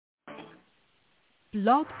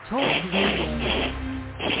Blog Talk Radio.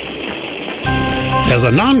 As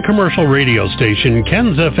a non-commercial radio station,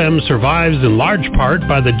 KensFM survives in large part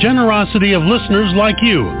by the generosity of listeners like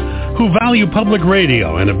you who value public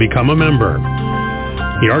radio and have become a member.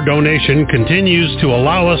 Your donation continues to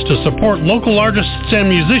allow us to support local artists and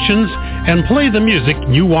musicians and play the music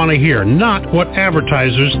you want to hear, not what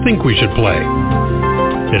advertisers think we should play.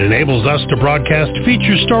 It enables us to broadcast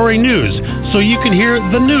feature story news so you can hear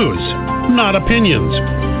the news, not opinions.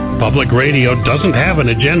 Public radio doesn't have an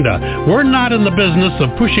agenda. We're not in the business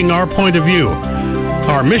of pushing our point of view.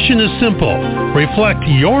 Our mission is simple. Reflect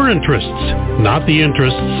your interests, not the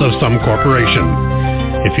interests of some corporation.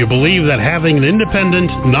 If you believe that having an independent,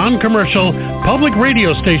 non-commercial, public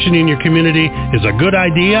radio station in your community is a good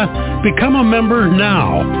idea, become a member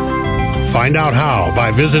now. Find out how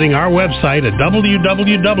by visiting our website at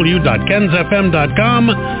www.kensfm.com.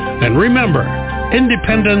 And remember,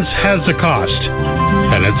 independence has a cost,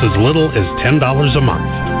 and it's as little as $10 a month.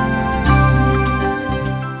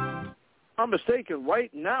 I'm mistaken.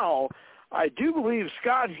 Right now, I do believe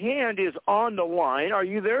Scott Hand is on the line. Are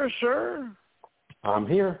you there, sir? I'm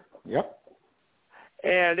here. Yep.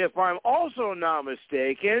 And if I'm also not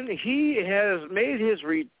mistaken, he has made his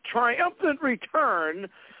triumphant return,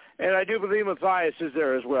 and I do believe Matthias is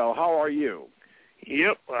there as well. How are you?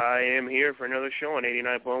 Yep, I am here for another show on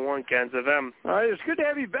 89.1 KensFM. All right, it's good to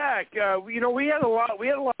have you back. We had a lot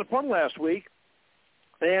of fun last week,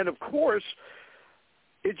 and of course,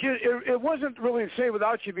 it wasn't really the same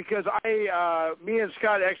without you because me and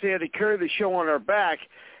Scott actually had to carry the show on our back,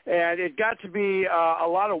 and it got to be a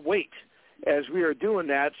lot of weight as we were doing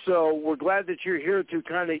that. So we're glad that you're here to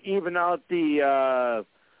kind of even out the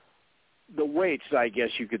weights, I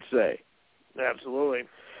guess you could say. Absolutely.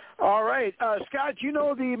 All right. Scott, you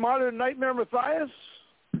know the Modern Nightmare Matthias?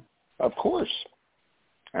 Of course.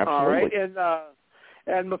 Absolutely. All right.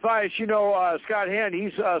 And Matthias, you know Scott Hand,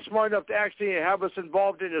 he's smart enough to actually have us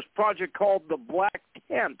involved in this project called The Black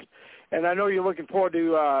Tent. And I know you're looking forward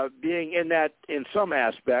to being in that in some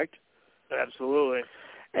aspect. Absolutely.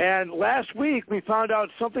 And last week we found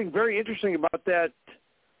out something very interesting about that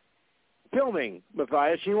filming,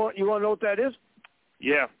 Matthias. You want to know what that is?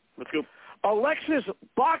 Yeah. Let's go. Alexis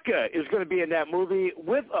Baca is going to be in that movie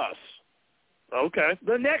with us. Okay.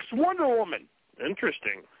 The next Wonder Woman.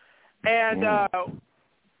 Interesting. And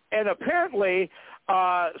apparently,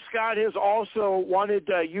 Scott has also wanted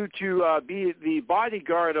you to be the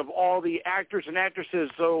bodyguard of all the actors and actresses,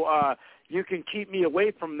 so you can keep me away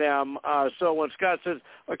from them. So when Scott says,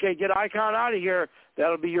 "Okay, get Icon out of here,"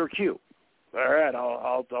 that'll be your cue. All right,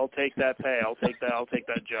 I'll take that pay. I'll take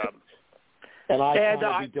that job. And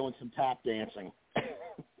I'll be doing some tap dancing.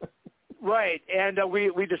 Right, and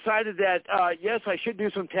we decided that, yes, I should do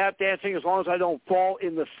some tap dancing as long as I don't fall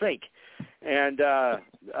in the sink. And,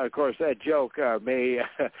 of course, that joke may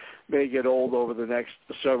get old over the next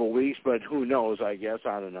several weeks, but who knows, I guess.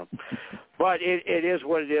 I don't know. But it is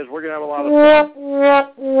what it is. We're going to have a lot of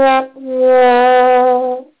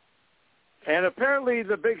fun. And apparently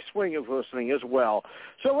the big swing is listening as well.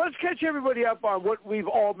 So let's catch everybody up on what we've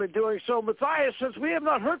all been doing. So, Matthias, since we have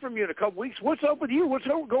not heard from you in a couple weeks, what's up with you? What's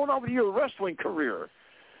going on with your wrestling career?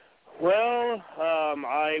 Well,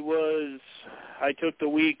 I took the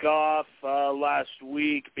week off last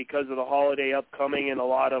week because of the holiday upcoming and a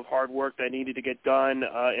lot of hard work that needed to get done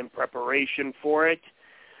in preparation for it.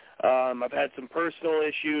 I've had some personal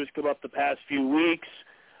issues come up the past few weeks.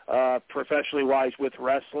 Professionally wise with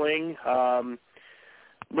wrestling.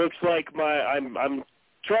 Looks like I'm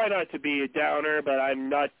trying not to be a downer, but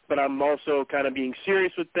I'm also kind of being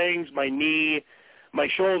serious with things. My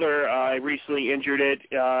shoulder, I recently injured it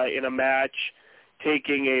in a match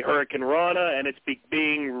taking a Hurricane Rana, and it's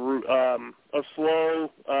being a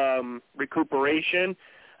slow recuperation.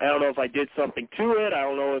 I don't know if I did something to it. I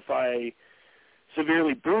don't know if I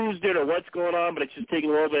severely bruised it or what's going on, but it's just taking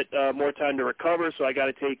a little bit more time to recover, so I got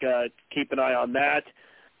to keep an eye on that.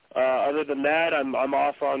 Other than that, I'm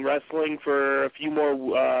off on wrestling for a few more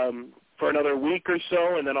for another week or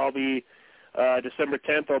so, and then I'll be December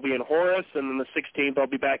 10th I'll be in Horace, and then the 16th I'll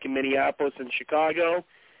be back in Minneapolis and Chicago,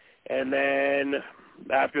 and then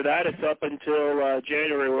after that it's up until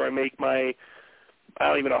January where I make I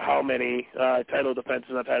don't even know how many title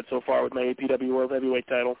defenses I've had so far with my APW World Heavyweight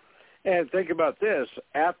title. And think about this.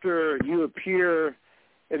 After you appear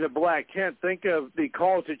in the Black Tent, think of the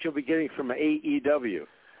calls that you'll be getting from AEW.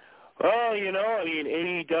 Well,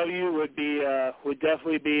 AEW would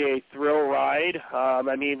definitely be a thrill ride.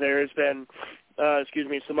 There's been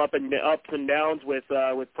some ups and downs with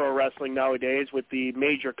pro wrestling nowadays with the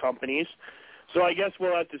major companies. So I guess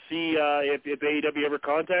we'll have to see if AEW ever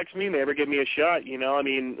contacts me, they ever give me a shot, you know. I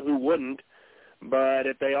mean, who wouldn't? But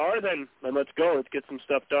if they are, then let's go. Let's get some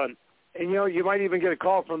stuff done. And, you know, you might even get a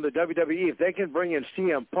call from the WWE. If they can bring in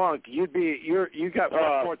CM Punk, you got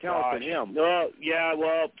much more talent than him. Yeah,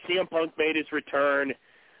 well, CM Punk made his return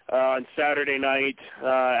on Saturday night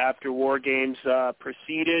after War Games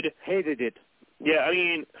proceeded. Hated it. Yeah, I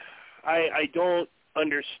mean, I don't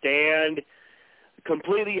understand.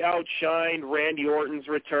 Completely outshined Randy Orton's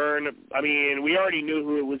return. I mean, we already knew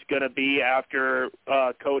who it was going to be after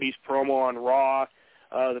Cody's promo on Raw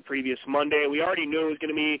the previous Monday. We already knew it was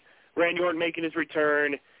going to be Randy Orton making his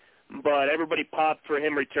return, but everybody popped for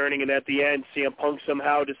him returning, and at the end, CM Punk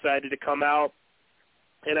somehow decided to come out,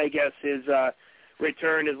 and I guess his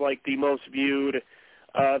return is like the most viewed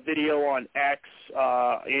video on X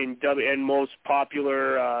and most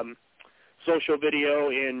popular social video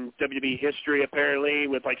in WWE history, apparently,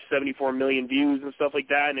 with like 74 million views and stuff like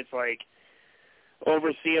that, and it's like,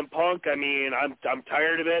 over CM Punk, I mean, I'm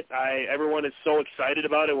tired of it. Everyone is so excited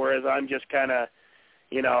about it, whereas I'm just kind of,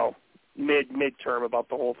 you know, midterm about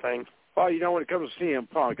the whole thing. Well, you know, when it comes to CM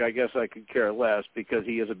Punk, I guess I could care less because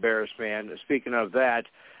he is a Bears fan. Speaking of that,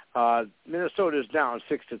 Minnesota's down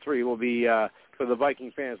 6-3. Will be for the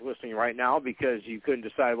Viking fans listening right now, because you couldn't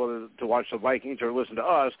decide whether to watch the Vikings or listen to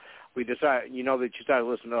us. We decided, you know, that you decided to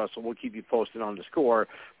listen to us, so we'll keep you posted on the score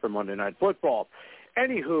for Monday Night Football.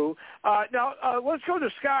 Anywho, now let's go to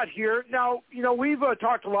Scott here. Now, you know, we've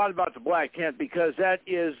talked a lot about the Black Tent because that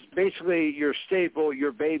is basically your staple,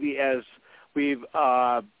 your baby, as we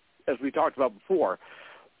talked about before.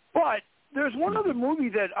 But there's one other movie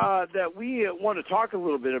that we want to talk a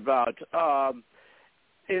little bit about,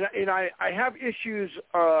 and I have issues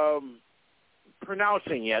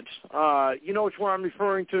pronouncing it. You know which one I'm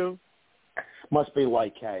referring to? Must be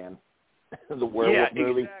Lycan, the werewolf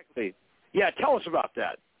movie. Yeah, exactly. Yeah, tell us about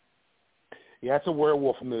that. Yeah, it's a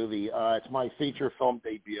werewolf movie. It's my feature film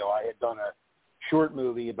debut. I had done a short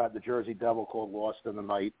movie about the Jersey Devil called Lost in the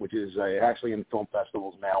Night, which is actually in film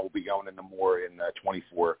festivals now. We'll be going into more in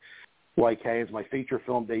 24. Lycan is my feature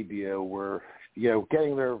film debut. We're, you know,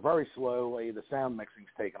 getting there very slowly. The sound mixing's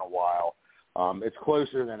taken a while. It's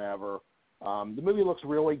closer than ever. The movie looks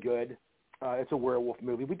really good. It's a werewolf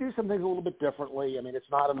movie. We do some things a little bit differently. I mean, it's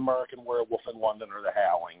not an American Werewolf in London or The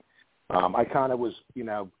Howling. I kind of was, you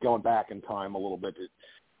know, going back in time a little bit to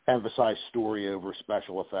emphasize story over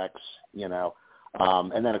special effects, you know.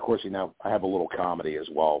 And then, of course, you know, I have a little comedy as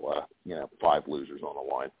well, you know, 5 losers on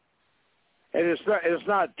the line. And it's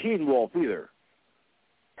not Teen Wolf either.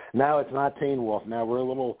 No, it's not Teen Wolf. Now we're a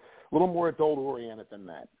little more adult-oriented than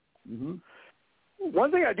that. Mm-hmm.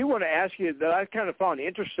 One thing I do want to ask you that I kind of found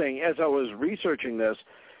interesting as I was researching this,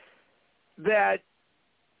 that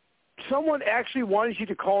someone actually wanted you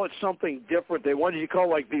to call it something different. They wanted you to call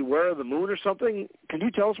it like Beware of the Moon or something. Can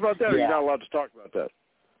you tell us about that, or you're not allowed to talk about that?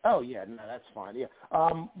 Oh, yeah, no, that's fine. Yeah.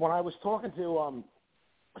 When I was talking to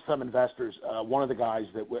some investors, one of the guys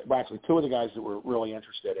actually 2 of the guys that were really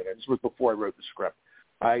interested in it, this was before I wrote the script,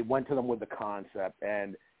 I went to them with the concept,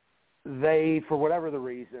 and they, for whatever the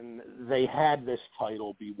reason, they had this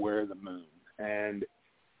title, Beware the Moon. And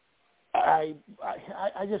I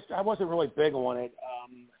wasn't really big on it.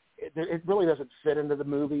 It really doesn't fit into the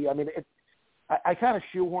movie. I mean, I kind of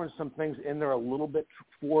shoehorned some things in there a little bit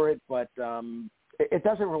for it, but it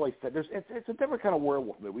doesn't really fit. It's a different kind of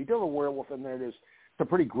werewolf movie. We do have a werewolf in there. There's some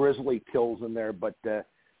pretty grisly kills in there, but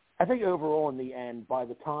I think overall in the end, by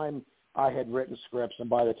the time I had written scripts and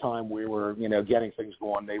by the time we were, you know, getting things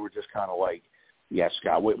going, they were just kind of like, yeah,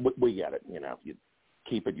 Scott, we get it. You know, you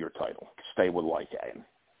keep it your title. Stay with Lycan.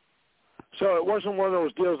 So it wasn't one of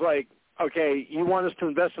those deals like, okay, you want us to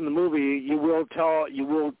invest in the movie, you will call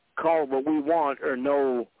it what we want, or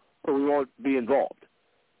no, or we won't be involved.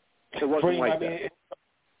 It wasn't like that.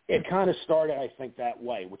 It kind of started, I think, that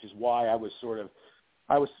way, which is why I was,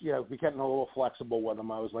 you know, getting a little flexible with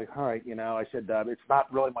them. I was like, all right, you know, I said, it's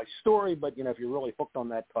not really my story, but, you know, if you're really hooked on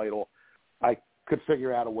that title, I could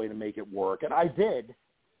figure out a way to make it work. And I did.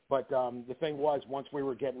 But the thing was, once we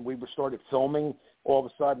started filming, all of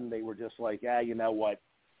a sudden they were just like, you know what?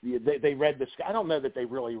 They read this. I don't know that they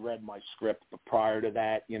really read my script prior to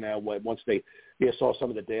that. You know, once they saw some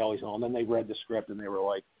of the dailies on, then they read the script and they were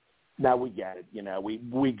like, "Now we get it." You know, we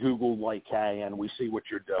Googled Lycan, we see what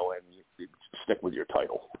you're doing. You stick with your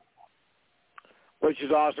title, which is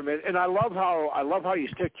awesome. And I love how you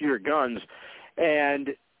stick to your guns. And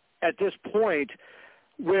at this point,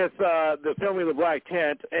 with the filming of the Black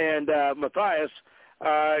Tent and Matthias,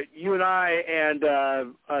 you and I and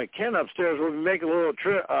Ken upstairs will be making a little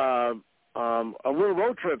a little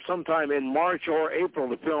road trip sometime in March or April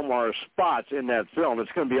to film our spots in that film.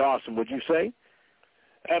 It's going to be awesome, would you say?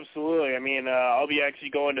 Absolutely. I mean, I'll be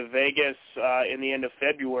actually going to Vegas in the end of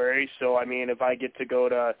February. So, I mean, if I get to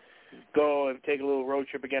go and take a little road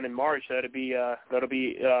trip again in March, that'll be a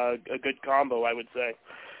good combo, I would say.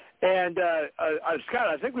 And Scott,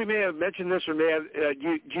 I think we may have mentioned this, or may have.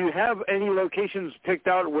 Do you have any locations picked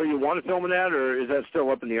out where you want to film it at, or is that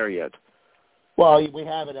still up in the air yet? Well, we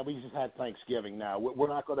haven't. We just had Thanksgiving. Now we're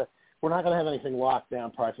not going to have anything locked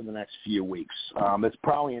down probably for the next few weeks. It's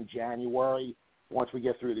probably in January. Once we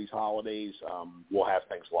get through these holidays, we'll have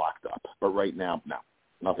things locked up. But right now, no,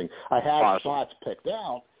 nothing. I have spots picked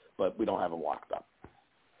out, but we don't have them locked up.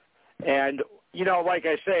 And like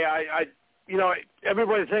I say, I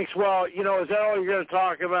everybody thinks, well, is that all you're going to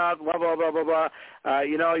talk about? Blah blah blah blah blah.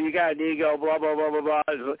 You got an ego. Blah blah blah blah blah.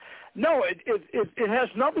 No, it has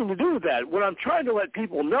nothing to do with that. What I'm trying to let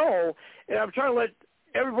people know, and I'm trying to let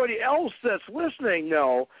everybody else that's listening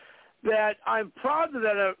know, that I'm proud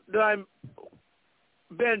that I'm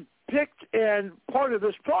been picked and part of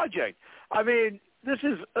this project. I mean, this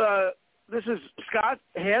is Scott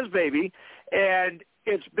Hand's baby, and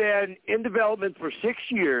it's been in development for 6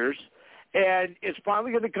 years, and it's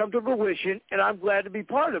finally going to come to fruition, and I'm glad to be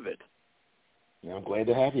part of it. Yeah, I'm glad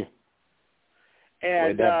to have you.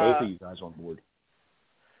 And glad to have both of you guys on board.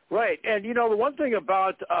 Right, and the one thing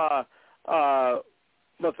about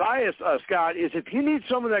Matthias, Scott, is if you need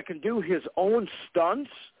someone that can do his own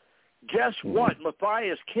stunts, guess what?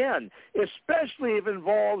 Matthias can, especially if it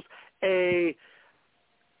involves a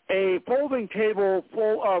folding table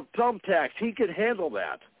full of thumbtacks. He can handle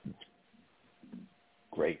that.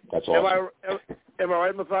 Great. That's awesome. Am I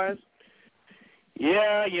right, Matthias?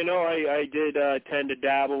 Yeah, I did tend to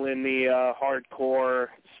dabble in the hardcore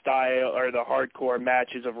style or the hardcore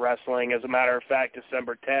matches of wrestling. As a matter of fact,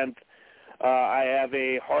 December 10th, I have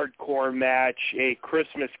a hardcore match, a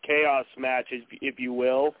Christmas Chaos match, if you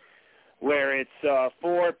will, where it's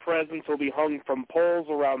 4 presents will be hung from poles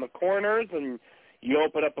around the corners, and you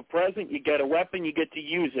open up a present, you get a weapon, you get to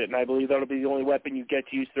use it, and I believe that'll be the only weapon you get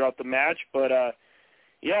to use throughout the match. But I've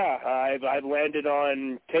landed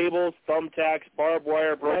on tables, thumbtacks, barbed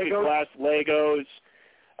wire, broken glass, Legos.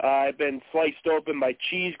 I've been sliced open by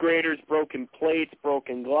cheese graters, broken plates,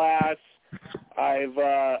 broken glass. I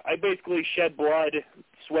basically shed blood,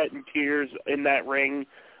 sweat, and tears in that ring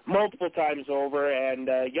multiple times over, and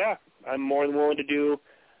I'm more than willing to do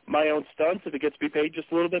my own stunts if it gets to be paid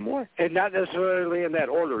just a little bit more. And not necessarily in that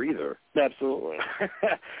order either. Absolutely.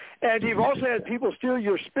 And you've also had people steal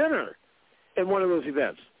your spinner in one of those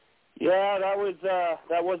events. Yeah,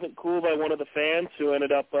 that wasn't cool by one of the fans who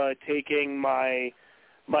ended up taking my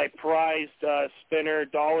prized spinner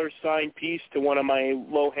 $ piece to one of my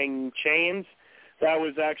low-hanging chains. That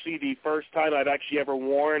was actually the first time I've actually ever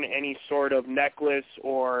worn any sort of necklace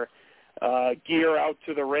or gear out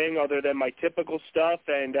to the ring other than my typical stuff,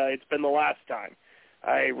 and it's been the last time.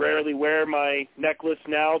 I rarely wear my necklace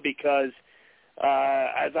now because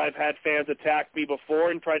as I've had fans attack me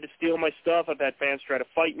before and tried to steal my stuff, I've had fans try to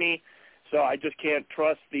fight me, so I just can't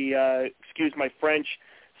trust the, excuse my French,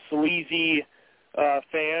 sleazy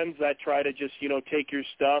fans that try to just, take your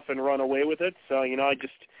stuff and run away with it. So, I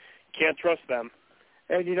just can't trust them.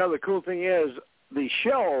 And, the cool thing is the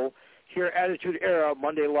show here, Attitude Era,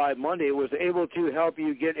 Monday Live Monday, was able to help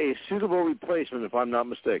you get a suitable replacement, if I'm not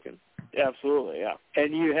mistaken. Absolutely, yeah.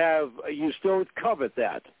 And you still covet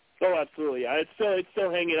that. Oh, absolutely. Yeah. It's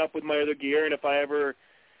still hanging up with my other gear, and if I ever,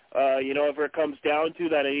 if it comes down to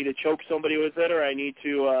that I need to choke somebody with it or I need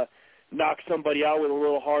to knock somebody out with a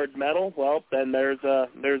little hard metal, well, then there's a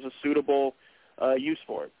suitable use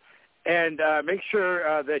for it. And make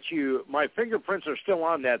sure that my fingerprints are still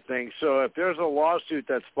on that thing. So if there's a lawsuit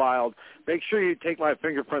that's filed, make sure you take my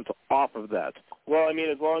fingerprints off of that. Well, I mean,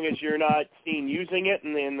 as long as you're not seen using it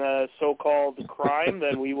in the so-called crime,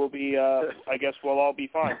 then we will be, I guess we'll all be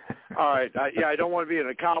fine. All right. I don't want to be an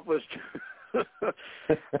accomplice.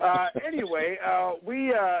 Anyway,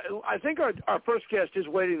 I think our first guest is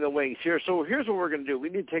waiting in the wings here. So here's what we're going to do. We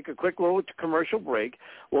need to take a quick little commercial break.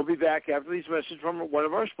 We'll be back after these messages from one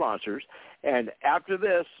of our sponsors. And after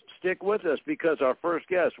this, stick with us because our first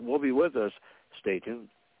guest will be with us. Stay tuned.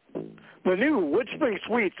 The new Woodspring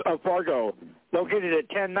Suites of Fargo, located at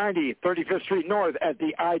 1090 35th Street North at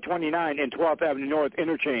the I-29 and 12th Avenue North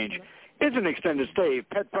interchange, is an extended stay,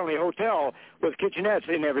 pet-friendly hotel with kitchenettes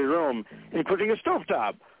in every room, including a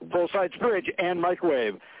stovetop, full-size fridge, and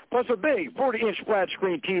microwave, plus a big 40-inch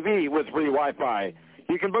flat-screen TV with free Wi-Fi.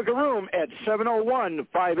 You can book a room at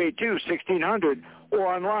 701-582-1600 or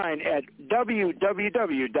online at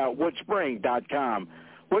www.woodspring.com.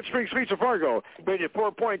 Wood Spring Suites of Fargo, rated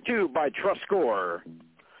 4.2 by Trust Score.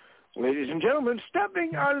 Ladies and gentlemen,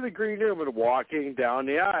 stepping out of the green room and walking down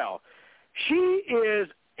the aisle. She is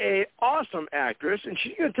an awesome actress, and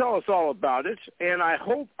she's going to tell us all about it. And I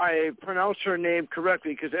hope I pronounced her name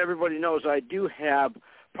correctly because everybody knows I do have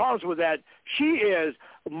problems with that. She is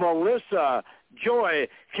Melissa Joy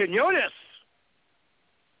Quinones.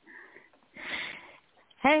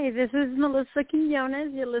 Hey, this is Melissa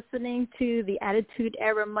Quinones. You're listening to the Attitude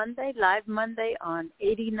Era Monday, live Monday on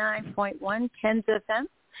 89.1 KensFM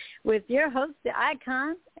with your host, the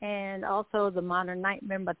Icon, and also the Modern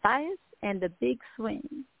Nightmare Matthias and the Big Swing.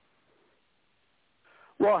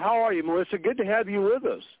 Well, how are you, Melissa? Good to have you with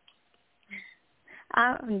us.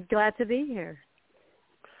 I'm glad to be here.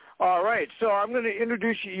 All right, so I'm going to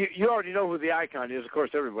introduce you. You already know who the Icon is. Of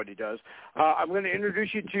course, everybody does. I'm going to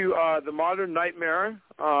introduce you to the Modern Nightmare,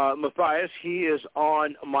 Matthias. He is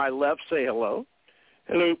on my left. Say hello.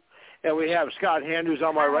 Hello. And we have Scott Hand, who's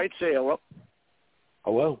on my right. Say hello.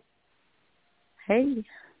 Hello. Hey.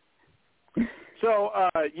 So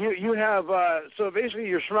you have so basically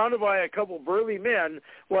you're surrounded by a couple burly men.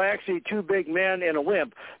 Well, actually, two big men and a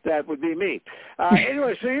wimp. That would be me.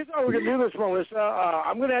 Anyway, so here's how we're going to do this, Melissa.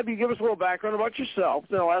 I'm going to have you give us a little background about yourself.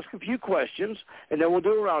 Then I'll ask a few questions, and then we'll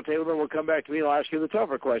do a roundtable. Then we'll come back to me and I'll ask you the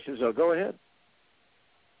tougher questions. So go ahead.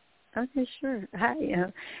 Okay, sure.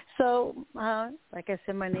 Hi. So, like I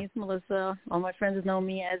said, my name's Melissa. All my friends know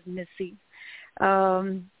me as Missy.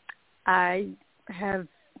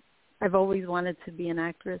 I've always wanted to be an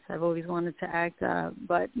actress. I've always wanted to act,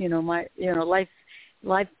 but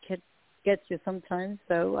life gets you sometimes.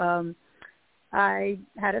 So I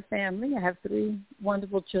had a family. I have 3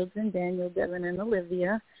 wonderful children: Daniel, Devin, and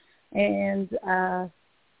Olivia. And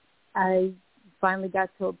I finally got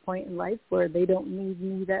to a point in life where they don't need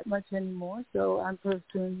me that much anymore. So I'm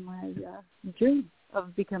pursuing my dream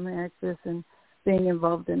of becoming an actress and being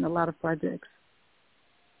involved in a lot of projects.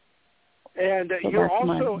 And so you're that's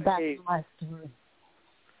also my story.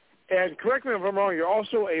 And correct me if I'm wrong, you're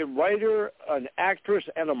also a writer, an actress,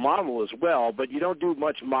 and a model as well, but you don't do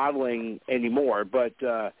much modeling anymore, but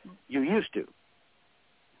you used to.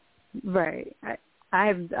 Right.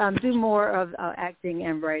 I do more of acting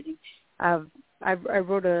and writing. I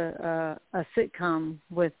wrote a sitcom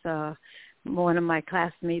with one of my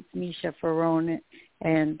classmates, Misha Ferrone,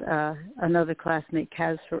 and another classmate,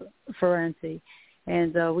 Kaz Ferranti.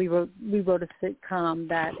 And we wrote a sitcom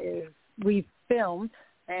that we filmed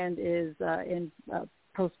and is in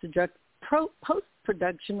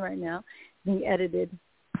post-production right now, being edited,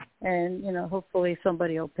 and hopefully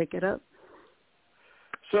somebody will pick it up.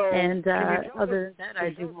 So, and other than that,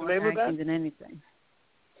 I do more acting than anything.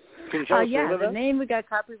 Can you tell us the name of that? The name we got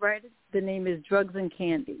copyrighted. The name is Drugs and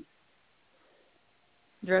Candy.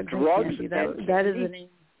 Drugs and Candy. That is the name.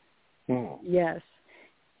 Oh. Yes.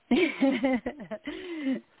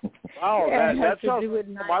 Wow, that sounds.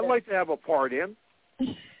 I'd like to have a part in.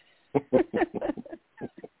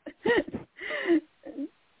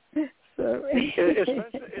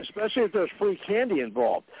 Especially if there's free candy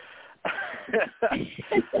involved.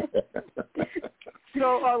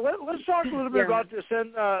 So let's talk a little bit about this,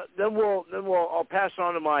 and then I'll pass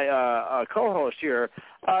on to my co-host here.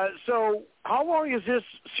 So, how long has this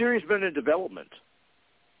series been in development?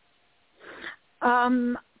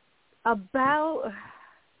 About,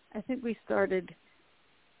 I think we started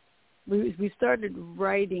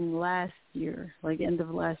writing last year, like end of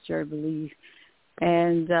last year, I believe,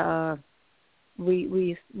 and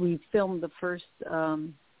we filmed the first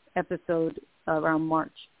episode around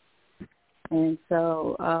March, and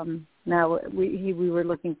so now we were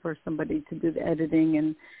looking for somebody to do the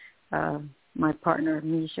editing, and my partner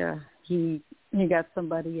Misha, he got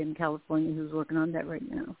somebody in California who's working on that right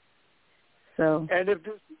now. So, and if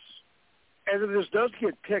this does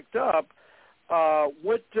get picked up,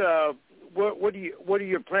 what are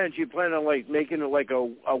your plans? You plan on like making it like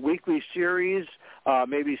a weekly series?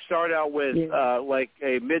 Maybe start out with like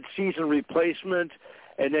a mid-season replacement,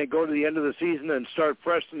 and then go to the end of the season and start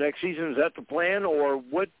fresh the next season. Is that the plan, or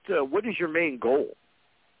what is your main goal?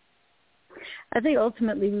 I think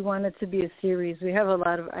ultimately we want it to be a series. We have a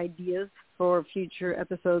lot of ideas for future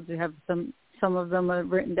episodes. We have some of them are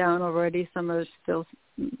written down already. Some are still,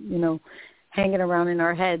 hanging around in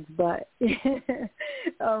our heads. But we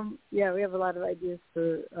have a lot of ideas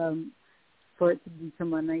for it to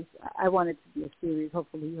become a nice. I want it to be a series.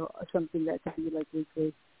 Hopefully, something that can be like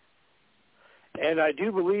weekly. And I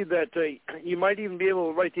do believe that you might even be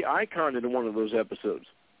able to write the Icon into one of those episodes.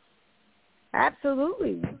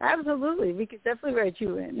 Absolutely. We could definitely write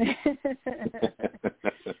you in.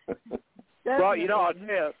 Well, Well, you know, I'll tell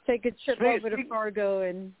you. Take a trip over to Fargo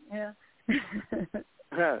and, yeah.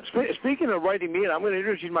 Speaking of writing me, I'm going to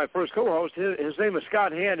introduce you to my first co-host. His name is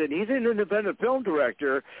Scott Hand, and he's an independent film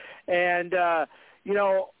director. And, you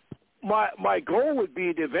know, my goal would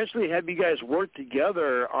be to eventually have you guys work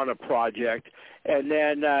together on a project. And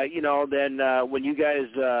then, you know, when you guys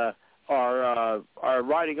are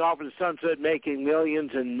riding off in the sunset making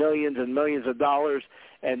millions and millions and millions of dollars,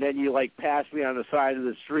 and then you, like, pass me on the side of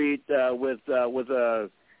the street with a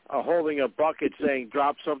holding a bucket saying,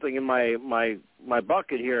 drop something in my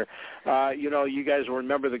bucket here, you know, you guys will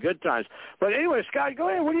remember the good times. But anyway, Scott, go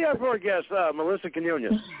ahead. What do you have for our guest, Melissa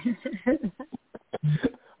Quinones?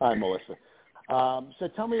 Hi, Melissa. So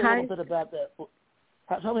tell me a little bit about that.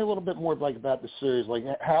 Tell me a little bit more, like, about the series. Like,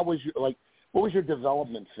 what was your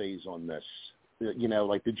development phase on this? You know,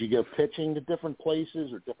 like, did you go pitching to different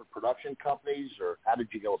places or different production companies, or how did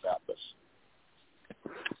you go about this?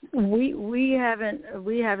 We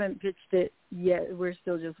haven't pitched it yet. We're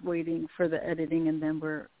still just waiting for the editing, and then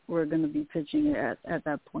we're going to be pitching it at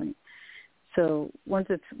that point. So once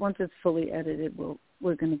it's fully edited,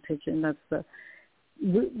 we're going to pitch it. And that's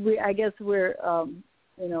I guess we're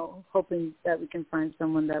you know, hoping that we can find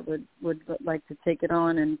someone that would like to take it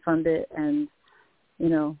on and fund it, and you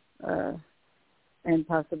know, and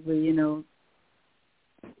possibly, you know,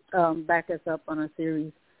 back us up on a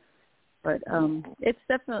series. But it's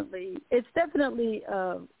definitely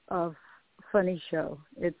a funny show.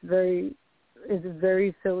 It's very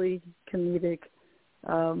silly, comedic,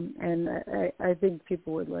 and I think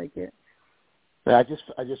people would like it. Yeah,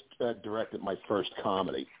 I just directed my first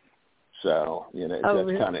comedy, so you know that's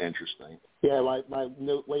really kind of interesting. Yeah, my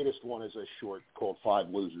latest one is a short called 5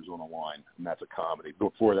 Losers on a Line, and that's a comedy.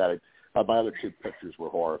 Before that, my other 2 pictures were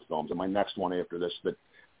horror films, and my next one after this that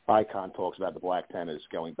Icon talks about, the Black Tent, is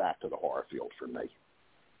going back to the horror field for me.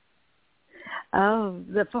 Oh,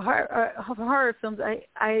 for horror films,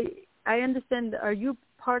 I understand. Are you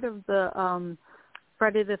part of the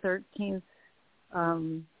Friday the 13th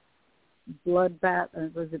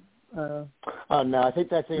bloodbath? Was it? No, I think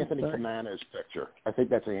that's Anthony Comano's picture. I think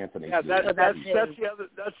that's Anthony. Yeah, that's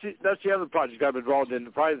the other project I'm involved in.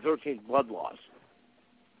 The Friday the 13th Blood Laws.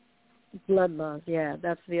 Blood Laws, yeah,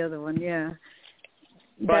 that's the other one. Yeah.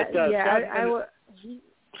 But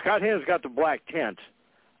Scott Hand's got the Black Tent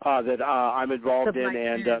that I'm involved in,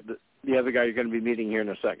 and the other guy you're going to be meeting here in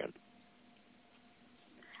a second.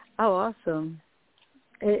 Oh, awesome!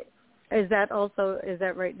 Is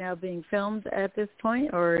that right now being filmed at this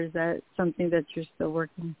point, or is that something that you're still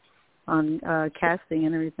working on casting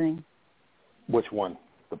and everything? Which one?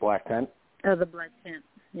 The Black Tent? Oh, the Black Tent.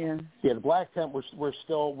 Yeah. Yeah, the Black Tent.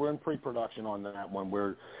 We're in pre-production on that one.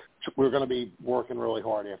 We're going to be working really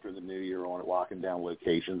hard after the new year on it, locking down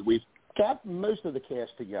locations. We've got most of the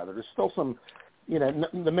cast together. There's still some, you know,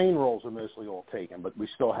 the main roles are mostly all taken, but we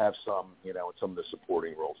still have some, you know, some of the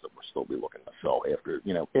supporting roles that we'll still be looking to fill after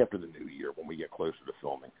the new year when we get closer to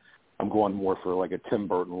filming. I'm going more for like a Tim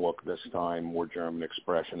Burton look this time, more German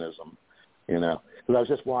expressionism, you know. Because I was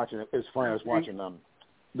just watching it. It was funny. I was watching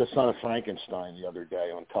The Son of Frankenstein the other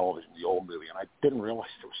day on television, the old movie, and I didn't realize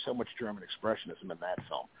there was so much German expressionism in that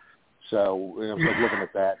film. So I was like looking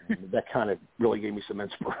at that, and that kind of really gave me some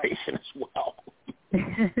inspiration as well.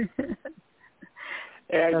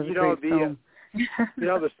 And you know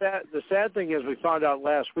the sad thing is we found out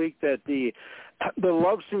last week that the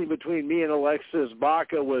love scene between me and Alexis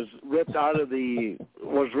Baca was ripped out of the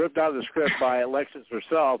script by Alexis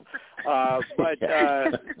herself. But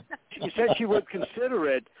she said she would consider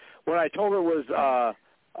it when I told her it was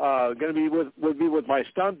going to be with my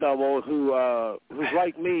stunt double who's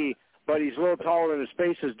like me, but he's a little taller and his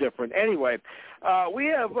face is different. Anyway, we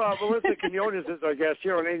have Melissa Quinones as our guest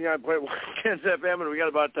here on 89.1 KensFM, and we got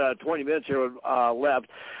about 20 minutes here left.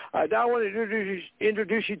 Now I want to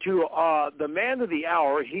introduce you to the man of the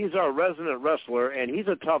hour. He's our resident wrestler, and he's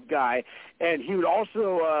a tough guy, and he would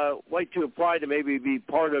also like to apply to maybe be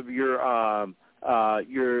part of your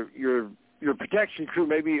protection crew,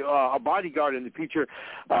 maybe a bodyguard in the future.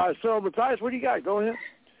 So, Matthias, what do you got? Go ahead.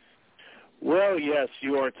 Well, yes,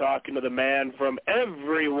 you are talking to the man from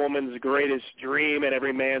every woman's greatest dream and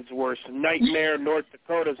every man's worst nightmare, North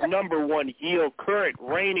Dakota's #1 heel, current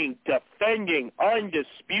reigning, defending,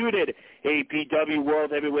 undisputed APW World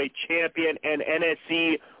Heavyweight Champion and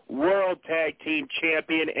NSC World Tag Team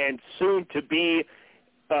Champion, and soon to be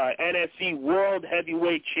NSC World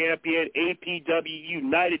Heavyweight Champion, APW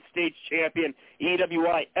United States Champion,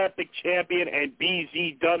 EWI Epic Champion, and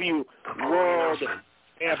BZW World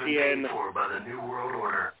Champion. By the New World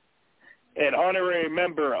Order. an honorary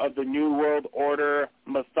member of the New World Order.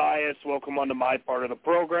 Matthias, welcome onto my part of the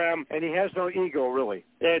program. And he has no ego, really.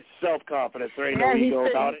 It's self-confidence. There ain't no ego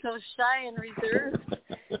about it. He's so shy and reserved.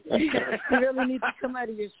 You really need to come out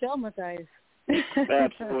of your shell, Matthias.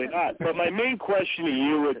 Absolutely not. But my main question to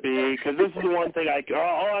you would be, because this is the one thing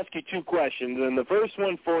I'll ask you two questions, and the first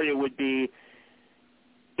one for you would be,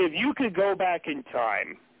 if you could go back in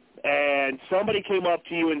time and somebody came up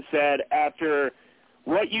to you and said, after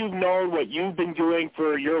what you've known, what you've been doing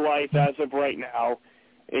for your life as of right now,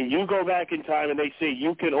 and you go back in time and they say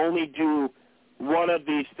you can only do one of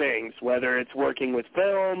these things, whether it's working with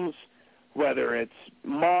films, whether it's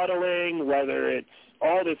modeling, whether it's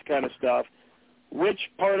all this kind of stuff, which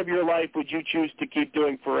part of your life would you choose to keep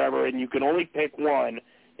doing forever, and you can only pick one,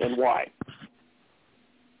 and why?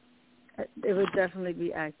 It would definitely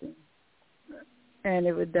be acting. And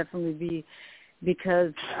it would definitely be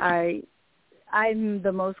because I'm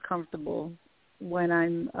the most comfortable when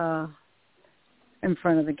I'm in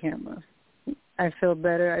front of the camera. I feel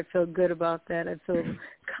better. I feel good about that. I feel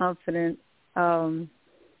confident. I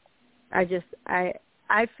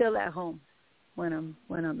feel at home when I'm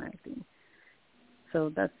acting. So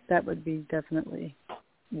that would be definitely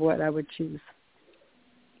what I would choose.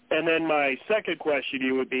 And then my second question to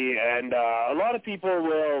you would be, and a lot of people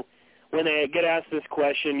will, when they get asked this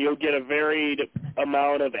question, you'll get a varied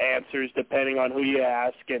amount of answers depending on who you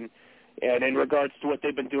ask and in regards to what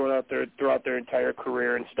they've been doing out there throughout their entire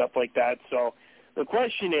career and stuff like that. So the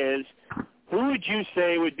question is, who would you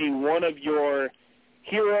say would be one of your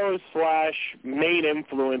heroes / main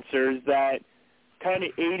influencers that kind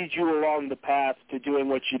of aided you along the path to doing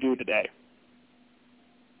what you do today?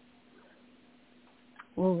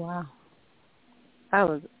 Oh, wow. I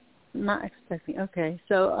was not expecting. Okay,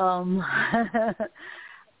 so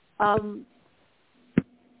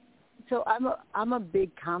so I'm a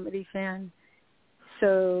big comedy fan.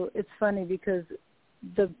 So it's funny because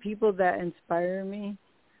the people that inspire me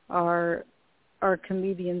are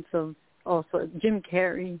comedians of all sorts. Jim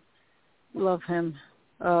Carrey, love him.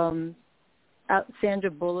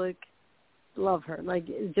 Sandra Bullock, love her. Like,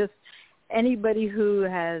 just anybody who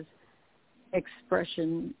has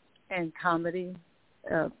expression and comedy,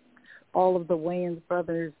 all of the Wayans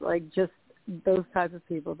brothers, like just those types of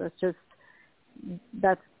people. That's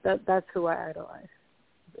who I idolize.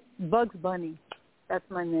 Bugs Bunny, that's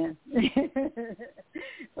my man.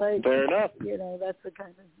 Like, fair enough. You know, that's the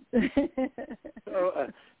kind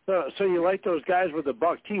of. So you like those guys with the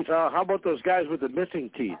buck teeth? How about those guys with the missing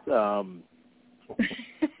teeth?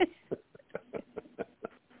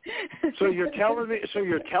 So you're telling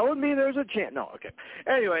me there's a chance? No, okay.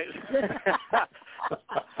 Anyways,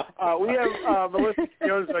 we have Melissa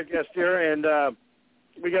Jones, our guest here, and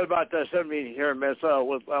we got about 7 minutes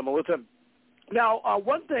with Melissa. Now,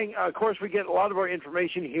 one thing, of course, we get a lot of our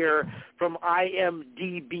information here from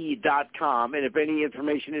imdb.com, and if any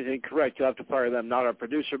information is incorrect, you'll have to fire them, not our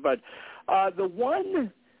producer. But the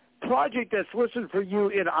one project that's listed for you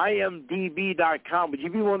in imdb.com, would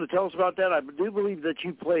you be willing to tell us about that? I do believe that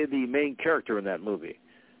you play the main character in that movie.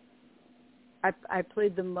 I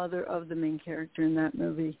played the mother of the main character in that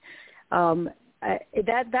movie.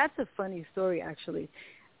 That's a funny story, actually.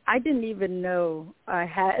 I didn't even know I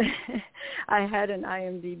had an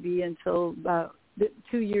IMDb until about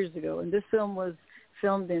 2 years ago, and this film was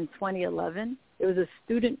filmed in 2011. It was a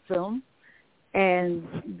student film, and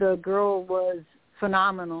the girl was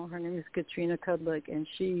phenomenal. Her name is Katrina Kudlick, and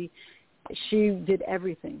she did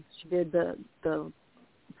everything. She did the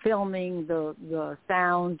filming, the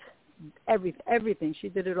sound, everything. She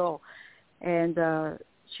did it all, and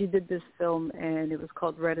she did this film, and it was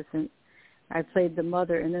called Reticent. I played the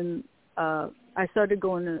mother, and then I started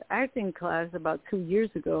going to acting class about 2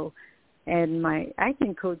 years ago, and my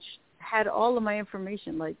acting coach had all of my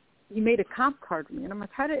information. Like, he made a comp card for me, and I'm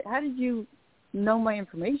like, how did you know my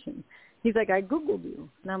information? He's like, I Googled you.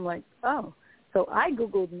 And I'm like, oh. So I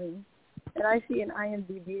Googled me, and I see an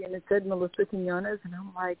IMDb, and it said Melissa Quinones, and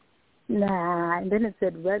I'm like, nah. And then it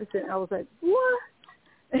said Reticent. I was like, what?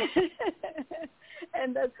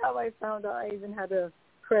 And that's how I found out I even had a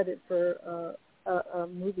credit for a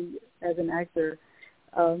movie as an actor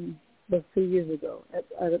was 2 years ago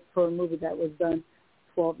for a movie that was done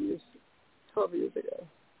 12 years ago.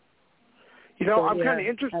 You know, so, I'm kind of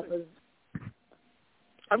interested.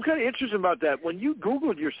 I'm kind of interested about that. When you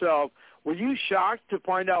Googled yourself, were you shocked to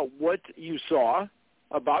find out what you saw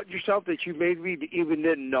about yourself that you maybe even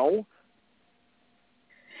didn't know?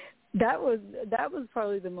 That was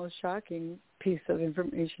probably the most shocking piece of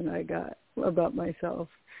information I got about myself,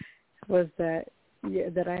 was that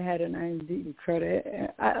that I had an IMDb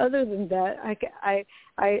credit. Other than that, I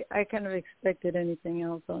kind of expected anything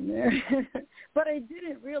else on there. But I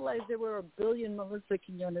didn't realize there were a billion Melissa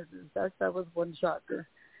Quinonez's. That was one shocker.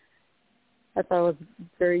 I thought it was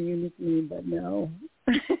very unique to me, but no.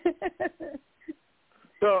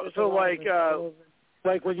 So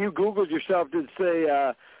like when you Googled yourself, did it say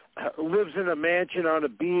lives in a mansion on a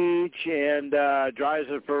beach and drives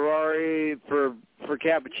a Ferrari for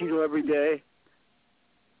cappuccino every day?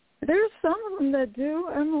 There's some of them that do.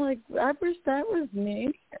 I'm like, I wish that was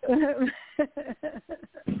me.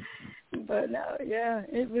 But no, yeah,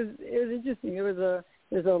 it was interesting.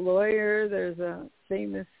 There's a lawyer, there's a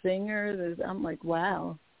famous singer. I'm like,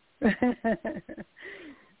 wow.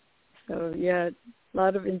 So yeah, a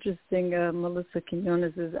lot of interesting Melissa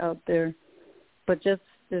Quinonez's out there, but just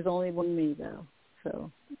there's only one me though.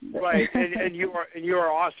 So right, and you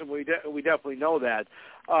are awesome. We definitely know that.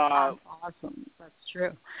 I'm awesome. That's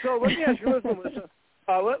true. So let me ask you this, Melissa.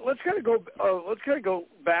 Let's kind of go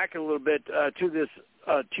back a little bit to this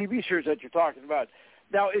TV series that you're talking about.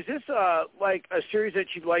 Now, is this like a series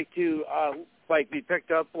that you'd like to like be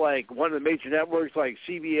picked up like one of the major networks like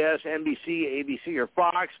CBS, NBC, ABC, or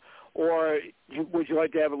Fox, or would you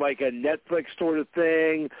like to have like a Netflix sort of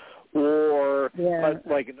thing, or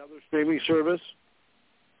like another streaming service?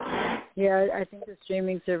 Yeah, I think the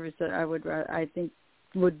streaming service that I think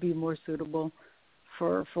would be more suitable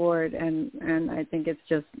for it, and I think it's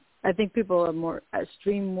just I think people are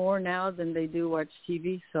stream more now than they do watch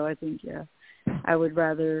TV. So I think I would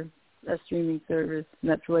rather a streaming service.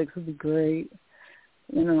 Netflix would be great.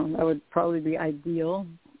 That would probably be ideal.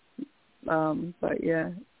 But yeah,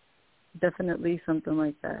 definitely something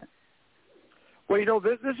like that. Well,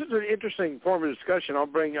 this is an interesting form of discussion. I'll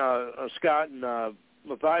bring Scott and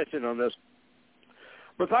Matthias in on this.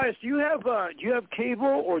 Matthias, do you have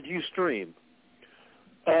cable or do you stream?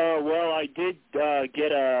 Well, I did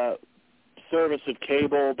get a service of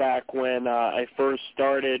cable back when I first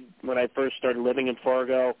started living in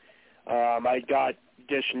Fargo. I got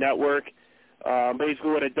Dish Network.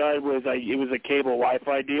 Basically, what it did was it was a cable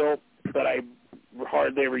Wi-Fi deal, but I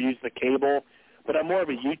hardly ever used the cable. But I'm more of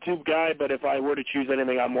a YouTube guy. But if I were to choose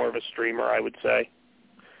anything, I'm more of a streamer, I would say.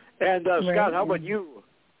 And Scott, how about you?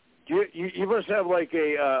 You must have like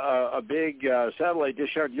a big satellite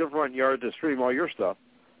dish out in your front yard to stream all your stuff.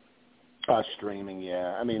 Streaming,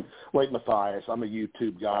 yeah. I mean, like Matthias, I'm a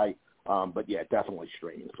YouTube guy, but yeah, definitely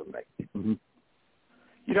streaming for me. Mm-hmm.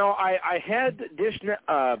 I had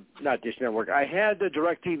not Dish Network. I had the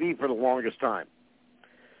DirecTV for the longest time,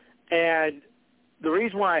 and the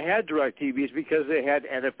reason why I had DirecTV is because they had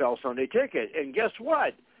NFL Sunday Ticket, and guess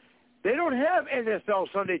what? They don't have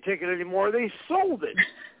NFL Sunday Ticket anymore. They sold it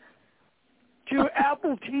to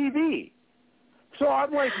Apple TV. So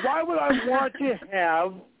I'm like, why would I want to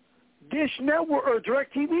have Dish Network or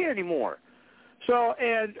DirecTV anymore? So,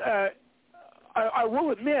 and I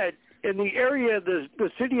will admit, in the area, the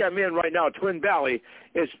city I'm in right now, Twin Valley,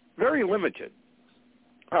 is very limited.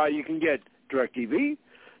 You can get DirecTV,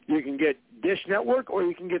 you can get Dish Network, or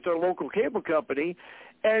you can get their local cable company.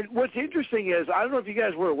 And what's interesting is, I don't know if you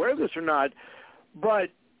guys were aware of this or not, but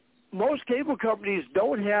most cable companies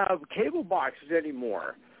don't have cable boxes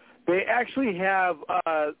anymore. They actually have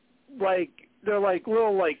they're like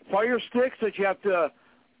little fire sticks that you have to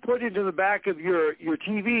put into the back of your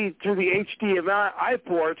TV through the HDMI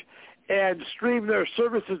port and stream their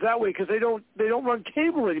services that way because they don't run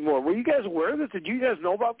cable anymore. Were you guys aware of this? Did you guys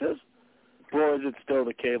know about this? Well, is it still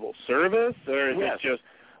the cable service, or is it just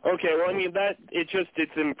okay? Well, I mean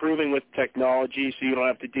it's improving with technology, so you don't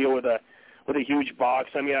have to deal with a huge box.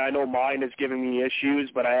 I mean, I know mine is giving me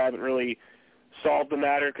issues, but I haven't really solved the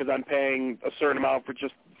matter because I'm paying a certain amount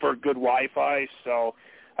for good Wi-Fi, so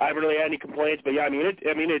I haven't really had any complaints. But yeah,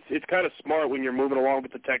 it's kind of smart when you're moving along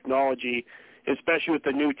with the technology, especially with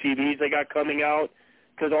the new TVs they got coming out,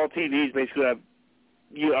 because all TVs basically have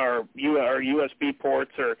USB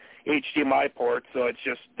ports or HDMI ports, so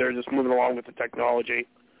they're just moving along with the technology.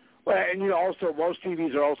 Well, and also most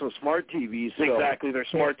TVs are also smart TVs. So exactly, they're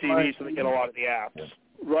smart TVs, so they get a lot of the apps.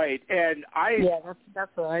 Right, and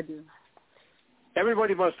that's what I do.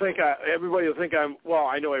 Everybody will think I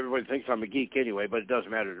know everybody thinks I'm a geek anyway, but it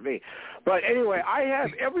doesn't matter to me. But anyway, I have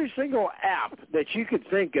every single app that you could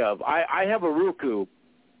think of. I have a Roku,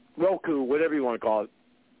 whatever you want to call it.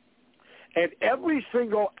 And every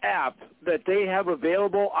single app that they have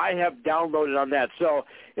available, I have downloaded on that. So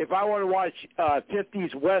if I want to watch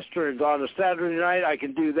 50s Westerns on a Saturday night, I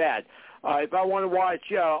can do that. If I want to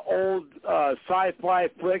watch old sci-fi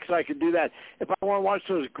flicks, I can do that. If I want to watch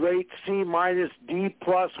those great C-D+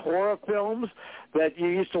 horror films that you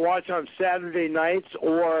used to watch on Saturday nights,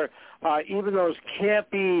 or even those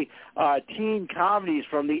campy teen comedies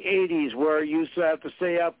from the 80s where you used to have to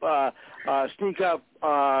stay up, sneak up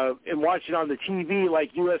and watch it on the TV,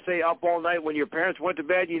 like USA Up All Night. When your parents went to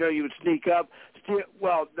bed, you would sneak up.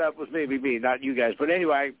 Well, that was maybe me, not you guys. But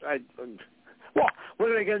anyway, well, what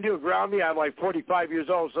are they going to do, ground me? I'm like 45 years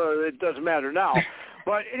old, so it doesn't matter now.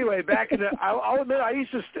 But anyway, back in the, I'll admit, I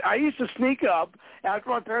used to sneak up after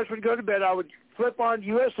my parents would go to bed. I would flip on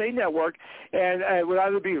USA Network, and it would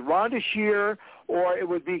either be Rhonda Shear or it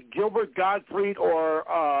would be Gilbert Gottfried or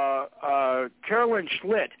Carolyn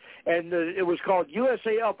Schlitt, and it was called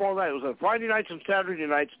USA Up All Night. It was on Friday nights and Saturday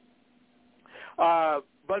nights.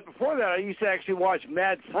 But before that, I used to actually watch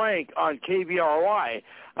Mad Frank on KVRY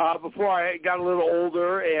before I got a little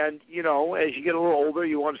older. And, as you get a little older,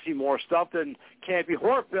 you want to see more stuff than campy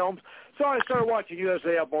horror films. So I started watching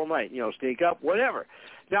USA Up All Night, sneak up, whatever.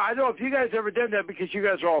 Now, I don't know if you guys ever did that because you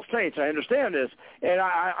guys are all saints. I understand this, and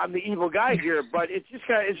I'm the evil guy here, but it's just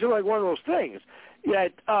like one of those things.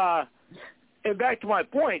 Yet, and back to my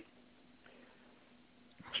point,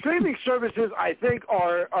 streaming services, I think,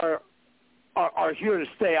 are here to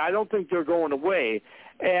stay. I don't think they're going away.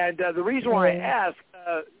 And the reason why I ask,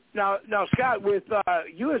 now, Scott, with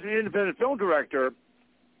you as an independent film director,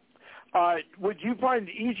 would you find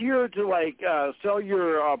it easier to sell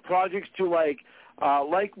your projects to like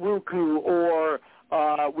Roku, or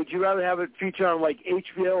would you rather have it feature on like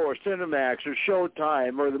HBO or Cinemax or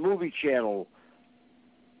Showtime or the Movie Channel?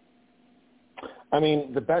 I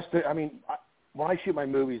mean, when I shoot my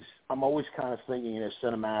movies, I'm always kind of thinking,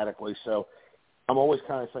 cinematically. So I'm always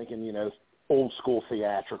kind of thinking, old school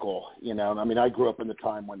theatrical. I mean, I grew up in the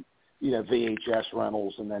time when, VHS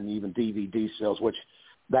rentals and then even DVD sales, which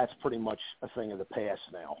that's pretty much a thing of the past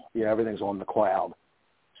now. Everything's on the cloud.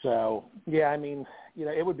 So, yeah, I mean,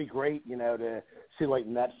 it would be great, to see like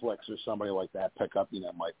Netflix or somebody like that pick up,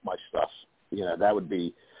 my stuff. That would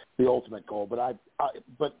be the ultimate goal. But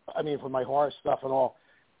I mean, for my horror stuff and all,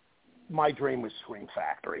 my dream was Scream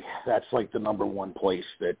Factory. That's like the number one place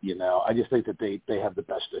that, I just think that they have the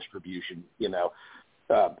best distribution,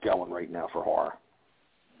 going right now for horror.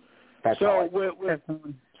 That's so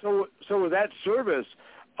with that service,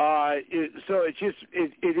 it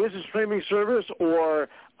is a streaming service, or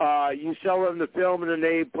you sell them the film and then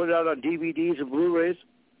they put it out on DVDs and Blu-rays?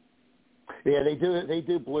 Yeah, they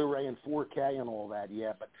do Blu-ray and 4K and all that.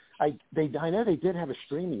 Yeah, but I know they did have a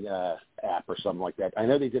streaming app or something like that. I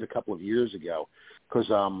know they did a couple of years ago because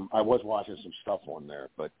I was watching some stuff on there,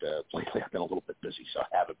 but lately I've been a little bit busy, so I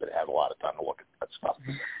haven't had a lot of time to look at that stuff.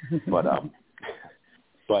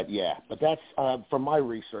 But yeah, but that's from my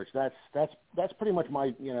research. That's pretty much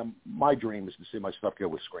my my dream is to see my stuff go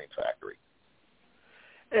with Scream Factory.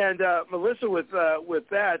 And Melissa, with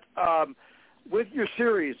that, with your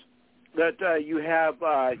series that you have,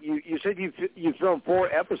 you said you filmed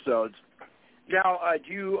 4 episodes. Now,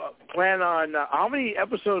 do you plan on how many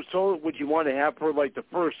episodes total would you want to have for like the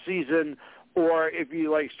first season? Or if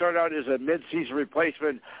you start out as a mid-season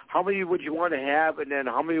replacement, how many would you want to have, and then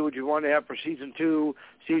how many would you want to have for season 2,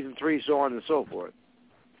 season 3, so on and so forth?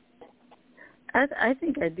 I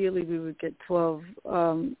think ideally we would get 12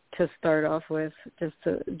 to start off with, just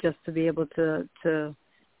to be able to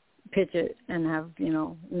pitch it and have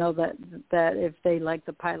know that if they like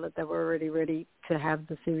the pilot, that we're already ready to have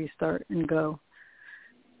the series start and go.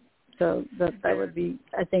 So that would be,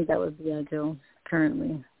 I think that would be ideal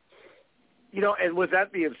currently. And with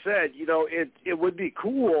that being said, it would be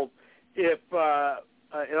cool if,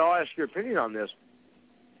 and I'll ask your opinion on this,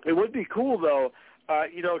 it would be cool, though,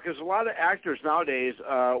 because a lot of actors nowadays,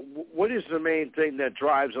 what is the main thing that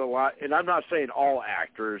drives a lot, and I'm not saying all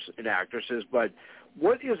actors and actresses, but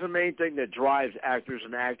what is the main thing that drives actors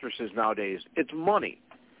and actresses nowadays? It's money.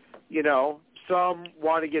 Some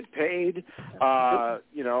want to get paid,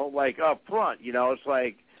 like up front. It's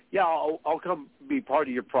like, yeah, I'll come be part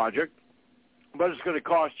of your project, but it's going to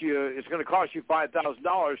cost you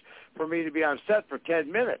 $5,000 for me to be on set for 10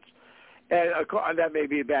 minutes. And that may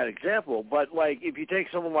be a bad example, but if you take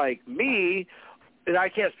someone like me, and I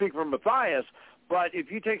can't speak for Matthias, but if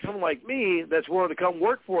you take someone like me that's willing to come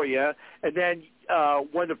work for you, and then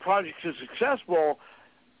when the project is successful,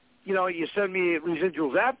 you send me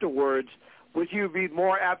residuals afterwards, would you be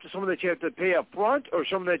more apt to someone that you have to pay up front or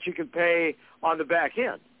someone that you can pay on the back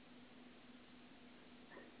end?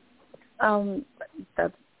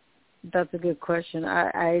 That's a good question.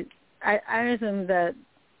 I assume that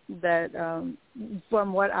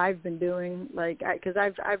from what I've been doing, because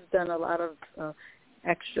I've done a lot of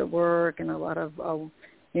extra work and a lot of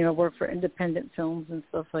work for independent films and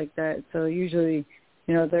stuff like that. So usually,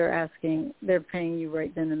 they're paying you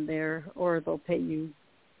right then and there, or they'll pay you,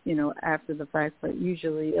 after the fact. But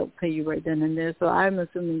usually, they'll pay you right then and there. So I'm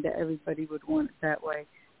assuming that everybody would want it that way.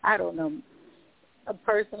 I don't know.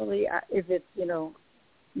 Personally, if it's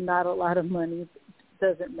not a lot of money, it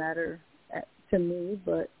doesn't matter to me.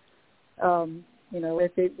 But when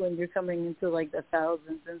you're coming into like the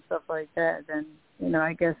thousands and stuff like that, then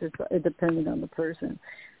I guess it's depending on the person.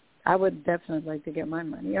 I would definitely like to get my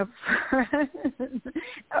money up front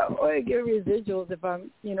or get residuals if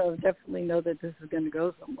I'm definitely know that this is going to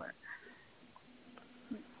go somewhere.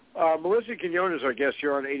 Melissa Quinones is our guest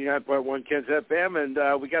here on 89.1 KensFM, and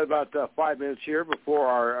we got about 5 minutes here before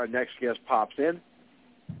our next guest pops in.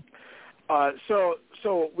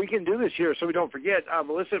 So we can do this here so we don't forget.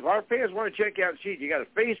 Melissa, if our fans want to check out you got a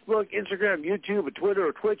Facebook, Instagram, YouTube, a Twitter,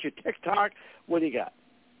 a Twitch, a TikTok. What do you got?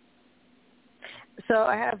 So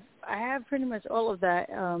I have pretty much all of that,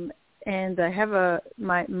 and I have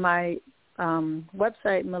my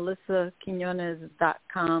website,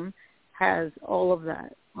 melissaquinones.com, has all of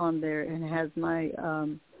that on there, and it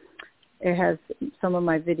has some of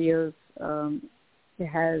my videos. It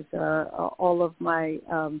has all of my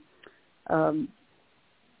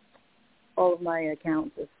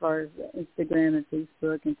accounts as far as Instagram and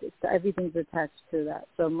Facebook, and everything's attached to that.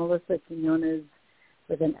 So Melissa Quinones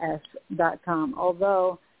with an S.com.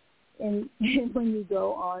 Although when you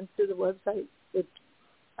go on to the website,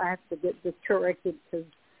 I have to get this corrected because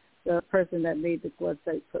the person that made this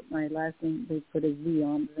website put my last name, they put a Z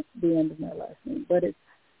on the end of my last name. But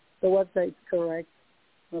the website's correct,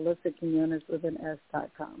 Melissa Quinones with an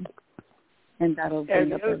S.com. And that'll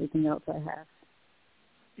bring up everything else I have.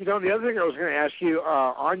 The other thing I was going to ask you,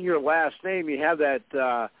 on your last name, you have that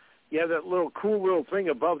little cool little thing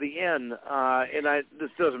above the N, and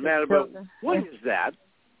this doesn't matter, but what is that?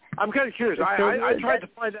 I'm kind of curious. I tried to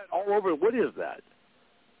find that all over. What is that?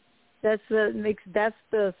 That's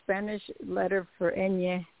the Spanish letter for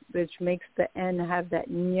ñ, which makes the N have that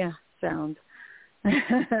ñ sound.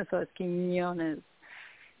 So it's Quinones.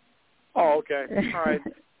 Oh, okay. All right.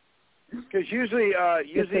 Because usually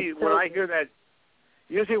when I hear that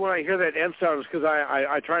N sound, it's because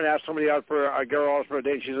I try to ask somebody out for a girl out for a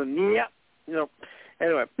date. She says, yeah,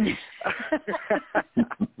 Anyway.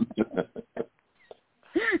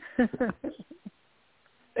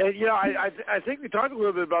 And I think we talked a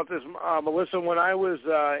little bit about this, Melissa, when I was,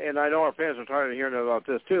 and I know our fans are tired of hearing about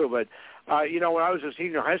this too. But when I was a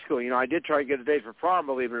senior in high school, I did try to get a date for prom,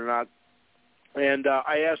 believe it or not. And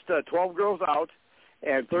I asked 12 girls out,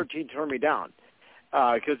 and 13 turned me down.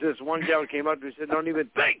 Because this one gal came up and said, "Don't even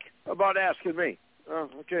think about asking me." Oh,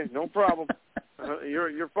 okay, no problem.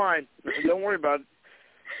 You're fine. Don't worry about it.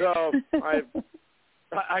 So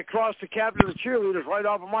I crossed the captain of the cheerleaders right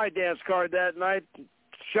off of my dance card that night.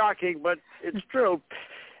 Shocking, but it's true.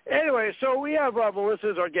 Anyway, so we have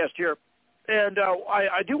Melissa as our guest here, and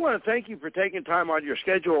I do want to thank you for taking time on your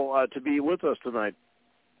schedule to be with us tonight.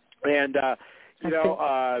 And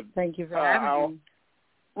thank you for having me.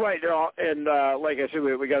 Right, and like I said,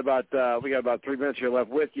 we got about 3 minutes here left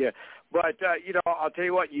with you. But I'll tell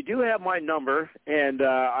you what, you do have my number, and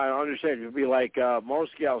I understand you'll be like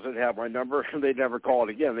most gals that have my number, and they never call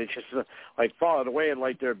it again. They just file it away in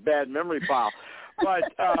their bad memory file.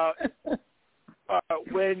 But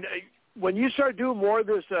when you start doing more of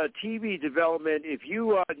this TV development, if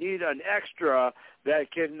you need an extra that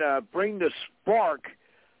can bring the spark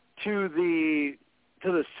to the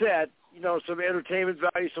set, some entertainment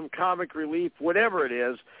value, some comic relief, whatever it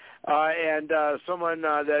is, and someone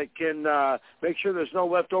that can make sure there's no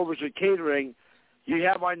leftovers at catering, you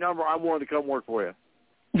have my number. I'm willing to come work for you.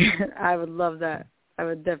 I would love that. I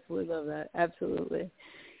would definitely love that. Absolutely.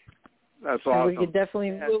 That's awesome. And we could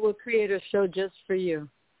definitely we'll create a show just for you,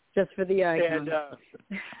 just for the icon.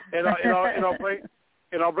 And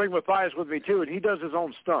I'll bring Matthias with me too, and he does his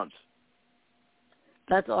own stunts.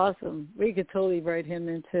 That's awesome. We could totally write him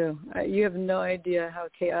in too. You have no idea how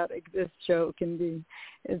chaotic this show can be.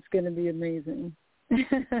 It's going to be amazing.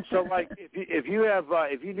 So, if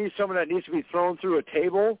you need someone that needs to be thrown through a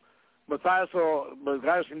table, Matthias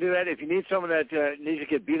can do that. If you need someone that needs to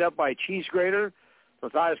get beat up by a cheese grater,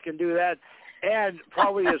 Matthias can do that. And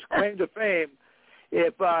probably his claim to fame,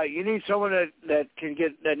 if you need someone that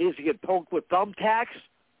needs to get poked with thumbtacks,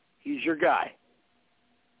 he's your guy.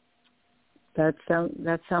 That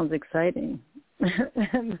sounds exciting.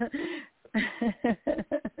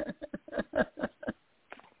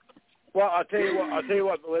 Well, I'll tell you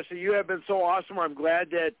what, Melissa, you have been so awesome. I'm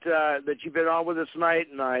glad that you've been on with us tonight,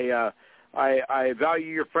 and I value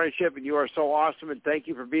your friendship, and you are so awesome, and thank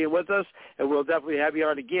you for being with us. And we'll definitely have you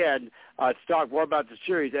on again to talk more about the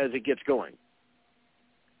series as it gets going.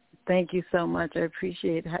 Thank you so much. I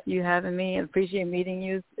appreciate you having me. I appreciate meeting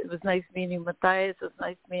you. It was nice meeting you, Matthias. It was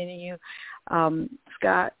nice meeting you,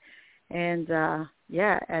 Scott. And,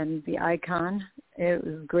 and the Icon. It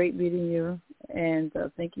was great meeting you. And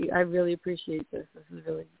thank you. I really appreciate this. This is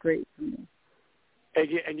really great for me.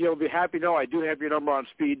 And you'll be happy to know I do have your number on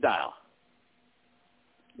speed dial.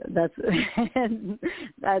 That's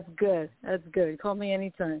that's good. That's good. Call me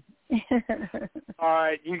anytime. All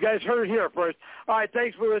right. You guys heard it here first. All right.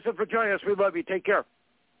 Thanks, Melissa, for joining us. We love you. Take care.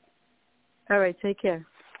 All right. Take care.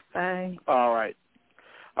 Bye. All right.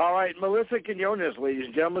 All right. Melissa Quinones, ladies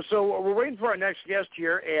and gentlemen. So we're waiting for our next guest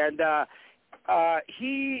here, and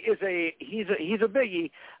he's a biggie.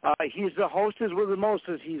 He's the hostess with the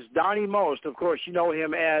mostest. He's Donnie Most. Of course, you know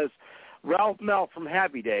him as Ralph Melt from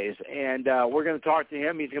Happy Days, and we're going to talk to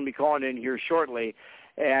him. He's going to be calling in here shortly,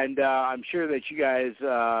 and I'm sure that you guys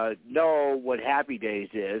know what Happy Days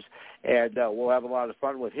is, and we'll have a lot of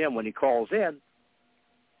fun with him when he calls in.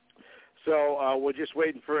 So we're just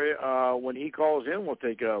waiting for when he calls in. We'll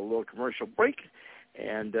take a little commercial break,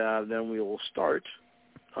 and then we will start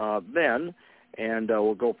then, and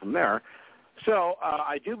we'll go from there. So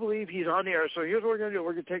I do believe he's on the air. So here's what we're going to do.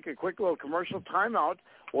 We're going to take a quick little commercial timeout.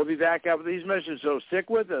 We'll be back after these messages, so stick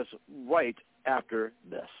with us right after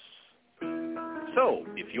this. So,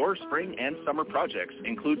 if your spring and summer projects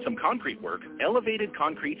include some concrete work, Elevated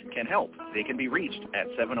Concrete can help. They can be reached at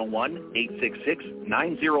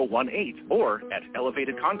 701-866-9018 or at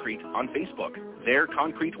Elevated Concrete on Facebook. Their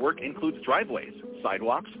concrete work includes driveways,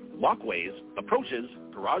 sidewalks, walkways, approaches,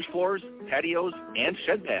 garage floors, patios, and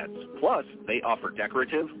shed pads. Plus, they offer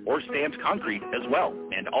decorative or stamped concrete as well,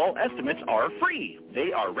 and all estimates are free.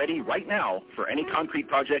 They are ready right now for any concrete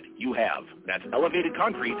project you have. That's Elevated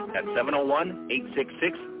Concrete at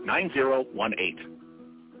 701-866-9018.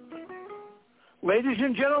 Ladies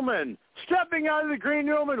and gentlemen, stepping out of the green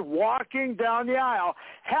room and walking down the aisle,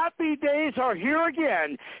 Happy Days are here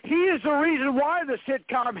again. He is the reason why the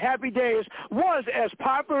sitcom Happy Days was as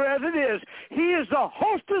popular as it is. He is the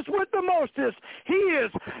hostess with the mostest. He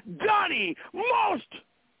is Donnie Most.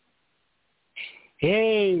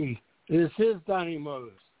 Hey, this is Donnie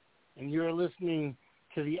Most, and you're listening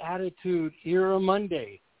to the Attitude Era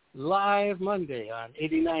Monday, live Monday on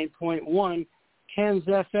 89.1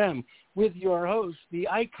 KensFM with your host, the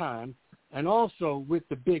Icon, and also with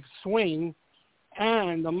the Big Swing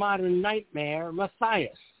and the Modern Nightmare,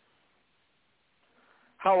 Matthias.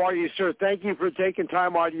 How are you, sir? Thank you for taking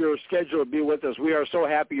time out of your schedule to be with us. We are so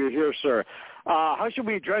happy you're here, sir. How should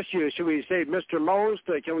we address you? Should we say Mr. Most?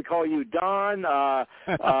 Can we call you Don?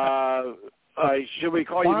 Should we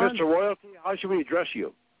call Don? you Mr. Royalty? How should we address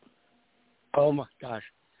you? Oh, my gosh.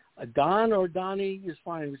 Don or Donnie is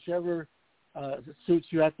fine, whichever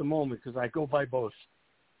suits you at the moment, because I go by both.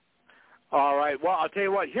 All right. Well, I'll tell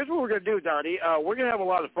you what. Here's what we're going to do, Donnie. We're going to have a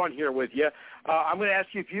lot of fun here with you. I'm going to ask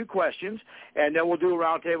you a few questions, and then we'll do a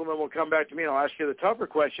round table, and then we'll come back to me, and I'll ask you the tougher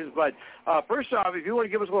questions. But first off, if you want to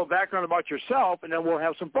give us a little background about yourself, and then we'll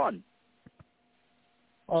have some fun.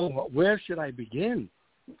 Oh, where should I begin?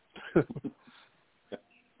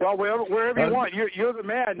 Well, wherever you want. You're the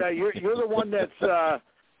man. You're the one that's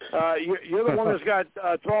you're the one that's got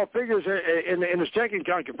 12 figures in his checking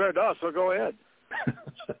account compared to us. So go ahead.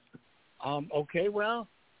 Okay, well,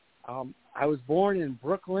 I was born in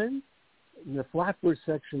Brooklyn, in the Flatbush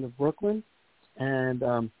section of Brooklyn,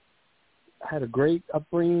 and had a great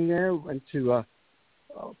upbringing there. Went to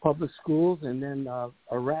public schools and then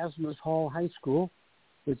Erasmus Hall High School,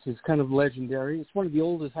 which is kind of legendary. It's one of the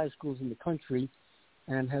oldest high schools in the country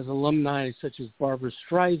and has alumni such as Barbara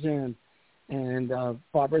Streisand and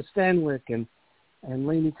Barbara Stanwyck and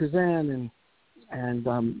Lainey Kazan and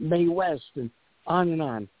Mae West and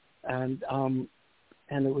on. And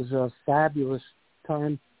it was a fabulous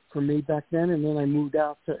time for me back then. And then I moved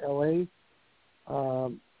out to L.A.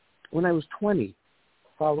 When I was 20.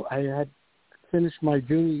 I had finished my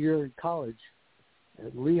junior year in college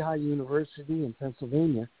at Lehigh University in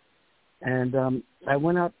Pennsylvania, and I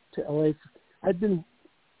went out to L.A. I'd been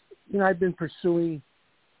pursuing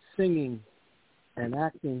singing and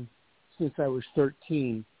acting since I was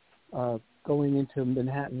 13, going into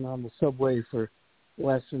Manhattan on the subway for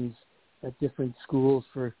lessons at different schools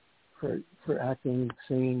for acting,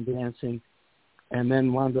 singing, dancing, and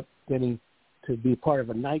then wound up getting to be part of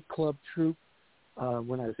a nightclub troupe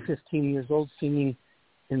when I was 15 years old, singing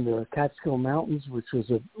in the Catskill Mountains, which was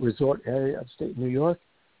a resort area upstate New York.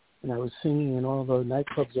 and I was singing in all the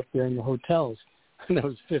nightclubs up there in the hotels. And I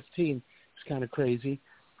was 15. It's kind of crazy.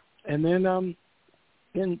 And then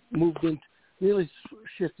moved in, really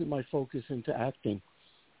shifted my focus into acting,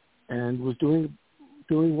 and was doing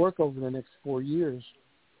work over the next 4 years,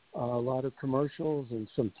 a lot of commercials and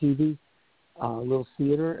some TV, a little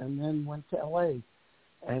theater, and then went to L.A.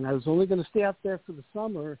 And I was only going to stay out there for the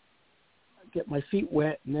summer, get my feet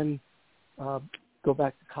wet, and then go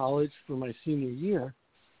back to college for my senior year,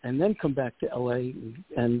 and then come back to L.A.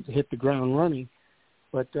 and hit the ground running.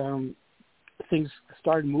 But things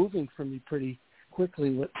started moving for me pretty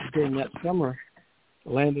quickly during that summer. I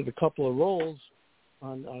landed a couple of roles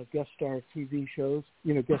on guest starring roles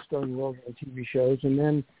on TV shows, and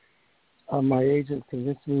then my agent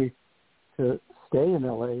convinced me to stay in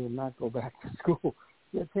L.A. and not go back to school.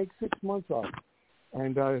 Yeah, take 6 months off,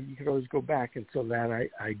 and you could always go back. And so that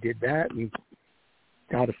I did that and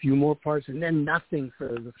got a few more parts, and then nothing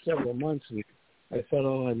for several months. And I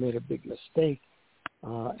thought, I made a big mistake.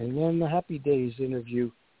 And then the Happy Days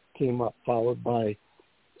interview came up, followed by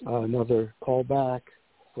another callback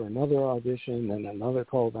for another audition, and another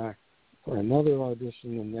callback for another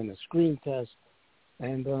audition, and then a screen test.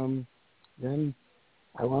 And then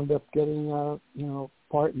I wound up getting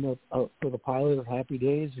part in for the pilot of Happy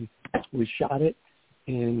Days, and we shot it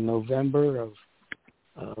in November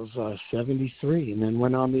of 73, and then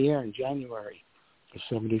went on the air in January of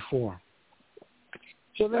 74.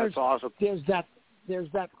 So that's awesome. There's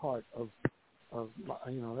that part of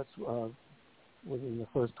that's within the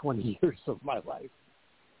first 20 years of my life.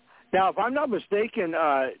 Now, if I'm not mistaken,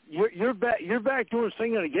 you're back doing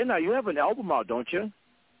singing again now. You have an album out, don't you?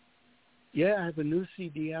 Yeah, I have a new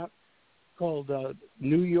CD out called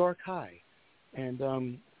New York High, and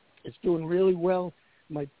it's doing really well.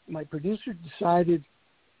 My producer decided,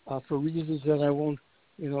 for reasons that I won't,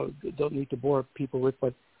 don't need to bore people with,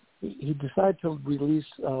 but he decided to release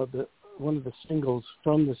one of the singles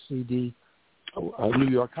from the CD, New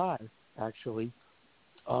York High, actually,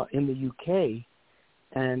 in the UK,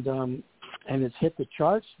 and it's hit the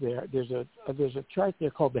charts there. There's a chart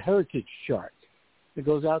there called the Heritage Chart. It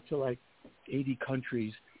goes out to like 80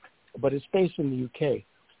 countries, but it's based in the UK,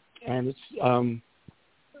 and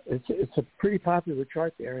it's a pretty popular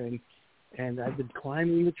chart there, and I've been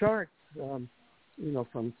climbing the charts,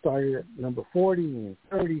 from starting at number 40 and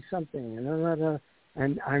 30 something,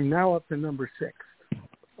 and I'm now up to number 6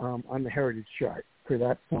 on the Heritage Chart for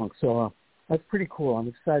that song. So that's pretty cool. I'm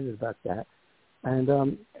excited about that, and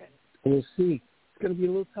we'll see. It's going to be a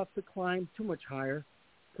little tough to climb too much higher,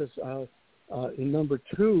 because in number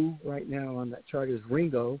 2 right now on that chart is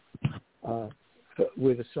Ringo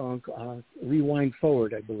with a song Rewind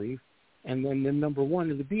Forward, I believe, and then the number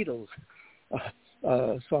 1 is the Beatles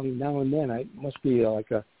song Now and Then. It must be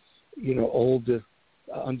like a old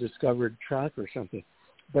undiscovered track or something.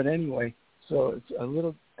 But anyway, so it's a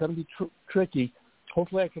little going to be tricky.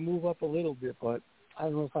 Hopefully I can move up a little bit, but I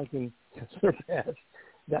don't know if I can surpass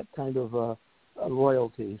that kind of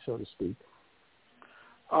royalty, so to speak.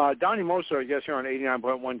 Donnie Moser, I guess, here on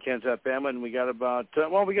 89.1 KensFM, and we got about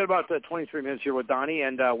 23 minutes here with Donnie,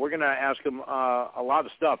 and we're going to ask him a lot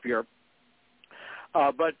of stuff here.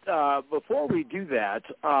 But before we do that,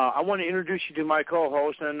 I want to introduce you to my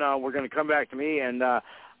co-host, and we're going to come back to me, and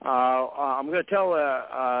I'm going to tell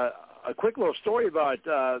a quick little story about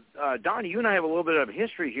Donnie. You and I have a little bit of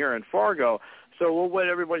history here in Fargo, so we'll wet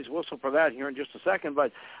everybody's whistle for that here in just a second.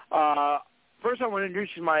 But first, I want to introduce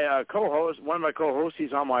you to my co-host, one of my co-hosts.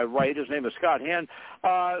 He's on my right. His name is Scott Hand.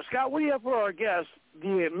 Scott, what do you have for our guest,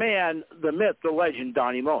 the man, the myth, the legend,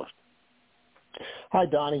 Donnie Most? Hi,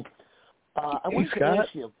 Donnie. I wanted to Scott.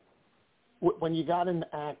 ask you, when you got into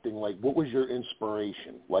acting, what was your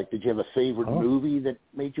inspiration? Did you have a favorite movie that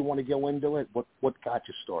made you want to go into it? What got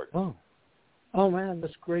you started? Oh man,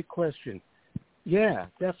 that's a great question. Yeah,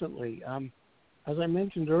 definitely. As I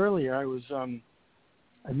mentioned earlier, I was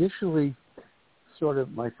initially sort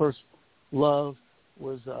of my first love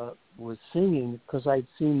was singing, because I'd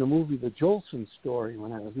seen the movie The Jolson Story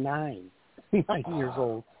when I was 9 years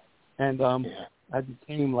old, and I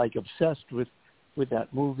became obsessed with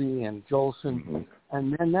that movie and Jolson,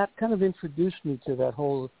 and then that kind of introduced me to that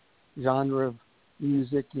whole genre of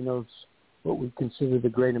music, what we consider the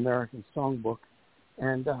Great American Songbook,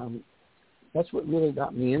 and that's what really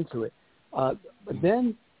got me into it. But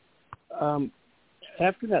then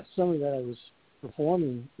after that summer that I was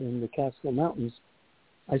performing in the Catskill Mountains,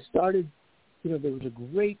 I started, there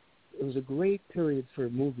was a great period for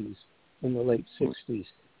movies in the late 60s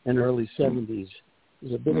and early 70s. It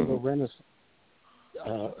was a bit of a renaissance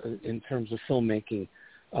in terms of filmmaking.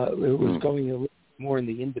 It was going a little more in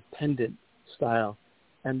the independent style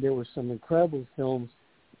and there were some incredible films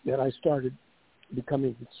that I started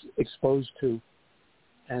becoming exposed to,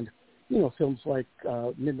 and films like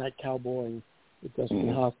Midnight Cowboy with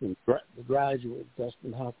Dustin Hoffman, The Graduate with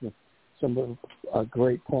Dustin Hoffman, some of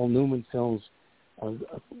great Paul Newman films,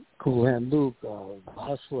 Cool Hand Luke,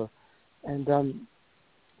 Hustler, and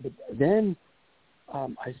but then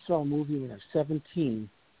I saw a movie when I was 17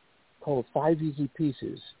 called 5 Easy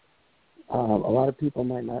Pieces. A lot of people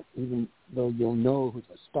might not, even though you'll know who's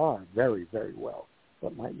the star very, very well,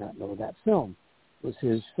 but might not know that film. It was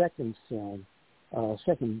his second film, his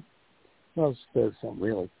third film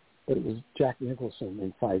really, but it was Jack Nicholson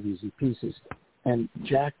in 5 Easy Pieces. And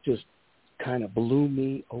Jack just kind of blew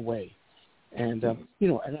me away. And, and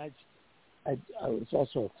I was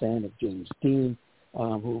also a fan of James Dean,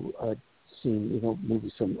 who I'd seen,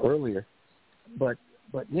 movies from earlier. But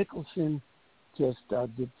Nicholson just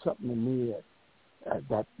did something to me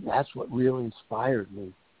that's what really inspired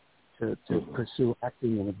me to pursue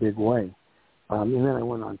acting in a big way. And then I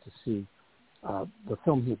went on to see the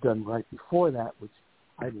film he had done right before that, which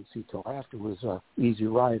I didn't see till after, was Easy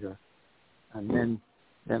Rider. And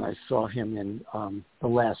then I saw him in The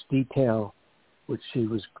Last Detail, which he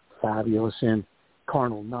was fabulous in,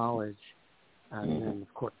 Carnal Knowledge, and then,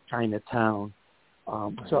 of course, Chinatown.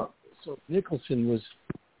 So Nicholson was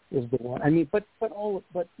the one. I mean, but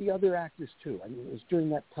the other actors too. I mean, it was during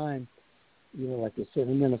that time, like I said,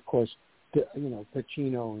 and then of course,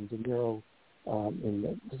 Pacino and De Niro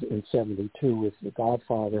in '72 with The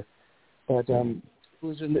Godfather. But it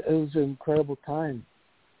was an incredible time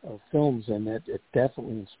of films, and it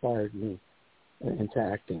definitely inspired me into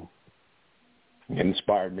acting. It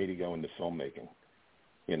inspired me to go into filmmaking.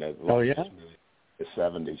 The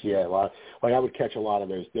 70s, yeah. I would catch a lot of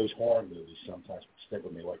those horror movies sometimes would stick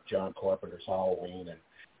with me, like John Carpenter's Halloween and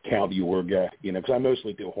Count Yorga, because I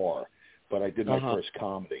mostly do horror, but I did my first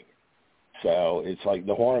comedy. So it's like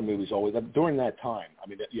the horror movies always, during that time, I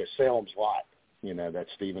mean, Salem's Lot, that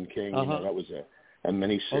Stephen King, that was a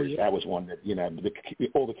miniseries. Oh, yeah. That was one that,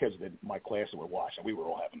 all the kids in my class that were watching, we were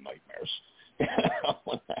all having nightmares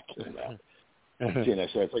when that came out.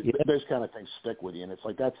 So it's like those kind of things stick with you, and it's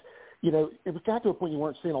like that's, it got to a point you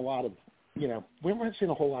weren't seeing a lot of, we weren't seeing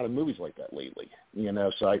a whole lot of movies like that lately,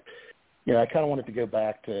 So I kind of wanted to go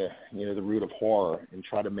back to, the root of horror and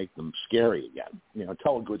try to make them scary again,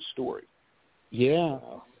 tell a good story. Yeah,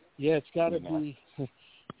 it's got to be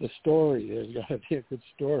the story. There's got to be a good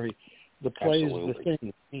story. The play is the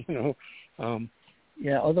thing,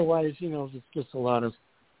 otherwise, it's just a lot of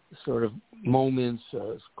sort of moments,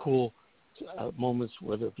 cool moments,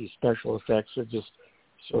 whether it be special effects or just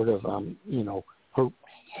sort of,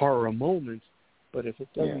 horror moments. But if it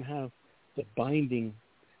doesn't have the binding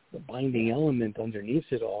element underneath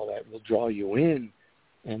it all that will draw you in,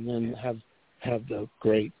 and then have the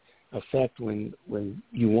great effect when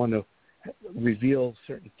you want to reveal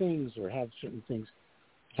certain things or have certain things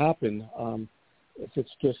happen. If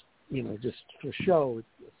it's just for show,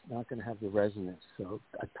 it's not going to have the resonance. So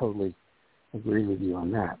I totally agree with you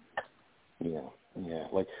on that. Yeah.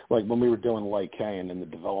 Like when we were doing Like K and in the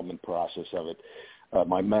development process of it,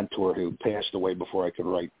 my mentor who passed away before I could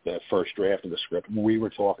write the first draft of the script, we were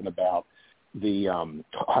talking about the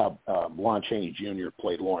how Lon Chaney Jr.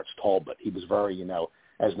 played Lawrence Talbot. He was very,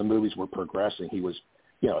 as the movies were progressing, he was,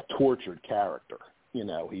 a tortured character.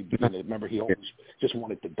 Remember he always just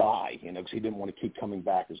wanted to die, because he didn't want to keep coming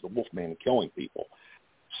back as the Wolfman and killing people.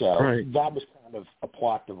 So that was kind of a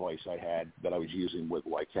plot device I had that I was using with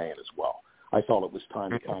Like K as well. I thought it was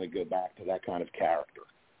time to kind of go back to that kind of character.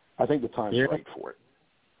 I think the time's right for it.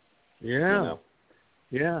 Yeah.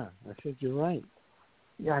 Yeah, I think you're right.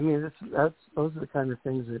 Yeah, I mean, those are the kind of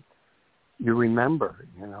things that you remember.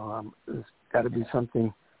 There's got to be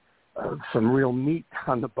something, some real meat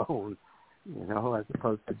on the bone, as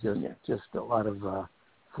opposed to just a lot of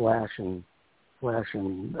flash and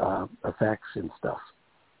effects and stuff.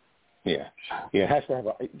 Yeah. It has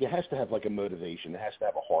to have like a motivation. It has to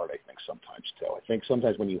have a heart, I think, sometimes too. I think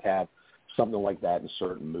sometimes when you have something like that in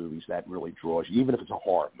certain movies, that really draws you, even if it's a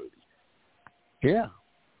horror movie. Yeah,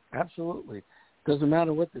 absolutely. Doesn't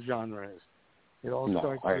matter what the genre is. It all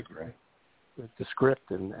starts with the script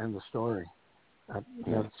and the story.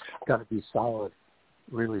 It's got to be solid,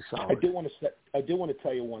 really solid. I do want to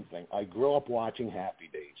tell you one thing. I grew up watching Happy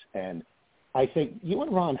Days, and I think you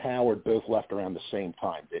and Ron Howard both left around the same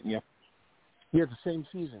time, didn't you? Yeah, the same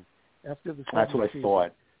season. After the That's what I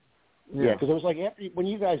thought. Yeah, because it was like when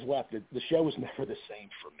you guys left, the show was never the same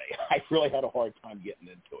for me. I really had a hard time getting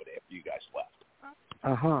into it after you guys left.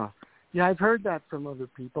 Yeah, I've heard that from other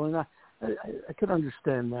people, and I could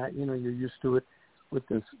understand that. You're used to it with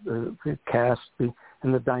the cast.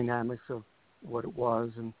 and the dynamics of what it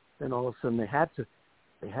was, and then all of a sudden they had to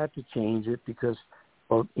change it because,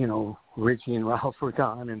 well, you know, Richie and Ralph were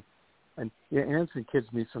gone, and Anson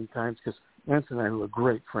kids me sometimes because Anson and I were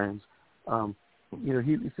great friends. You know,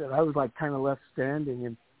 he said I was like kind of left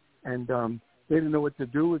standing, and they didn't know what to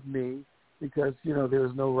do with me because, you know, there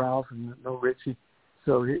was no Ralph and no Richie,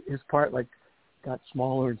 so his part like got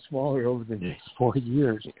smaller and smaller over the next 4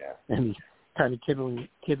 years, and he kind of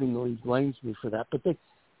kiddingly blames me for that. But they,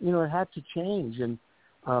 you know, it had to change, and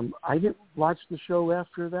I didn't watch the show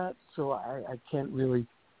after that, so I can't really,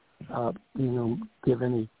 you know, give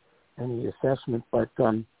any assessment. But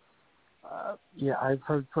yeah, I've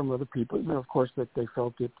heard from other people, you know, of course, that they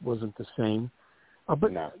felt it wasn't the same.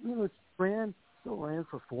 But you know, it still ran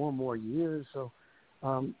for 4 more years. So,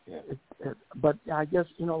 but I guess,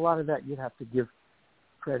 you know, a lot of that you'd have to give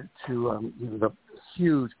credit to you know, the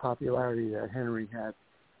huge popularity that Henry had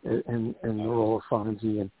in the role of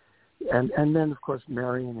Fonzie, and then of course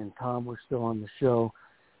Marion and Tom were still on the show,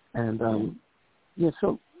 and yeah,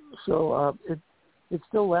 so it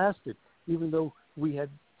still lasted, even though we had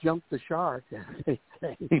jumped the shark, as they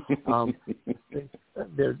say.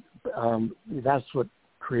 That's what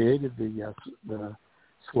created the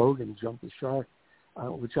slogan "Jump the Shark,"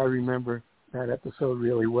 which I remember that episode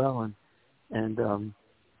really well, and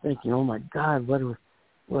thinking, oh my God,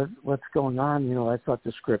 what's going on? You know, I thought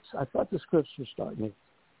the scripts were starting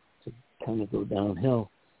to kind of go downhill,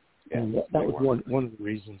 and that was one of the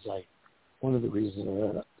reasons I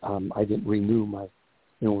didn't renew my,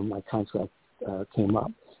 you know, when my contract came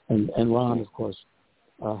up, and Ron, of course,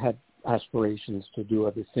 had aspirations to do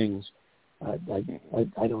other things. I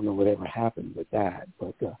don't know whatever happened with that,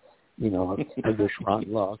 but you know, I wish Ron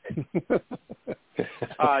luck.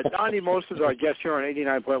 Donnie Most is our guest here on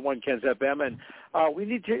 89.1 KensFM, and we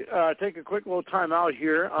need to take a quick little time out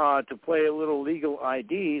here to play a little legal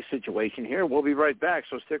ID situation here. We'll be right back,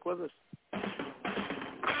 so stick with us.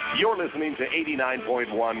 You're listening to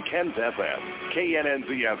 89.1 KensFM,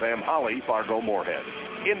 KNNZ-FM, Holly, Fargo, Moorhead.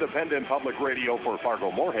 Independent public radio for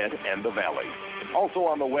Fargo, Moorhead, and the Valley. Also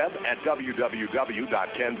on the web at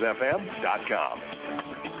www.kensfm.com.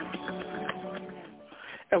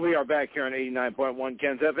 And we are back here on 89.1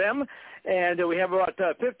 KensFM, and we have about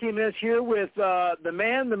 15 minutes here with the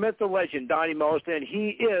man, the myth, the legend, Donnie Most, and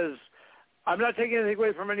he is, I'm not taking anything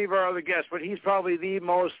away from any of our other guests, but he's probably the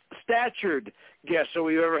most statured guest that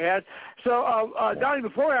we've ever had. So, Donnie,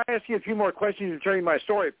 before I ask you a few more questions and tell you my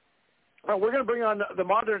story, we're going to bring on the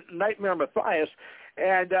modern nightmare Matthias,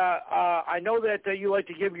 and I know that you like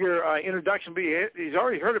to give your introduction, but he's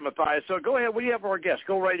already heard of Matthias, so go ahead. What do you have for our guest?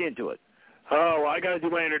 Go right into it. Oh, well, I got to do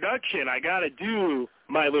my introduction. I got to do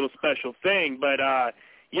my little special thing, but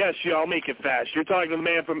yes, I'll make it fast. You're talking to the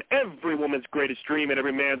man from every woman's greatest dream and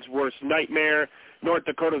every man's worst nightmare, North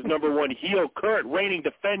Dakota's #1 heel, current reigning,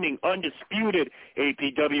 defending, undisputed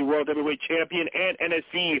APW World Heavyweight Champion and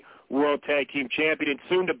NSC World Tag Team Champion, and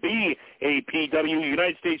soon to be APW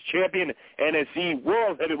United States Champion, NSC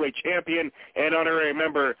World Heavyweight Champion, and honorary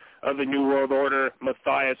member of the New World Order,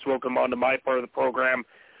 Matthias. Welcome on to my part of the program.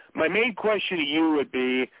 My main question to you would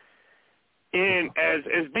be,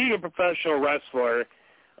 as being a professional wrestler,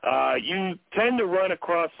 you tend to run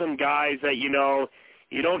across some guys that, you know,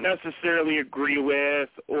 you don't necessarily agree with,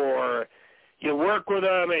 or you work with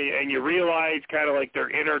them and you realize kind of like their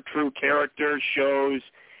inner true character shows,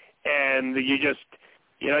 and you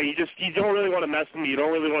don't really want to mess with them. You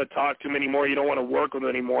don't really want to talk to them anymore. You don't want to work with them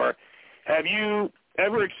anymore. Have you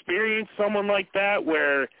ever experienced someone like that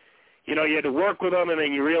where, you know, you had to work with them and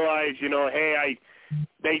then you realize, you know, hey,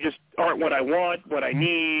 they just aren't what I want, what I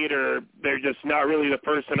need, or they're just not really the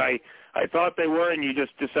person I thought they were, and you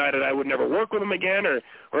just decided I would never work with them again, or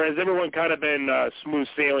has everyone kind of been smooth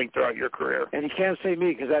sailing throughout your career? And you can't say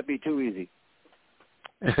me because that'd be too easy.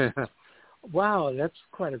 Wow, that's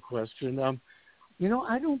quite a question. You know,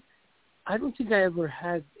 I don't think I ever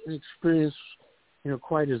had an experience, you know,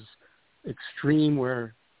 quite as extreme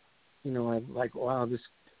where, you know, I'm like, wow, this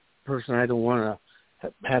person I don't want to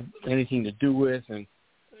have anything to do with, and,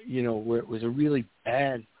 you know, where it was a really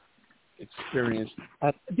bad experience.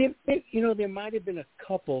 There might have been a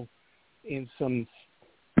couple in some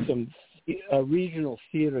regional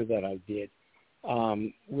theater that I did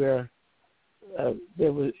where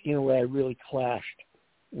there was, you know, where I really clashed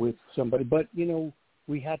with somebody, but, you know,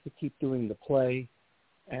 we had to keep doing the play,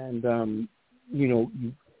 and you know,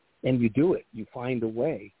 you do it. You find a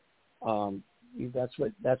way. That's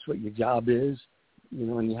what your job is, you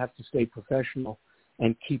know, and you have to stay professional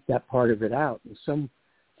and keep that part of it out.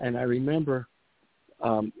 And I remember,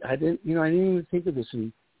 I didn't even think of this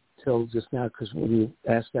until just now, because when you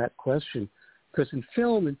asked that question, because in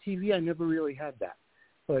film and TV I never really had that,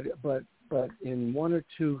 but in one or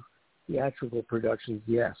two theatrical productions,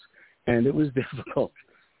 yes, and it was difficult.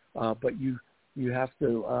 But you have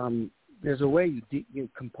to. There's a way you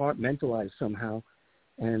compartmentalize somehow,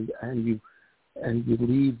 and you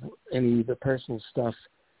leave any of the personal stuff,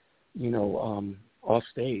 off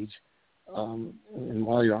stage, and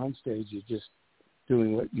while you're on stage, you're just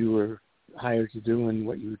doing what you were hired to do and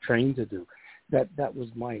what you were trained to do. That was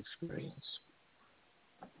my experience.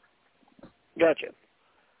 Gotcha.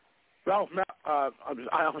 Ralph, I'm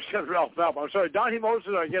sorry, Donnie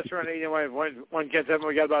Moses, I guess we're on 81.1 KensFM.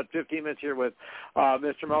 We got about 15 minutes here with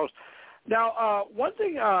Mr. Mose. Now, one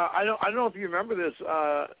thing I don't know if you remember this,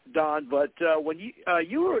 Don, but when you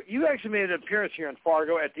actually made an appearance here in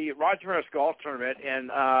Fargo at the Roger Maris Golf Tournament,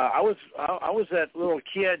 and I was that little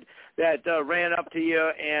kid that ran up to you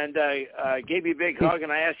and gave you a big hug,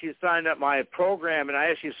 and I asked you to sign up my program, and I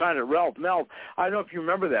asked you to sign it, Ralph Melf. I don't know if you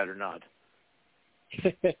remember that or not.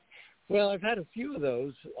 Well, I've had a few of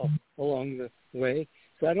those along the way,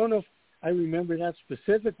 so I don't know if I remember that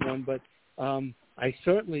specific one, but I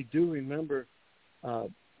certainly do remember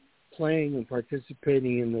playing and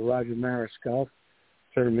participating in the Roger Maris Golf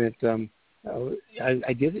Tournament.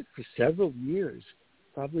 I did it for several years,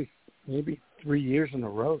 probably maybe 3 years in a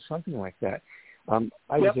row, something like that.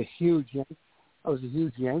 I was a huge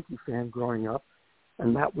Yankee fan growing up,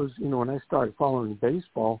 and that was, when I started following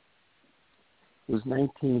baseball, it was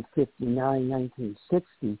 1959,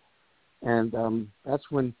 1960, and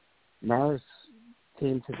that's when Maris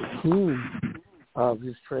came to the team.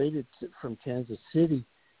 Was traded from Kansas City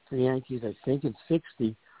to the Yankees, I think, in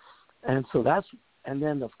 '60, and so and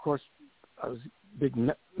then of course I was a big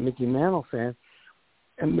Mickey Mantle fan,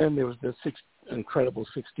 and then there was the incredible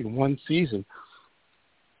 '61 season.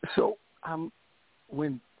 So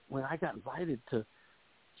when I got invited to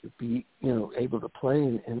be able to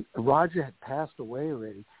play, and Roger had passed away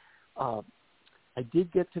already, I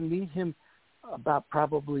did get to meet him about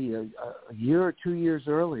probably a year or 2 years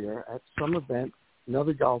earlier at some event,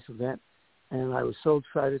 another golf event, and I was so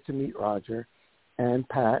excited to meet Roger and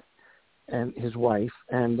Pat and his wife,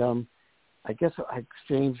 and I guess I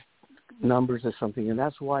exchanged numbers or something, and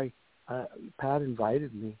that's why Pat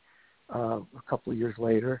invited me a couple of years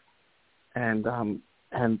later, and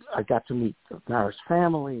I got to meet the Maris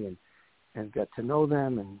family and get to know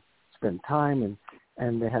them and spend time,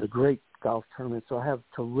 and they had a great golf tournament, so I have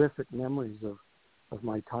terrific memories of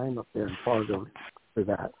my time up there in Fargo for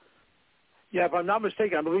that. Yeah, if I'm not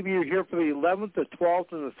mistaken, I believe you were here for the 11th, the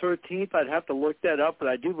 12th, and the 13th. I'd have to look that up, but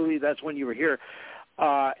I do believe that's when you were here.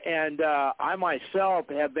 And I myself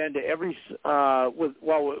have been to every, with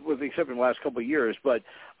the exception of the last couple of years, but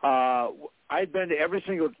I'd been to every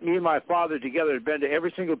single, me and my father together had been to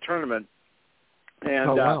every single tournament.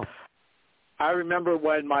 And wow. I remember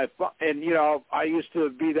when I used to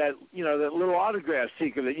be that, that little autograph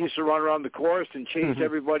seeker that used to run around the course and chase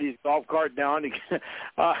everybody's golf cart down to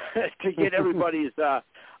get everybody's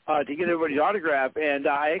autograph. And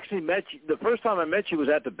I actually met you, the first time I met you was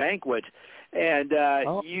at the banquet, and I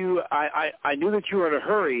knew that you were in a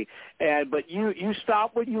hurry, but you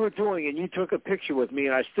stopped what you were doing and you took a picture with me,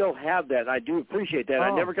 and I still have that, and I do appreciate that.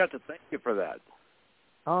 I never got to thank you for that.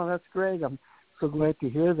 Oh, that's great. I'm so glad to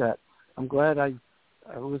hear that. I'm glad I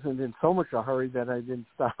wasn't in so much a hurry that I didn't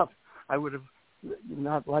stop. I would have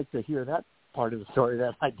not liked to hear that part of the story,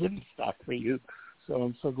 that I didn't stop for you. So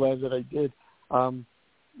I'm so glad that I did.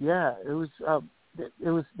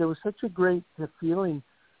 There was such a great feeling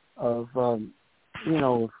of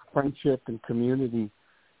friendship and community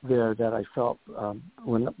there that I felt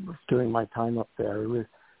during my time up there. It was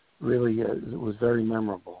really it was very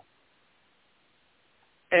memorable.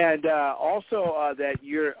 And also that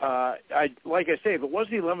year, like I say, if it was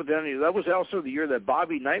the 11th anniversary, that was also the year that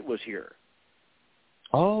Bobby Knight was here.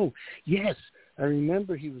 Oh, yes. I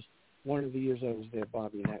remember he was one of the years I was there,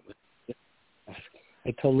 Bobby Knight was.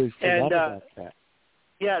 I totally forgot about that.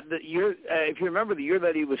 Yeah, the year, if you remember the year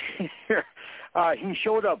that he was here, he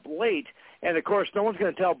showed up late, and, of course, no one's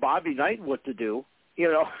going to tell Bobby Knight what to do,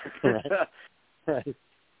 Right.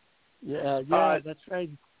 Yeah, that's right.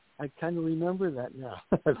 I kind of remember that now.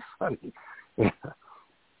 That's funny. Yeah.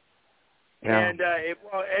 And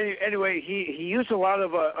anyway, he used a lot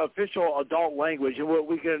of official adult language, and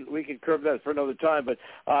we can curb that for another time. But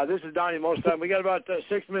this is Donnie most time. We got about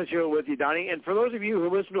 6 minutes here with you, Donnie. And for those of you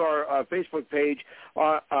who listen to our Facebook page,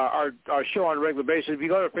 our show on a regular basis, if you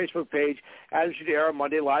go to our Facebook page, Attitude Era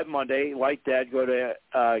Monday, Live Monday, like that. Go to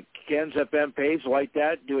KensFM page, like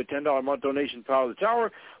that. Do a $10 a month donation to Power the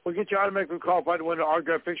Tower. We'll get you automatically qualified to win an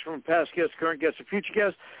autograph picture from past guests, current guests, and future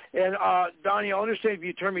guests. And Donnie, I understand if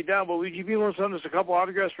you turn me down, but would you be willing to send us a couple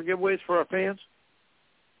autographs for giveaways for our fans?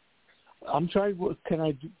 I'm sorry. Can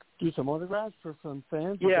I do some autographs for some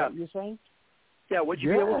fans? Yeah. Is that what you're saying? Yeah. Would you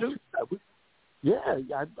be able to? Yeah.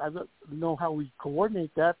 I don't know how we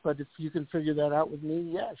coordinate that, but if you can figure that out with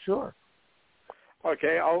me, yeah, sure.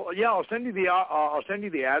 Okay. I'll send you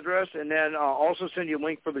the address, and then I'll also send you a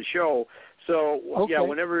link for the show. So okay. yeah,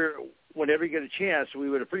 whenever you get a chance, we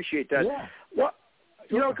would appreciate that. Yeah. What?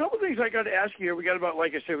 You know, a couple of things I got to ask you here. We got about,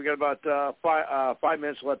 like I said, 5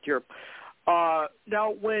 minutes left here.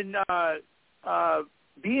 Now, when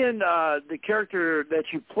being the character that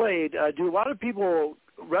you played, do a lot of people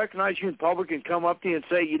recognize you in public and come up to you and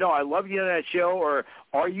say, you know, I love you in that show, or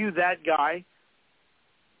are you that guy?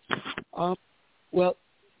 Well,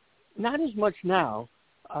 not as much now.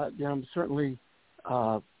 I'm certainly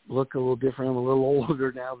look a little different. I'm a little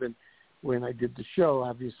older now than when I did the show.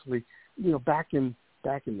 Obviously, you know, back in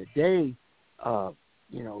the day,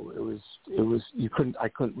 you know, it was I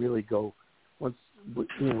couldn't really go. Once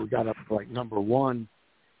we got up to like number one,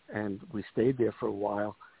 and we stayed there for a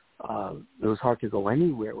while. It was hard to go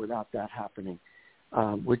anywhere without that happening.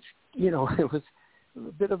 Which, you know, it was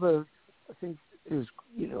a bit of I think it was,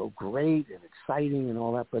 you know, great and exciting and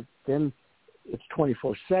all that. But then it's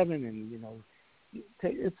 24/7, and you know,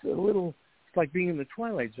 it's it's like being in the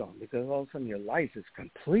Twilight Zone, because all of a sudden your life is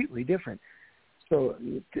completely different. So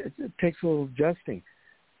it takes a little adjusting,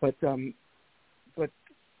 but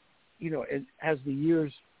you know, as the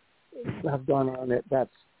years have gone on,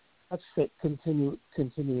 that's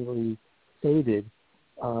continually faded,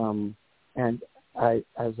 and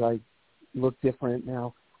as I look different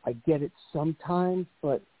now, I get it sometimes,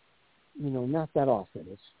 but you know, not that often.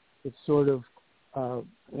 It's sort of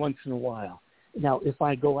once in a while. Now, if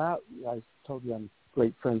I go out, I told you I'm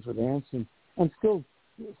great friends with Anson. I'm still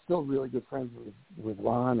really good friends with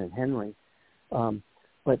Ron and Henry.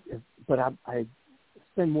 But I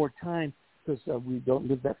spend more time, because we don't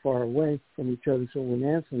live that far away from each other. So when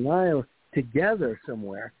Anson and I are together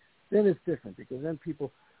somewhere, then it's different, because then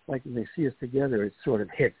people, like, when they see us together, it sort of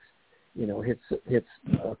hits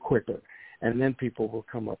quicker, and then people will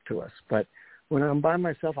come up to us. But when I'm by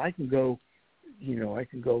myself, I can go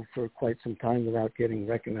for quite some time without getting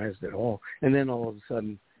recognized at all, and then all of a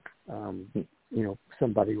sudden, you know,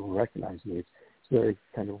 somebody will recognize me. It's very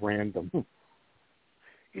kind of random.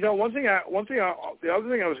 You know, the other thing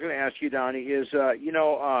I was going to ask you, Donnie, is, you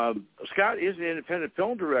know, Scott is an independent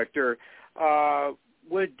film director.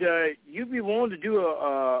 Would you be willing to do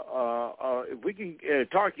if we can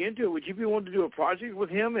talk you into it, would you be willing to do a project with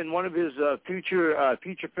him in one of his future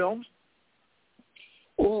films?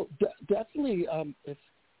 Well, definitely. If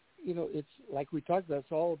you know, it's like we talked about.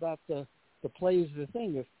 It's all about the play is the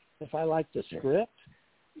thing. If I like the script,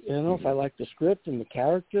 you know, if I like the script and the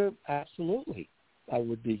character, absolutely, I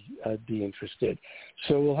would be interested.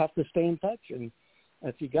 So we'll have to stay in touch. And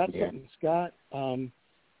if you got something, Scott,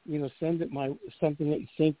 you know, send it something that you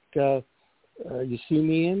think you see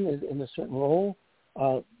me in a certain role.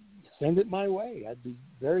 Send it my way. I'd be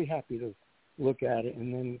very happy to look at it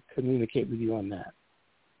and then communicate with you on that.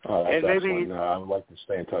 Oh, that's and excellent. maybe I would like to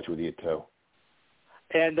stay in touch with you too.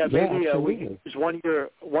 And maybe we can use one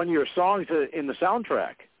of your songs in the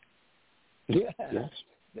soundtrack. Yeah. Yes.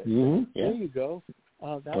 Mm-hmm. There you go.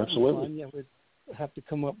 That Absolutely. would be fun. Yeah, we'd have to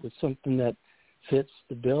come up with something that fits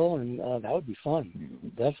the bill, and that would be fun.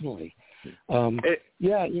 Definitely.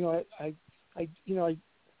 Yeah, you know,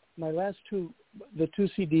 my last the two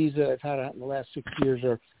CDs that I've had out in the last 6 years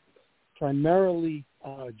are primarily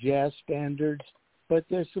jazz standards, but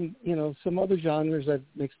there's some other genres I've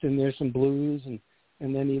mixed in there, some blues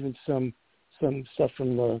and then even some stuff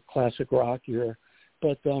from the classic rock era.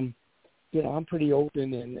 But you know, I'm pretty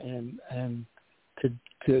open and could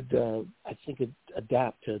I think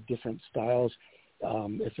adapt to different styles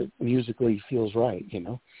if it musically feels right, you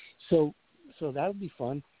know. So that would be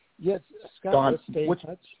fun. Yes, Scott, Don, let's stay in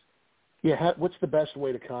touch. Yeah, what's the best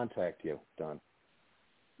way to contact you, Don?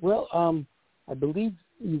 Well, I believe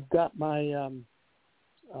you've got my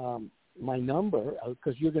my number,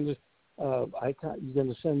 because you're going to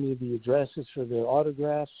send me the addresses for the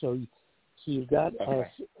autographs. So you've got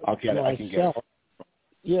I'll get it. I can get it.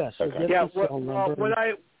 Yeah. So get the cell number.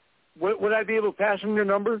 Would I be able to pass him your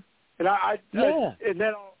number? And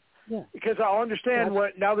because I'll understand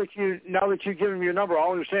now that you give him your number,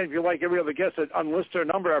 I'll understand if you're like every other guest that unlists their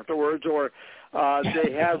number afterwards, or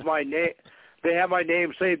they have my name. They have my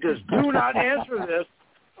name saved as "Do not answer this."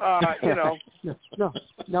 You know.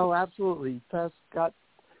 No, absolutely. Pass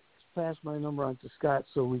my number on to Scott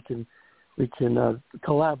so we can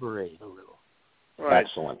collaborate a little. Right.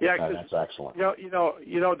 Excellent. Yeah, that's excellent. You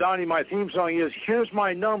know, Donnie, my theme song is "Here's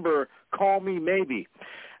my number, call me maybe."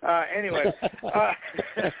 Anyway,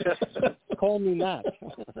 call me not.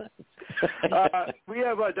 We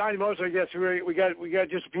have Donnie Moser. I guess we got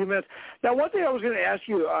just a few minutes. Now, one thing I was going to ask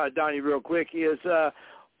you, Donnie, real quick is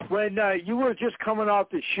when you were just coming off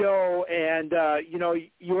the show, and you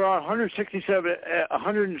were on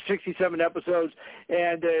 167 episodes,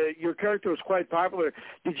 and your character was quite popular.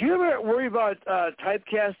 Did you ever worry about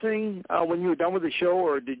typecasting when you were done with the show,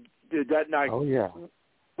 or did that not? Oh yeah.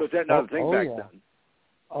 Was that not a thing back then?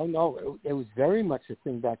 Oh no, it was very much a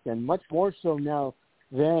thing back then. Much more so now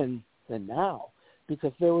than now,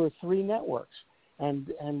 because there were 3 networks, and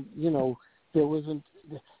there wasn't.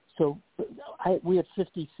 So we had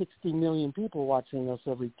 50, 60 million people watching us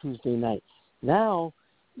every Tuesday night. Now,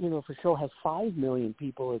 if a show has 5 million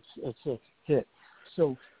people, it's a hit.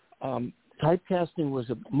 So typecasting was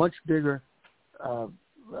a much bigger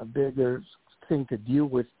thing to deal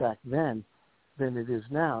with back then than it is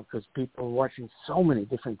now, because people are watching so many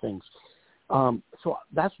different things. So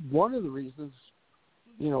that's one of the reasons,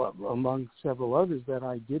 among several others, that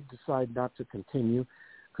I did decide not to continue,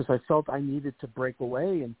 because I felt I needed to break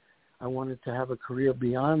away, and I wanted to have a career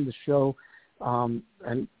beyond the show, and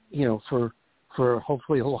for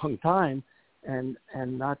hopefully a long time, and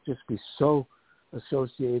not just be so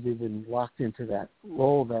associated and locked into that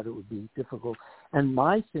role that it would be difficult. And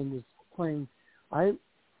my thing was playing.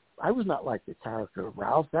 I was not like the character of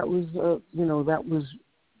Ralph. That was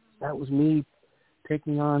that was me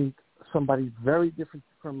taking on somebody very different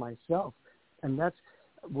from myself, and that's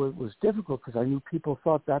what was difficult, because I knew people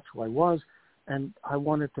thought that's who I was, and I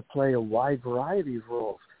wanted to play a wide variety of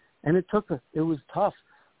roles. And it was tough,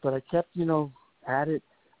 but I kept at it.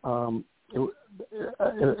 In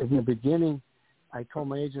the beginning, I told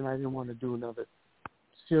my agent I didn't want to do another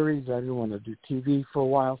series. I didn't want to do TV for a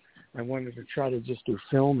while. I wanted to try to just do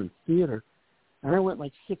film and theater. And I went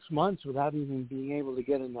like 6 months without even being able to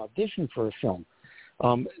get an audition for a film.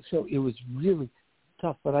 So it was really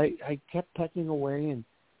tough. But I kept pecking away, and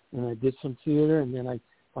I did some theater, and then I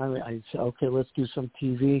said, okay, let's do some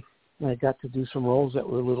TV. And I got to do some roles that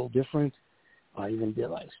were a little different. I even did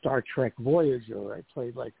like Star Trek Voyager, where I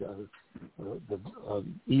played like the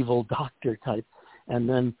evil doctor type, and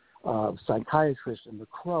then psychiatrist in The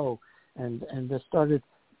Crow, and they started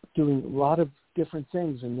doing a lot of different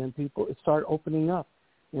things, and then it started opening up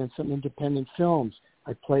in some independent films.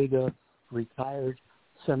 I played a retired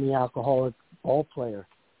semi-alcoholic ball player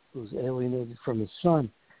who was alienated from his son,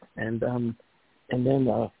 and then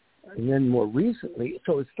more recently,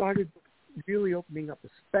 so it started really opening up,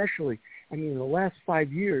 especially, in the last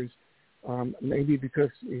 5 years, maybe because,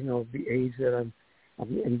 of the age that I'm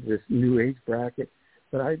in this new age bracket,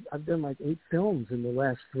 but I've done like 8 films in the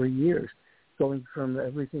last 3 years, going from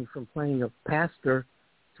everything from playing a pastor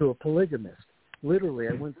to a polygamist. Literally,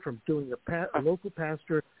 I went from doing a local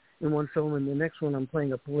pastor in one film, and the next one I'm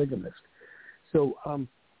playing a polygamist. So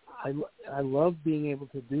I love being able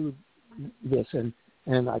to do this,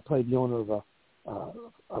 and I played the owner of a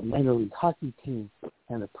minor league hockey team,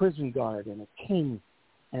 and a prison guard, and a king,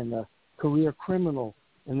 and a career criminal,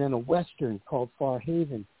 and then a Western called Far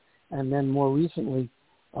Haven, and then more recently,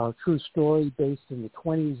 a true story based in the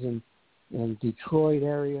 20s in Detroit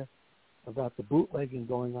area about the bootlegging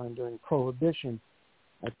going on during Prohibition.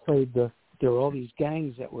 I played there were all these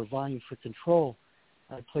gangs that were vying for control.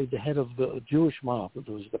 I played the head of the Jewish mob. It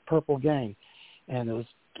was the Purple Gang, and it was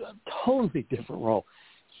a totally different role.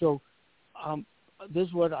 So this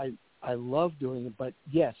is what I love doing, but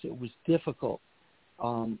yes, it was difficult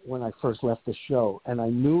when I first left the show, and I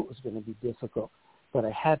knew it was going to be difficult, but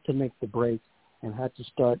I had to make the break and had to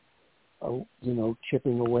start,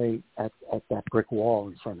 chipping away at that brick wall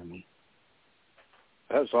in front of me.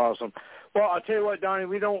 That's awesome. Well, I'll tell you what, Donnie,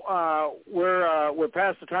 we don't. We're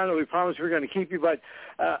past the time that we promised we were going to keep you, but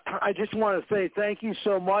I just want to say thank you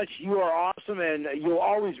so much. You are awesome, and you'll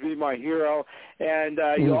always be my hero. And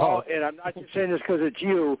and I'm not just saying this because it's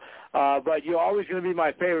you, but you're always going to be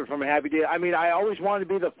my favorite from a Happy Day. I mean, I always wanted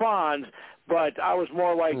to be the Fonz, but I was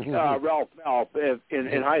more like Ralph Malph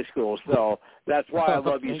in high school. So that's why I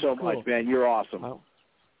love you so much, man. You're awesome.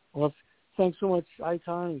 Well, thanks so much,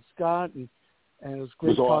 Icon and Scott, and it was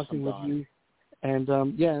great talking with you. And,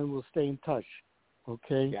 and we'll stay in touch,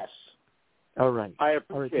 okay? Yes. All right. I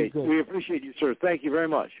appreciate it. We appreciate you, sir. Thank you very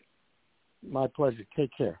much. My pleasure. Take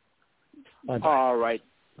care. Bye-bye. All right.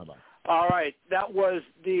 Bye-bye. All right. That was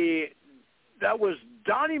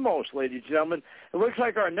Donnie Most, ladies and gentlemen. It looks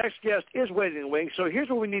like our next guest is waiting in the wings, so here's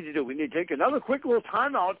what we need to do. We need to take another quick little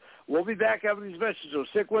time out. We'll be back after these messages, so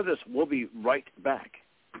stick with us. We'll be right back.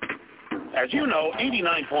 As you know,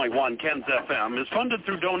 89.1 KensFM is funded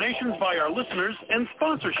through donations by our listeners and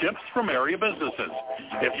sponsorships from area businesses.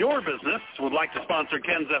 If your business would like to sponsor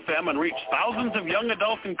KensFM and reach thousands of young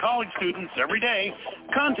adult and college students every day,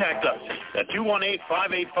 contact us at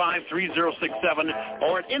 218-585-3067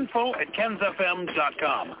 or at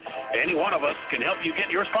info@kensfm.com. Any one of us can help you get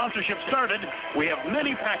your sponsorship started. We have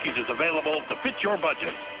many packages available to fit your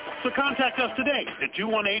budget. So contact us today at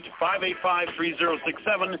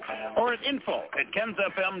 218-585-3067 or at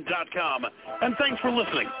info@kensfm.com. And thanks for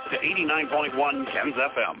listening to 89.1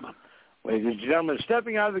 KensFM. Ladies and gentlemen,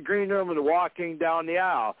 stepping out of the green room and walking down the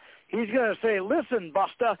aisle, he's going to say, listen,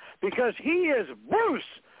 Buster, because he is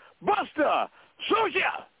Bruce Buster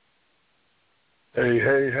Socha.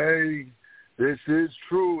 Hey. This is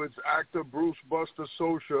true. It's actor Bruce Buster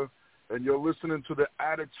Socha, and you're listening to the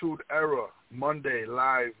Attitude Era,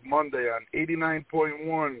 live Monday on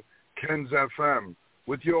 89.1 KensFM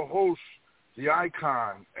with your host, the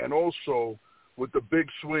icon, and also with the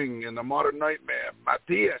big swing and the modern nightmare,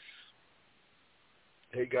 Matthias.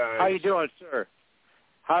 Hey, guys. How you doing, sir?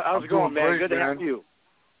 How's it going, man? Great, good to have you.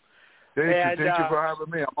 Thank you for having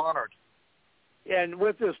me. I'm honored. And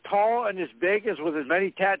with as tall and as big as with as many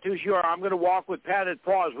tattoos you are, I'm going to walk with padded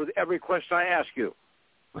paws with every question I ask you.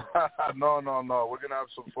 No. We're going to have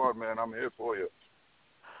some fun, man. I'm here for you.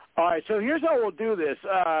 All right, so here's how we'll do this.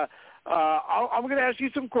 I'm going to ask you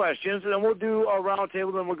some questions, and then we'll do a round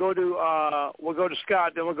table. Then we'll go to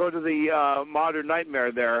Scott. Then we'll go to the modern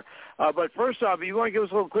nightmare there. But first off, you want to give us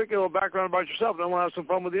a little background about yourself, and then we'll have some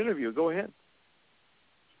fun with the interview. Go ahead.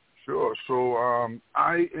 Sure. So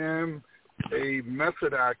I am a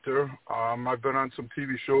method actor. I've been on some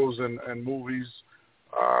TV shows and movies.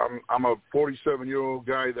 I'm a 47-year-old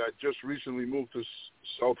guy that just recently moved to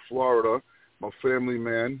South Florida. I'm a family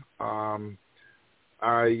man. I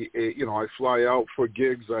fly out for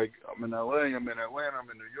gigs. I'm in LA, I'm in Atlanta, I'm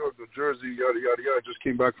in New York, New Jersey, yada, yada, yada. I just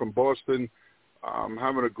came back from Boston. I'm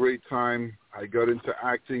having a great time. I got into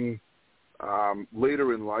acting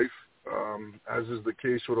later in life, as is the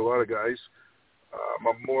case with a lot of guys.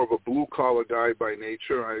 I'm more of a blue-collar guy by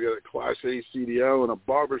nature. I got a Class A CDL and a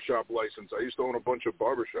barbershop license. I used to own a bunch of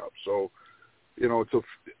barbershops. So,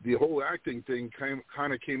 the whole acting thing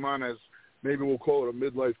kind of came on as, maybe we'll call it a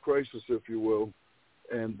midlife crisis, if you will.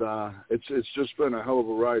 And it's just been a hell of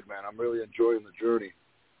a ride, man. I'm really enjoying the journey.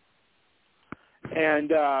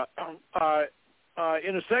 And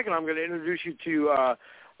in a second, I'm going to introduce you to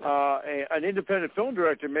an independent film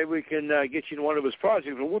director. Maybe we can get you to one of his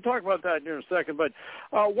projects. But we'll talk about that in a second. But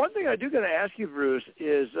one thing I do got to ask you, Bruce,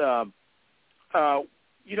 is you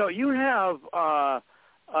have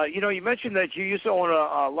you mentioned that you used to own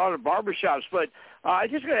a lot of barbershops, but I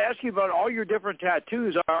just got to ask you about all your different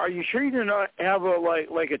tattoos. Are you sure you didn't have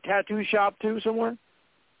a tattoo shop too somewhere?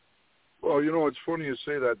 Well, it's funny you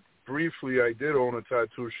say that. Briefly, I did own a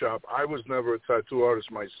tattoo shop. I was never a tattoo artist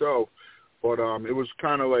myself, but it was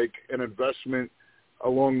kind of like an investment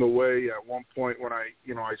along the way. At one point when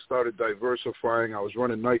I started diversifying, I was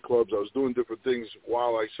running nightclubs. I was doing different things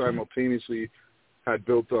while I simultaneously had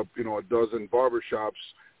built up, a dozen barbershops.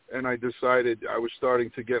 And I decided I was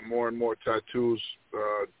starting to get more and more tattoos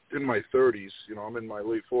in my 30s. I'm in my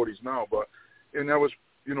late 40s now. And that was,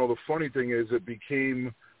 the funny thing is it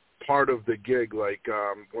became part of the gig. Like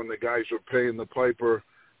when the guys were paying the piper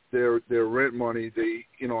their rent money,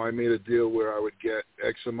 I made a deal where I would get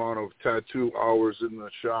X amount of tattoo hours in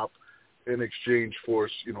the shop in exchange for,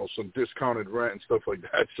 some discounted rent and stuff like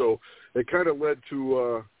that. So it kind of led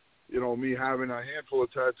to, me having a handful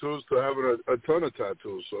of tattoos to having a ton of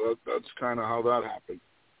tattoos. So that's kind of how that happened.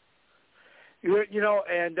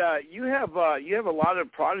 And you have a lot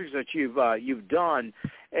of projects that you've done,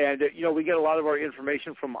 and we get a lot of our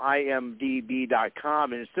information from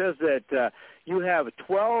imdb.com, and it says that you have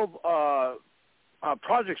 12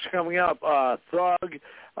 projects coming up: Thug,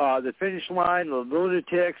 The Finish Line, The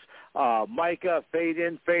Lunatics, Micah, Fade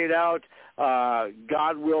In, Fade Out,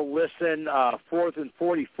 God Will Listen, 4th and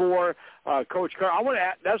 44, Coach Carr.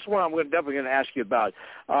 That's what I'm definitely going to ask you about.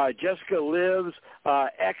 Jessica Lives,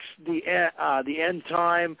 X, the End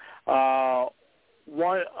Time,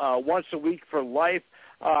 Once a Week for Life.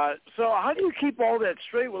 So how do you keep all that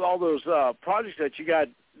straight with all those projects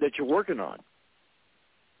that you're working on?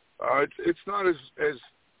 It's not as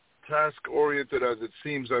task-oriented as it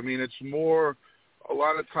seems. I mean, it's more a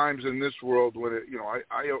lot of times in this world when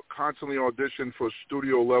I constantly audition for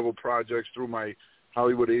studio-level projects through my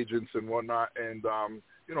Hollywood agents and whatnot. And,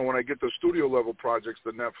 when I get the studio-level projects,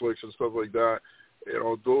 the Netflix and stuff like that,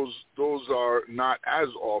 those are not as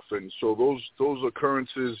often. So those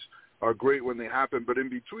occurrences are great when they happen. But in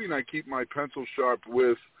between, I keep my pencil sharp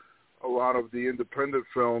with a lot of the independent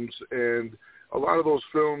films, and a lot of those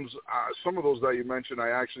films, some of those that you mentioned, I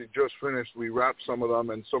actually just finished. We wrapped some of them,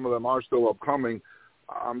 and some of them are still upcoming.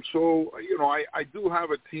 So, you know, I do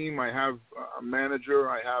have a team. I have a manager.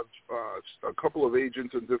 I have a couple of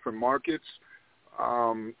agents in different markets.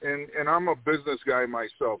 And I'm a business guy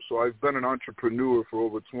myself, so I've been an entrepreneur for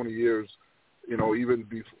over 20 years, you know, even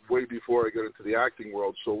way before I got into the acting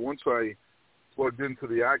world. So once I plugged into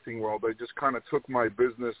the acting world, I just kind of took my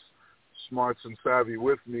business smarts and savvy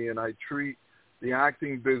with me, and I treat the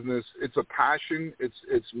acting business, it's a passion. It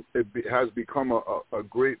has become a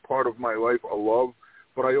great part of my life, a love,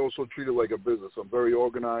 but I also treat it like a business. I'm very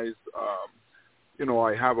organized. You know,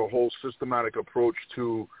 I have a whole systematic approach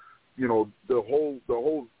to, you know, the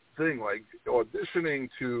whole thing, like auditioning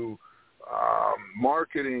to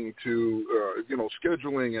marketing to, you know,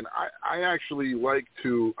 scheduling. And I actually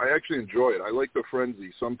enjoy it. I like the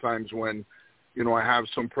frenzy sometimes when, you know, I have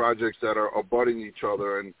some projects that are abutting each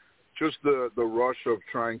other, and just the rush of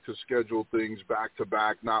trying to schedule things back to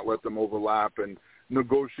back, not let them overlap, and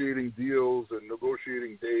negotiating deals and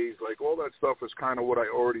negotiating days, like all that stuff is kind of what I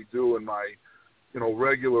already do in my, you know,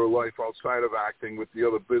 regular life outside of acting with the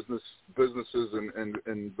other businesses and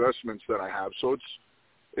investments that I have. So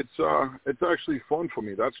it's actually fun for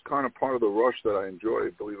me. That's kind of part of the rush that I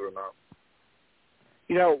enjoy, believe it or not.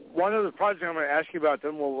 You know, one of the projects I'm going to ask you about,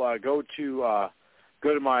 then we'll go to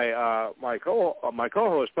my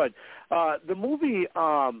co-host. But the movie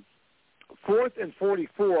 4th and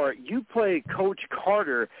 44, you play Coach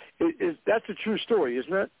Carter. That's a true story,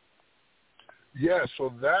 isn't it? Yeah,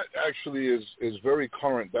 so that actually is very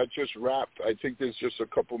current. That just wrapped. I think there's just a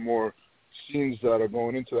couple more scenes that are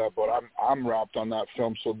going into that, but I'm wrapped on that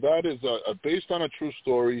film. So that is based on a true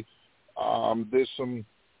story. There's some,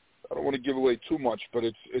 I don't want to give away too much, but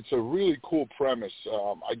it's a really cool premise.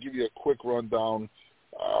 I give you a quick rundown.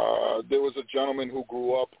 There was a gentleman who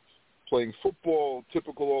grew up playing football,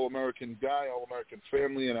 typical All-American guy, All-American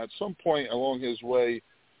family, and at some point along his way,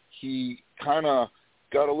 he kind of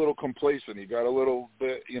got a little complacent. He got a little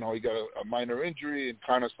bit, you know, he got a minor injury and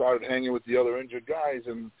kind of started hanging with the other injured guys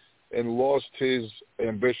and lost his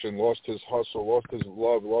ambition, lost his hustle, lost his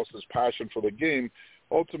love, lost his passion for the game.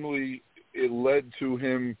 Ultimately, it led to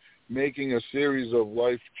him making a series of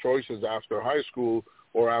life choices after high school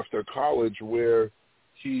or after college where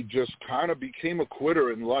he just kind of became a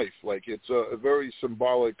quitter in life. Like, it's a very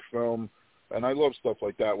symbolic film, and I love stuff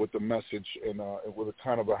like that with the message and with a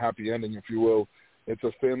kind of a happy ending, if you will. It's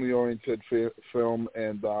a family-oriented film,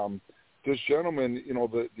 and this gentleman, you know,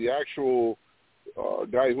 the actual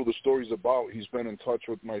guy who the story's about, he's been in touch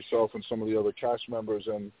with myself and some of the other cast members,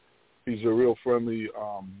 and he's a real friendly,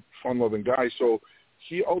 fun-loving guy. So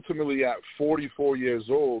he ultimately, at 44 years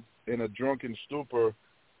old, in a drunken stupor,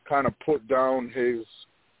 kind of put down his,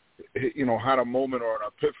 you know, had a moment or an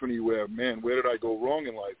epiphany where, man, where did I go wrong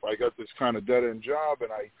in life? I got this kind of dead-end job,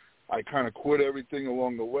 and I kind of quit everything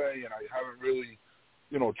along the way, and I haven't really,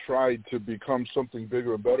 you know, tried to become something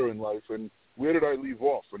bigger and better in life. And where did I leave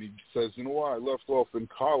off? And he says, you know what, I left off in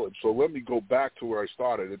college, so let me go back to where I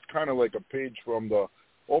started. It's kind of like a page from the,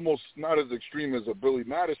 almost not as extreme as a Billy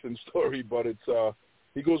Madison story, but it's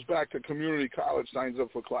he goes back to community college, signs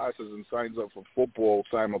up for classes, and signs up for football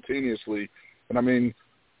simultaneously. And, I mean,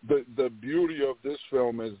 the beauty of this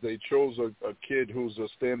film is they chose a kid who's a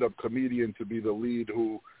stand-up comedian to be the lead,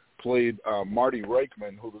 who played Marty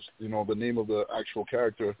Reichman, who was, you know, the name of the actual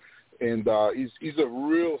character. And he's a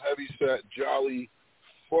real heavy-set, jolly,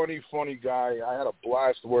 funny guy. I had a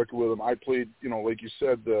blast working with him. I played, you know, like you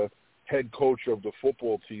said, the head coach of the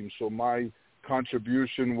football team. So my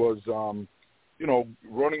contribution was, you know,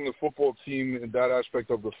 running the football team in that aspect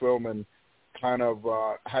of the film, and kind of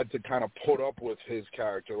had to kind of put up with his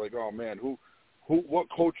character. Like, oh, man, what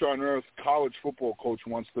coach on earth, college football coach,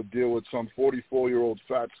 wants to deal with some 44-year-old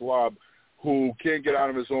fat slob who can't get out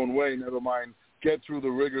of his own way, never mind get through the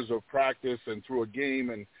rigors of practice and through a game.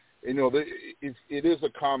 And you know, it is a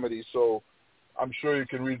comedy, so I'm sure you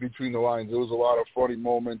can read between the lines. There was a lot of funny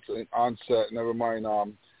moments on set, never mind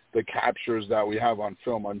the captures that we have on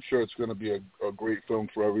film. I'm sure it's going to be a great film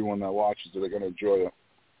for everyone that watches it. They're going to enjoy it.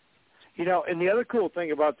 You know, and the other cool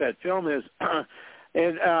thing about that film is,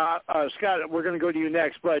 and Scott, we're going to go to you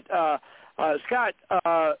next, but Scott,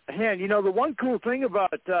 you know, the one cool thing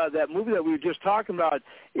about that movie that we were just talking about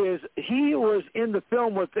is he was in the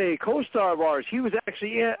film with a co-star of ours. He was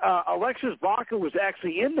actually in, Alexis Baca was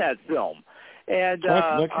actually in that film. And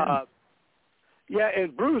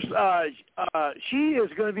and Bruce, she is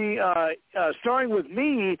going to be starring with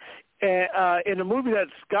me in a movie that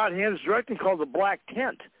Scott Hand's directing called The Black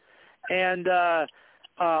Tent. And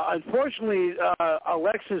Unfortunately,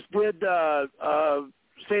 Alexis did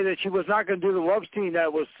say that she was not going to do the love scene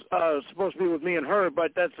that was supposed to be with me and her,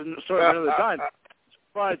 but that's sort of another time.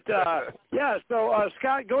 But, yeah, so,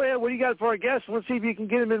 Scott, go ahead. What do you got for our guests? Let's see if you can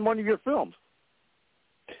get him in one of your films.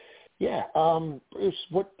 Yeah, Bruce,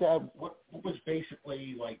 what was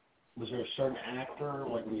basically, like, was there a certain actor,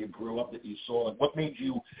 like, when you grew up that you saw? Like, what made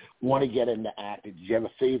you want to get into acting? Did you have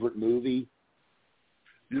a favorite movie?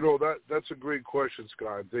 You know, that's a great question,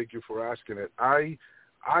 Scott. Thank you for asking it. I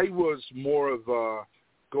was more of a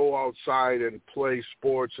go outside and play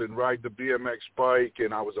sports and ride the BMX bike,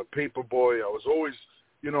 and I was a paper boy. I was always,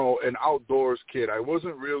 you know, an outdoors kid. I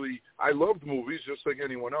wasn't really – I loved movies just like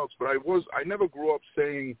anyone else, but I never grew up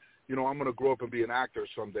saying, you know, I'm going to grow up and be an actor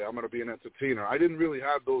someday. I'm going to be an entertainer. I didn't really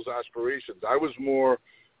have those aspirations. I was more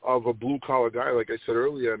of a blue-collar guy, like I said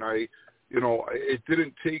earlier, and it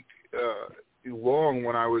didn't take long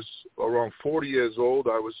when I was around 40 years old.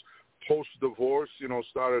 I was post-divorce, you know,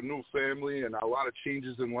 started a new family and a lot of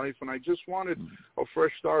changes in life, and I just wanted a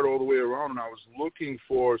fresh start all the way around, and I was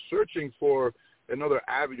searching for another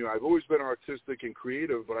avenue. I've always been artistic and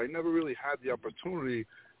creative, but I never really had the opportunity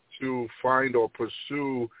to find or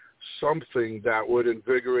pursue something that would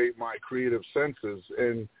invigorate my creative senses.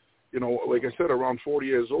 And, you know, like I said, around 40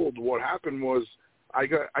 years old, what happened was I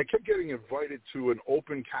kept getting invited to an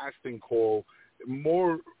open casting call,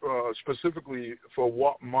 more specifically for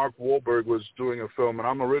what Mark Wahlberg was doing a film. And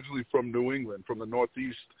I'm originally from New England, from the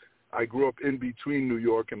Northeast. I grew up in between New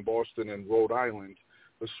York and Boston and Rhode Island,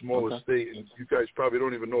 the smallest state. And you guys probably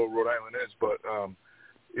don't even know what Rhode Island is, but,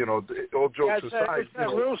 you know, all jokes aside. It's that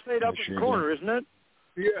little state up in the corner, isn't it?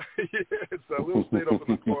 Yeah, it's that little state up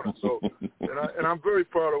in the corner. So, and I'm very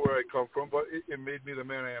proud of where I come from, but it made me the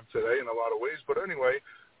man I am today in a lot of ways. But anyway,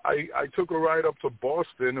 I took a ride up to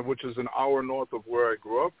Boston, which is an hour north of where I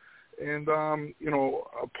grew up, and you know,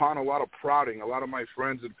 upon a lot of prodding, a lot of my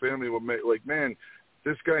friends and family were like, man,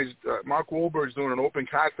 this guy's Mark Wahlberg's doing an open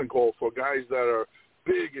casting call for guys that are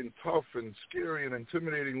big and tough and scary and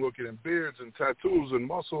intimidating looking, and beards and tattoos and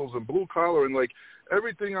muscles and blue collar, and like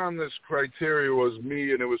everything on this criteria was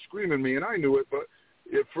me, and it was screaming me, and I knew it. But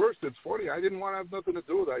at first, it's funny, I didn't want to have nothing to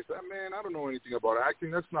do with it. I said, man, I don't know anything about acting.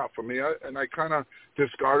 That's not for me. And I kind of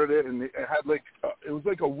discarded it, and it had it was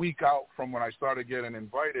like a week out from when I started getting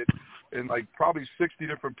invited, and like probably 60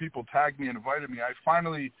 different people tagged me and invited me. I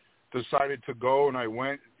finally decided to go, and I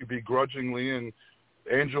went begrudgingly, and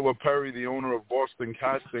Angela Perry, the owner of Boston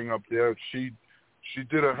Casting up there, she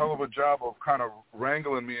did a hell of a job of kind of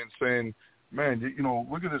wrangling me and saying, man, you know,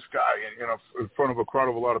 look at this guy, you know, in front of a crowd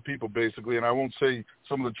of a lot of people, basically. And I won't say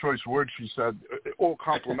some of the choice words she said, all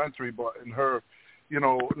complimentary, but in her, you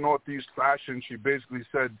know, Northeast fashion, she basically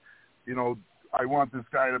said, you know, I want this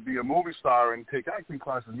guy to be a movie star and take acting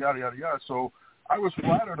classes, yada, yada, yada. So I was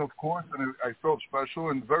flattered, of course, and I felt special.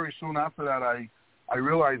 And very soon after that, I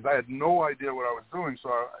realized I had no idea what I was doing,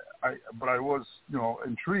 but I was, you know,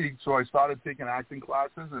 intrigued. So I started taking acting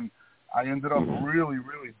classes, and I ended up really,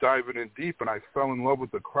 really diving in deep, and I fell in love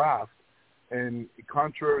with the craft. And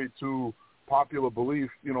contrary to popular belief,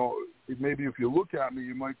 you know, maybe if you look at me,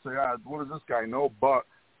 you might say, what does this guy know? But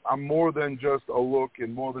I'm more than just a look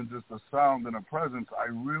and more than just a sound and a presence. I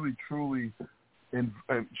really, truly and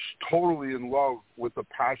totally in love with the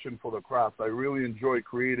passion for the craft. I really enjoy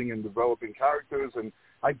creating and developing characters, and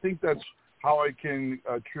I think that's how I can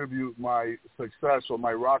attribute my success or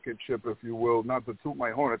my rocket ship, if you will, not to toot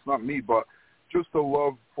my horn. It's not me, but just the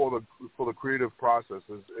love for the creative process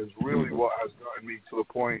is really what has gotten me to the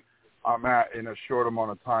point I'm at in a short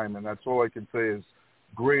amount of time. And that's all I can say is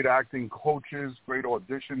great acting coaches, great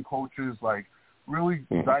audition coaches, like really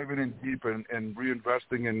diving in deep and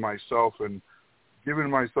reinvesting in myself and giving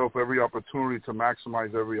myself every opportunity to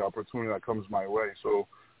maximize every opportunity that comes my way. So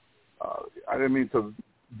I didn't mean to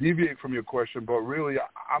deviate from your question, but really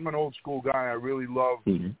I'm an old school guy. I really love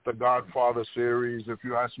the Godfather series. If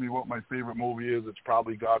you ask me what my favorite movie is, it's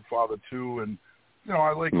probably Godfather 2. And, you know,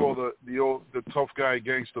 I like all the tough guy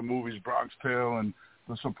gangster movies, Bronx Tale and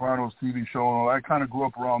the Sopranos TV show. And all. I kind of grew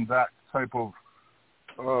up around that type of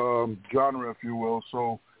genre, if you will.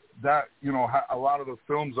 So that, you know, a lot of the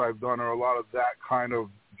films I've done are a lot of that kind of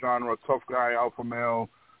genre, tough guy, alpha male,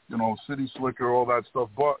 you know, city slicker, all that stuff.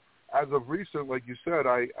 But as of recent, like you said,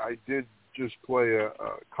 I did just play a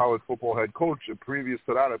college football head coach. And previous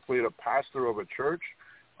to that, I played a pastor of a church.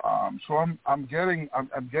 So I'm getting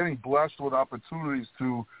blessed with opportunities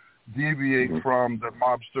to deviate from the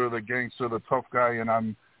mobster, the gangster, the tough guy, and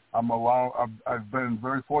I've been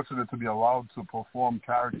very fortunate to be allowed to perform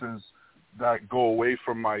characters that go away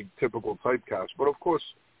from my typical typecast. But of course,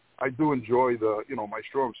 I do enjoy my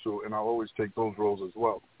strong suit, and I'll always take those roles as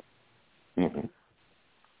well. Mm-hmm.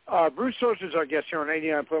 Bruce Sosa is our guest here on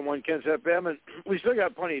 89.1 KensFM, and we still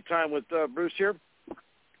got plenty of time with Bruce here.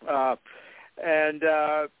 We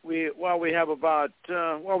have about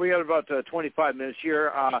 25 minutes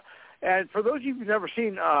here. And for those of you who've never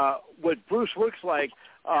seen what Bruce looks like,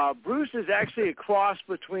 Bruce is actually a cross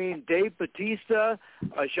between Dave Bautista,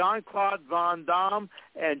 Jean-Claude Van Damme,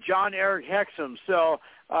 and John Eric Hexum. So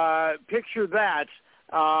picture that.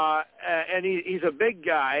 And he's a big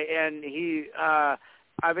guy, and he's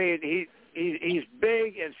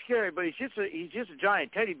big and scary, but he's just a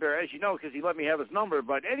giant teddy bear, as you know, because he let me have his number.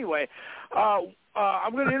 But anyway,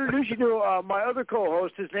 I'm going to introduce you to my other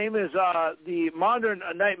co-host. His name is the Modern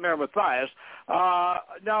Nightmare Matthias.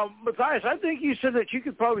 Now, Matthias, I think you said that you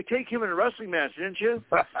could probably take him in a wrestling match, didn't you?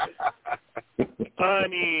 I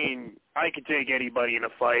mean, I could take anybody in a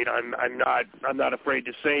fight. I'm not afraid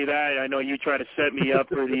to say that. I know you try to set me up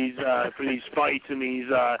for these fights and these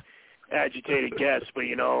agitated guests, but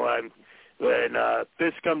when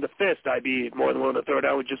fist come to fist, I'd be more than willing to throw it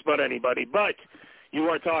out with just about anybody. But you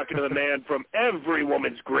are talking to the man from every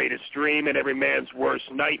woman's greatest dream and every man's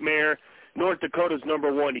worst nightmare, North Dakota's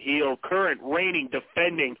 #1 heel, current reigning,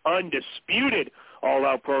 defending, undisputed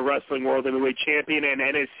All-Out Pro Wrestling World Heavyweight Champion and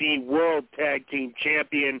NSC World Tag Team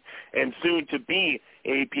Champion, and soon to be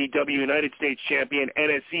APW United States Champion,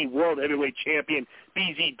 NSC World Heavyweight Champion,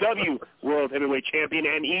 BZW World Heavyweight Champion,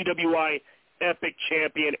 and EWI Epic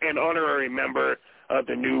Champion and honorary member of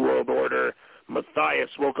the New World Order. Matthias,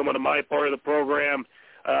 welcome to my part of the program.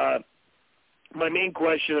 My main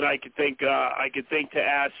question that I could think to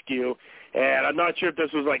ask you, and I'm not sure if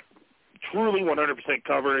this was like truly 100%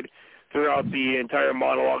 covered throughout the entire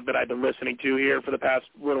monologue that I've been listening to here for the past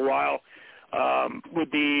little while,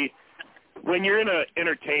 would be when you're in an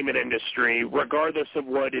entertainment industry, regardless of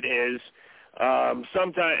what it is,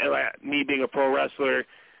 sometimes, me being a pro wrestler,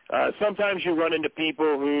 sometimes you run into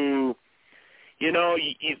people who,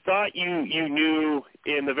 you thought you knew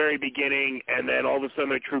in the very beginning, and then all of a sudden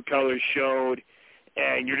their true colors showed,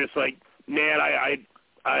 and you're just like, man, I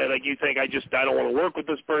like, you think I don't want to work with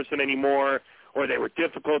this person anymore, or they were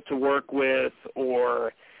difficult to work with,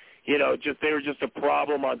 or they were just a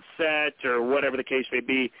problem on set, or whatever the case may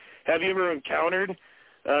be. Have you ever encountered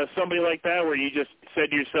somebody like that where you just said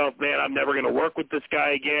to yourself, man, I'm never going to work with this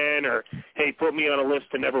guy again, or hey, put me on a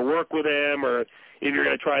list to never work with him, or if you're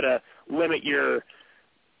going to try to limit your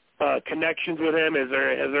connections with him, has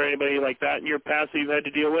there anybody like that in your past that you've had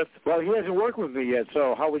to deal with? Well, he hasn't worked with me yet,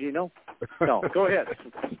 so how would you know? No, go ahead.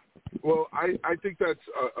 Well, I think that's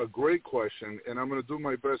a great question, and I'm going to do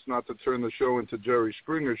my best not to turn the show into Jerry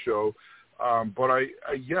Springer show. But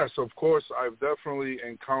yes, of course, I've definitely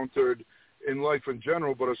encountered in life in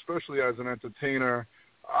general, but especially as an entertainer,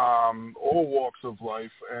 all walks of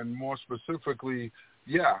life, and more specifically,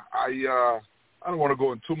 I don't want to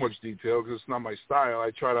go into too much detail because it's not my style. I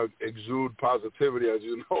try to exude positivity. As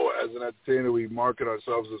you know, as an entertainer, we market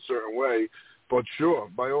ourselves a certain way. But sure,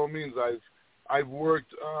 by all means, I've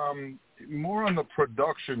worked more on the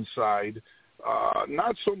production side,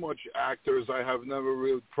 not so much actors. I have never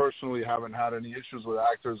really personally haven't had any issues with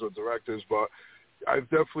actors or directors, but I've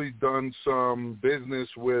definitely done some business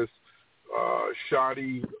with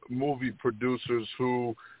shoddy movie producers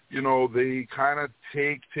who, they kind of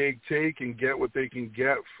take and get what they can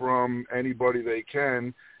get from anybody they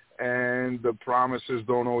can, and the promises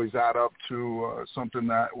don't always add up to something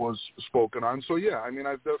that was spoken on. So, yeah,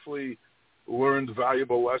 I've definitely learned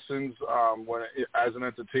valuable lessons as an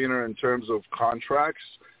entertainer in terms of contracts.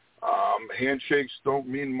 Handshakes don't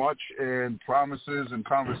mean much, and promises and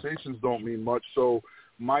conversations don't mean much. So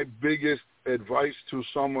my biggest advice to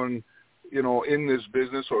someone, in this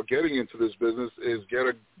business or getting into this business is get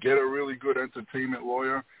a really good entertainment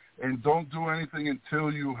lawyer, and don't do anything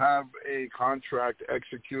until you have a contract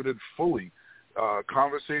executed fully.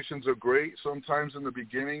 Conversations are great. Sometimes in the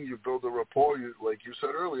beginning you build a rapport. Like you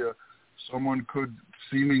said earlier, someone could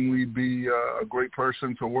seemingly be a great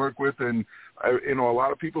person to work with, and a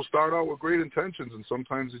lot of people start out with great intentions, and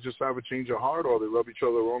sometimes they just have a change of heart or they rub each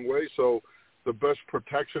other the wrong way. So the best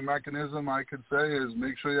protection mechanism I could say is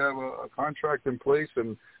make sure you have a contract in place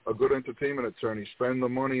and a good entertainment attorney. Spend the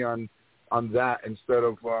money on that instead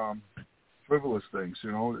of frivolous things.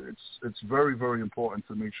 It's very, very important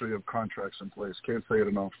to make sure you have contracts in place. Can't say it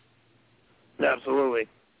enough. Absolutely.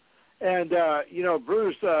 And,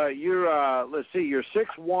 Bruce, you're, you're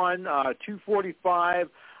 6'1", 245,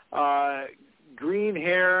 green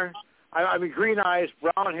hair, green eyes,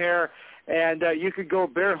 brown hair, and you could go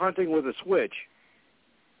bear hunting with a switch.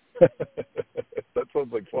 That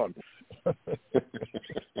sounds like fun.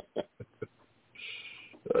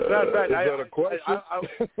 Is that a question?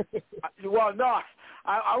 Well, no.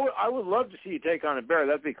 I would love to see you take on a bear.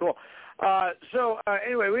 That'd be cool.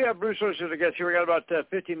 Anyway, we have Bruce Willis as a guest here. We got about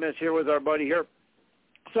 15 minutes here with our buddy here.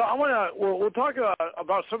 So I want to we'll talk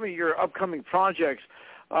about some of your upcoming projects,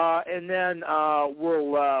 and then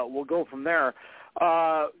we'll go from there.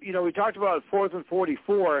 We talked about 4th and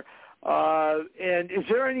 44, and is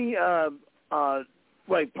there any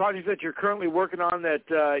like projects that you're currently working on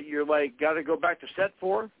that you're like got to go back to set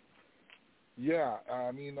for? Yeah,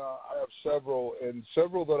 I mean, I have several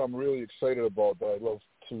that I'm really excited about that I'd love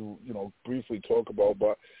to, briefly talk about.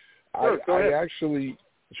 But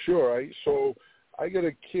sure, So I got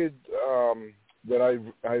a kid that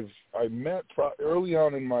I met early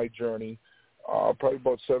on in my journey, probably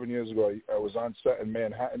about 7 years ago. I was on set in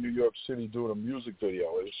Manhattan, New York City, doing a music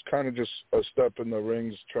video. It was kind of just a step in the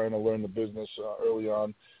rings, trying to learn the business early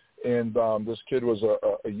on. And this kid was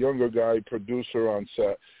a younger guy, producer on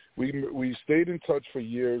set. We stayed in touch for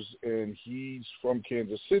years, and he's from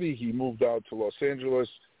Kansas City. He moved out to Los Angeles.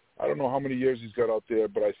 I don't know how many years he's got out there,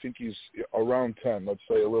 but I think he's around 10, let's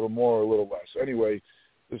say, a little more or a little less. Anyway,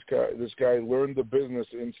 this guy learned the business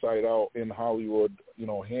inside out in Hollywood,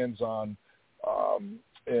 hands-on,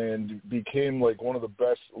 and became like one of the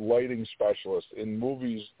best lighting specialists in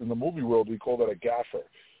movies. In the movie world, we call that a gaffer.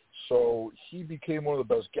 So he became one of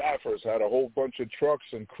the best gaffers, had a whole bunch of trucks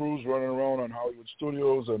and crews running around on Hollywood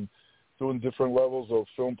studios and doing different levels of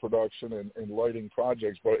film production and lighting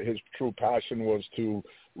projects. But his true passion was to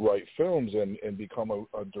write films and become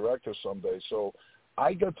a director someday. So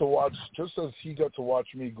I got to watch, just as he got to watch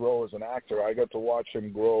me grow as an actor, I got to watch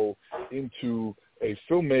him grow into a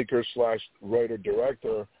filmmaker / writer,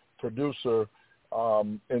 director, producer.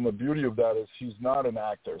 And the beauty of that is he's not an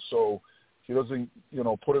actor. So he doesn't,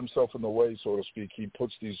 put himself in the way, so to speak.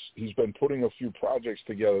 He's been putting a few projects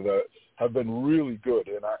together that have been really good.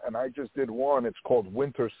 And I just did one. It's called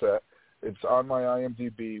Winter Set. It's on my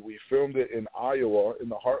IMDb. We filmed it in Iowa, in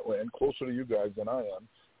the heartland, closer to you guys than I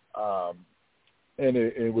am. And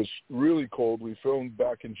it was really cold. We filmed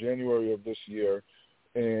back in January of this year.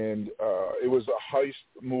 And it was a heist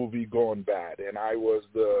movie gone bad. And I was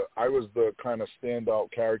the kind of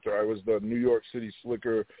standout character. I was the New York City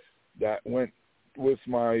slicker that went with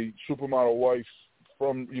my supermodel wife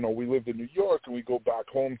from, we lived in New York, and we go back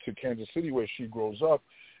home to Kansas City where she grows up,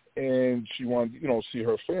 and she wanted, see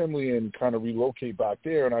her family and kind of relocate back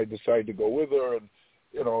there, and I decided to go with her. And,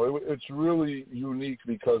 it's really unique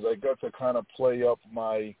because I got to kind of play up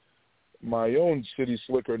my own city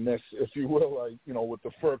slickerness, if you will, with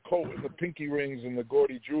the fur coat and the pinky rings and the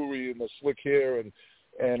gaudy jewelry and the slick hair.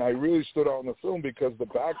 And I really stood out in the film because the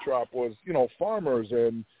backdrop was, farmers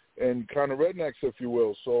and kind of rednecks, if you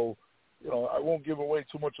will. So, I won't give away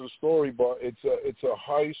too much of the story, but it's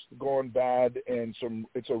a heist gone bad, and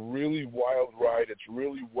it's a really wild ride. It's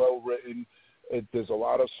really well written. There's a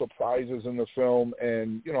lot of surprises in the film,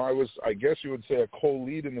 and I guess you would say a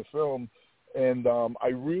co-lead in the film, and I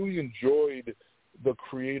really enjoyed the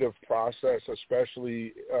creative process,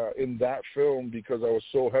 especially in that film, because I was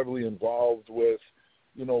so heavily involved with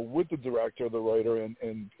the director, the writer,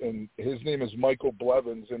 and his name is Michael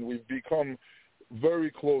Blevins, and we've become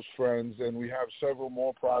very close friends, and we have several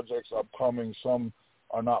more projects upcoming. Some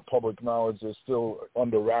are not public knowledge. They're still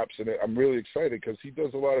under wraps, and I'm really excited because he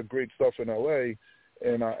does a lot of great stuff in L.A.,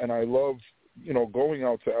 and I love, going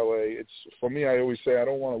out to L.A. It's, for me, I always say I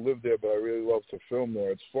don't want to live there, but I really love to film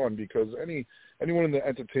there. It's fun because anyone in the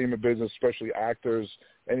entertainment business, especially actors,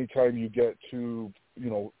 anytime you get to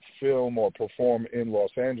film or perform in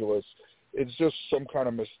Los Angeles, it's just some kind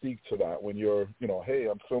of mystique to that when you're, hey,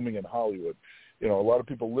 I'm filming in Hollywood. A lot of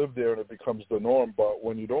people live there and it becomes the norm, but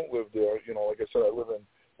when you don't live there, like I said,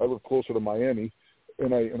 I live closer to Miami,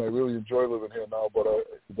 and I really enjoy living here now. But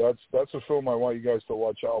that's a film I want you guys to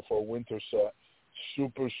watch out for. Winter Set,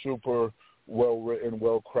 super, super well written,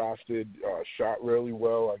 well crafted, shot really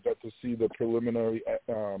well. I got to see the preliminary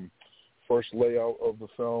first layout of the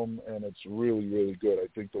film, and it's really, really good. I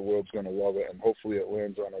think the world's going to love it, and hopefully it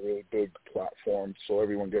lands on a really big platform so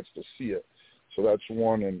everyone gets to see it. So that's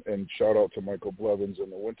one, and shout out to Michael Blevins in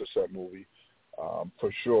the Winter Set movie, for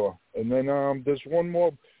sure. And then there's one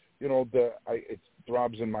more, that it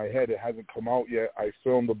throbs in my head. It hasn't come out yet. I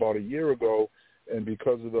filmed about a year ago, and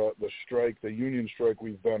because of the strike, the union strike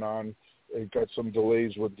we've been on, it got some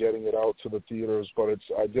delays with getting it out to the theaters. But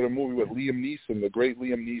I did a movie with Liam Neeson, the great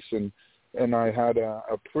Liam Neeson, and I had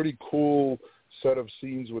a pretty cool set of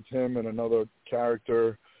scenes with him and another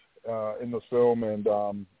character in the film.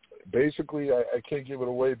 And basically, I can't give it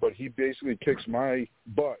away, but he basically kicks my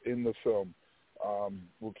butt in the film.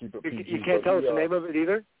 We'll keep it PG. You can't tell us the name of it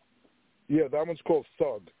either? Yeah, that one's called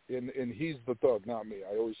Thug, and he's the thug, not me.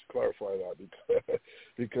 I always clarify that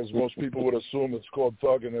because most people would assume it's called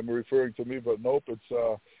Thug and they're referring to me, but nope, it's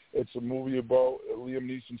a movie about Liam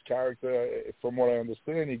Neeson's character. From what I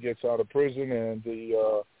understand, he gets out of prison and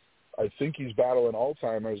I think he's battling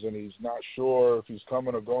Alzheimer's and he's not sure if he's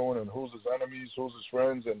coming or going and who's his enemies, who's his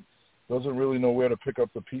friends, and doesn't really know where to pick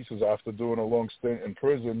up the pieces after doing a long stint in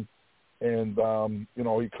prison. And,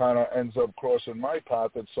 he kind of ends up crossing my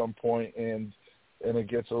path at some point, and it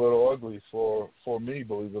gets a little ugly for me,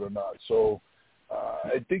 believe it or not. So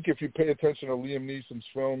I think if you pay attention to Liam Neeson's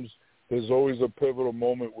films, there's always a pivotal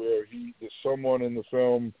moment where there's someone in the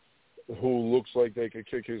film who looks like they could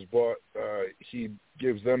kick his butt. He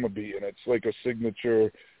gives them a beat, and it's like a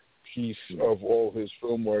signature piece of all his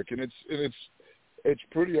film work. And it's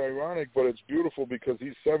pretty ironic, but it's beautiful because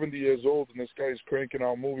he's 70 years old and this guy's cranking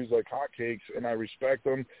out movies like hotcakes, and I respect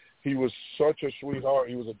him. He was such a sweetheart.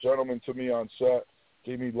 He was a gentleman to me on set,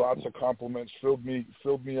 gave me lots of compliments, filled me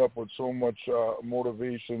up with so much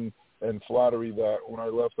motivation and flattery that when I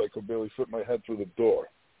left, I could barely fit my head through the door.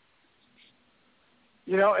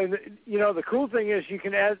 The cool thing is you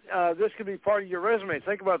can add, this could be part of your resume.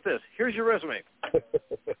 Think about this. Here's your resume.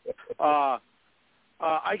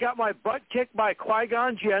 I got my butt kicked by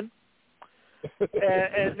Qui-Gon Jinn,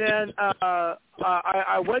 and then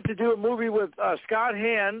I went to do a movie with Scott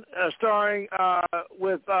Hahn, starring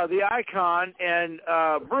with the Icon and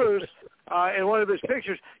Bruce in one of his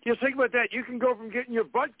pictures. Just think about that. You can go from getting your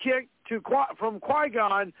butt kicked from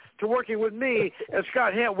Qui-Gon to working with me and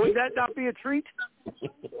Scott Hahn. Would that not be a treat?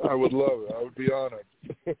 I would love it. I would be honored.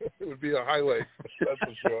 It would be a highlight, that's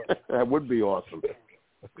for sure. That would be awesome.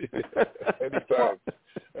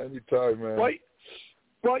 Anytime, man.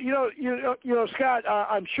 Well, Scott,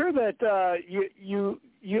 I'm sure that you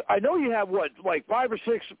I know you have like 5 or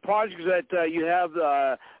 6 projects that you have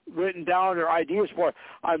written down or ideas for.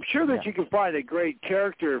 I'm sure that you can find a great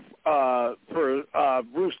character for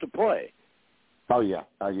Bruce to play. Oh yeah,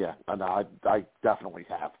 and I definitely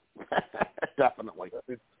have. Definitely.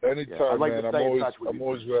 Anytime, man. I'm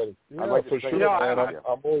always ready. Yeah, for sure, man.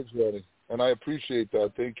 I'm always ready. And I appreciate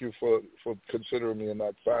that. Thank you for considering me in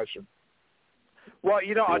that fashion. Well,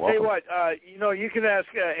 I'll tell you what. You can ask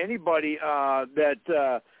anybody that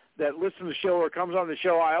listens to the show or comes on the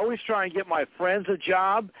show. I always try and get my friends a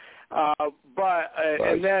job,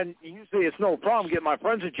 and then usually it's no problem getting my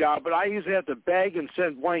friends a job. But I usually have to beg and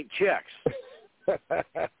send blank checks. Yeah,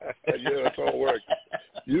 that's how it works.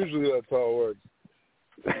 Usually that's how it works.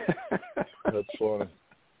 That's funny.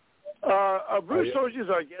 Bruce Socha is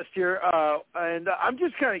our guest here, and I'm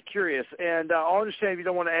just kind of curious, and I'll understand if you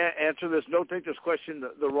don't want to answer this. Don't take this question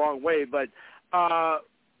the wrong way, but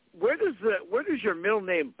where does your middle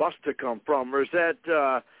name Busta come from, or is that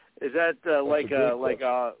like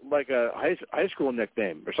a high school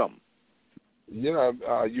nickname or something? Yeah,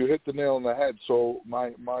 you hit the nail on the head. So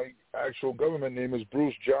my actual government name is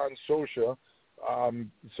Bruce John Socha,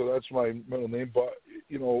 so that's my middle name. But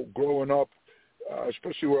growing up,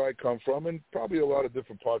 especially where I come from, and probably a lot of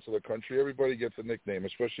different parts of the country, everybody gets a nickname,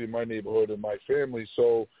 especially in my neighborhood and my family.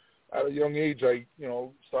 So at a young age, I,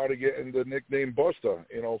 started getting the nickname Busta,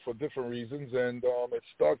 for different reasons, and it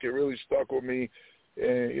stuck. It really stuck with me,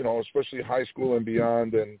 especially high school and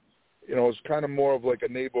beyond. And it's kind of more of like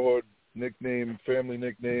a neighborhood nickname, family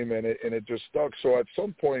nickname, and it just stuck. So at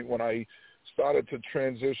some point when I started to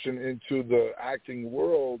transition into the acting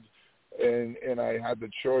world, and I had the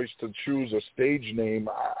choice to choose a stage name,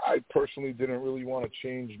 I personally didn't really want to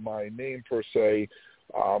change my name per se,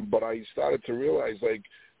 but I started to realize, like,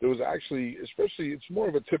 there was actually, especially, it's more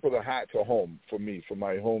of a tip of the hat to home for me, for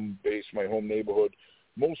my home base, my home neighborhood.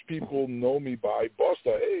 Most people know me by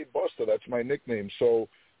Busta. Hey, Busta, that's my nickname. So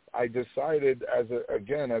I decided as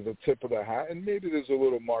a tip of the hat, and maybe there's a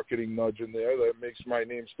little marketing nudge in there that makes my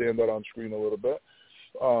name stand out on screen a little bit.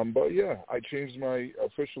 But yeah, I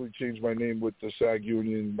officially changed my name with the SAG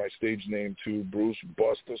union, my stage name, to Bruce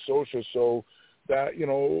Busta Socha, so that,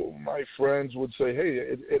 my friends would say, hey,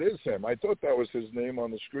 it is him. I thought that was his name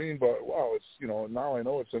on the screen, but wow, it's, now I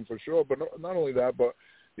know it's him for sure. But not only that, but,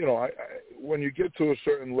 when you get to a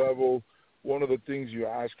certain level, one of the things you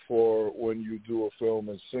ask for when you do a film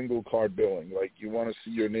is single card billing. Like, you want to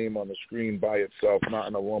see your name on the screen by itself, not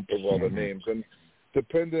in a lump of other names. And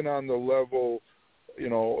depending on the level, the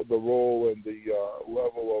role and the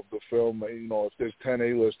level of the film, if there's 10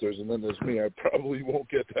 A-listers and then there's me, I probably won't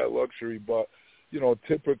get that luxury. But,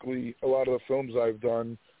 typically a lot of the films I've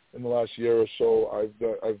done, in the last year or so,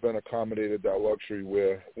 I've been accommodated that luxury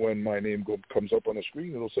where when my name comes up on the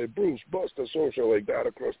screen, it'll say Bruce Buster Social like that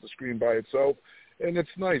across the screen by itself, and it's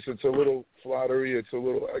nice. It's a little flattery. It's a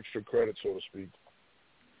little extra credit, so to speak.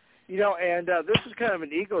 And this is kind of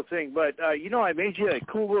an ego thing, but I made you a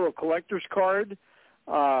cool little collector's card.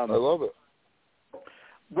 I love it.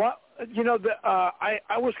 What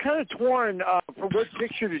I was kind of torn for what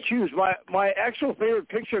picture to choose. My actual favorite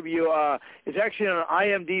picture of you is actually on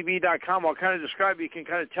IMDb.com. I'll kind of describe it. You can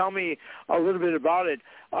kind of tell me a little bit about it.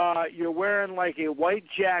 You're wearing like a white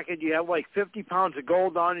jacket. You have like 50 pounds of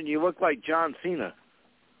gold on, and you look like John Cena.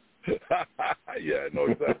 Yeah, I know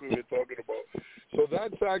exactly what you're talking about. So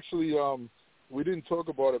that's actually we didn't talk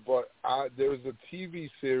about it, but there's a TV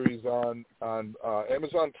series on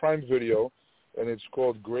Amazon Prime Video, and it's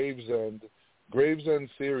called Gravesend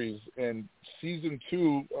series, and season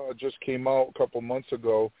 2 just came out a couple months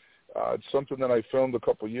ago. It's something that I filmed a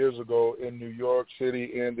couple years ago in New York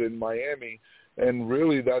City and in Miami, and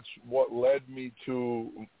really that's what led me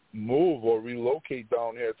to move or relocate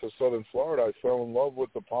down here to Southern Florida. I fell in love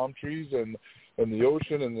with the palm trees and the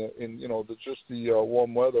ocean and the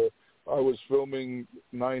warm weather. I was filming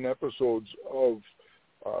 9 episodes of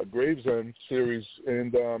Gravesend series,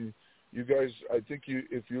 and you guys, I think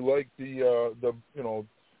if you like the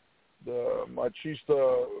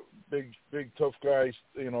machista, big tough guys,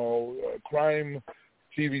 crime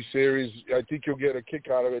TV series, I think you'll get a kick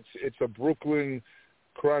out of it. It's a Brooklyn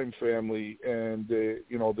crime family, and the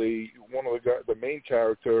main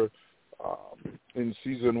character in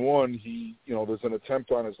season 1, there's an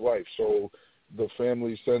attempt on his life, so the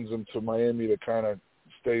family sends him to Miami to kind of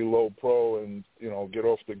stay low pro and get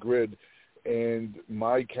off the grid. And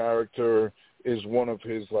my character is one of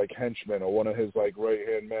his like henchmen or one of his like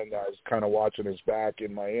right-hand men that is kind of watching his back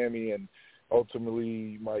in Miami, and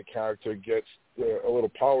ultimately my character gets a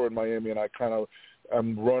little power in Miami, and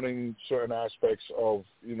I'm running certain aspects of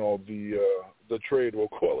the trade, we'll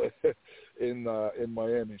call it, in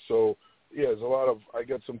Miami. So yeah, I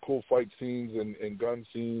get some cool fight scenes and gun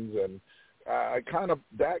scenes, and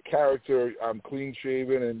that character, I'm clean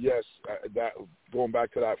shaven, and yes, that going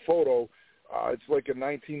back to that photo. It's like a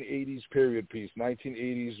 1980s period piece,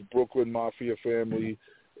 1980s Brooklyn mafia family,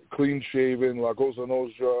 clean-shaven, La Cosa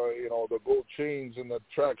Nostra, the gold chains and the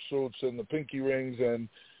track suits and the pinky rings and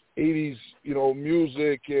 80s,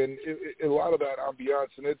 music and a lot of that ambiance.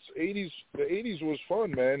 And the 80s was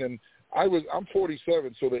fun, man. And I'm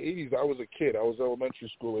 47, so the 80s, I was a kid. I was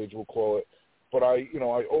elementary school age, we'll call it. But I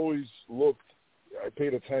always I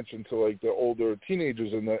paid attention to like the older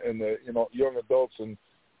teenagers and the young adults, and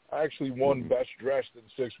I actually won best dressed in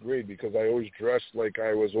 6th grade because I always dressed like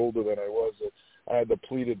I was older than I was. I had the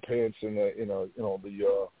pleated pants and I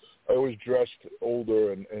always dressed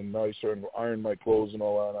older and nicer and ironed my clothes and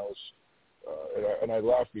all that. And I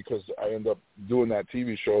laughed because I ended up doing that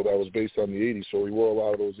TV show that was based on the 80s. So we wore a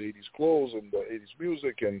lot of those 80s clothes and the 80s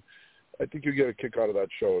music, and I think you get a kick out of that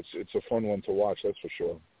show. It's a fun one to watch, that's for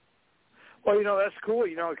sure. Well, that's cool,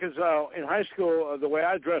 because in high school, the way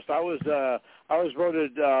I dressed, I was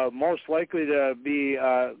voted most likely to be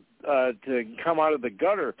to come out of the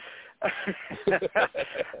gutter.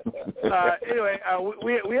 Anyway,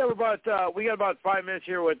 we got about 5 minutes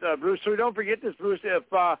here with Bruce. So don't forget this, Bruce.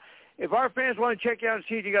 If our fans want to check you out and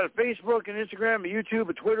see it, you got a Facebook, an Instagram, a YouTube,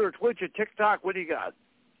 a Twitter, a Twitch, a TikTok. What do you got?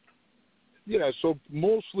 Yeah, so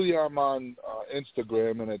mostly I'm on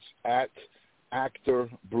Instagram, and it's at Actor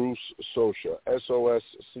Bruce Socia,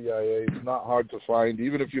 SOSCIA. It's not hard to find.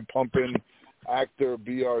 Even if you pump in Actor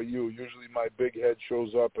BRU, usually my big head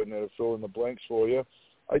shows up and it'll fill in the blanks for you.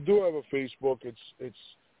 I do have a Facebook. It's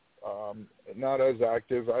not as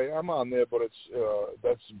active. I'm on there, but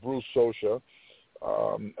that's Bruce Socia,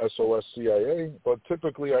 SOSCIA. But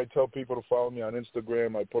typically I tell people to follow me on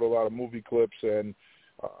Instagram. I put a lot of movie clips and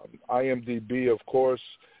IMDb, of course.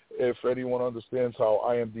 If anyone understands how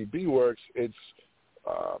IMDb works, it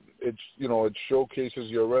showcases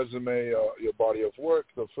your resume, your body of work,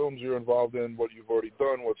 the films you're involved in, what you've already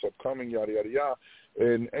done, what's upcoming, yada yada yada.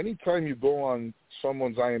 And anytime you go on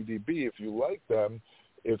someone's IMDb, if you like them,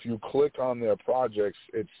 if you click on their projects,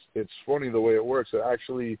 it's funny the way it works. It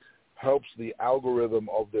actually helps the algorithm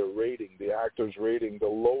of their rating, the actor's rating. The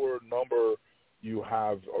lower number you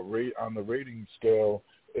have on the rating scale,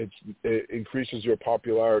 it increases your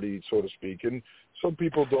popularity, so to speak. And some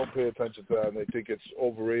people don't pay attention to that, and they think it's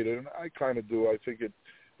overrated, and I kind of do. I think it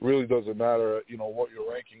really doesn't matter, what your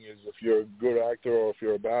ranking is. If you're a good actor or if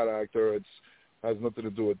you're a bad actor, it has nothing to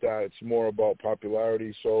do with that. It's more about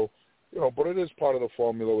popularity. So, but it is part of the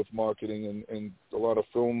formula with marketing, and a lot of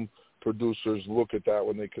film producers look at that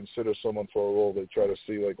when they consider someone for a role. They try to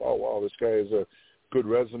see like, oh wow, this guy has a good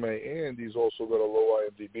resume and he's also got a low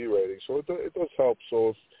IMDb rating. So it does help. So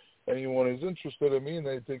if anyone is interested in me and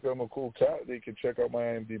they think I'm a cool cat, they can check out my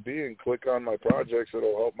IMDb and click on my projects.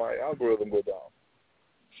 It'll help my algorithm go down.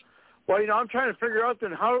 Well, I'm trying to figure out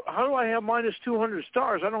then how do I have minus 200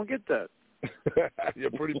 stars? I don't get that.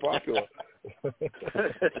 You're pretty popular.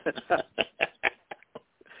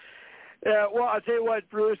 Yeah, well, I'll tell you what,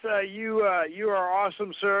 Bruce, you are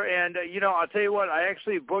awesome, sir. And, I'll tell you what, I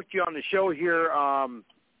actually booked you on the show here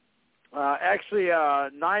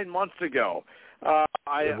 9 months ago on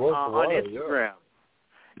Instagram.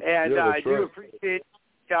 Yeah. And I do appreciate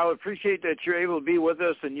I would appreciate that you're able to be with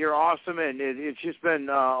us, and you're awesome, and it's just been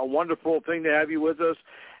a wonderful thing to have you with us.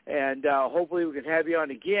 And hopefully we can have you on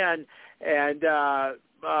again. And I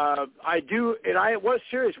was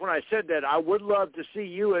serious when I said that. I would love to see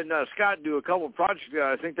you and Scott do a couple of projects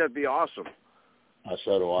together. I think that'd be awesome.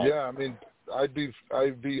 So do I. Yeah, I mean, I'd be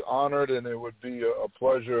honored, and it would be a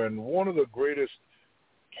pleasure. And one of the greatest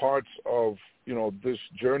parts of this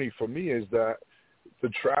journey for me is that the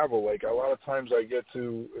travel. Like, a lot of times I get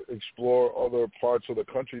to explore other parts of the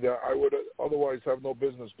country that I would otherwise have no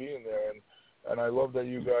business being there. And I love that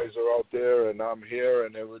you guys are out there and I'm here,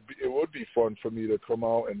 and it would be fun for me to come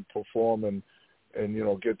out and perform and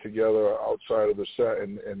get together outside of the set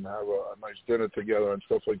and have a nice dinner together and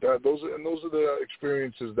stuff like that. Those are the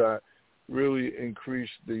experiences that really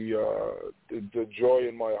increase the joy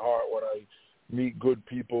in my heart when I meet good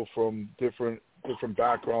people from different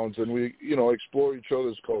backgrounds, and we explore each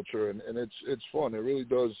other's culture, and it's fun. It really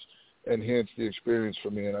does enhance the experience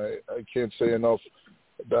for me, and I can't say enough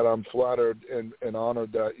that I'm flattered and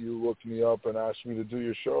honored that you looked me up and asked me to do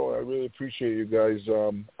your show. I really appreciate you guys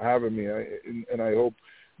having me, and I hope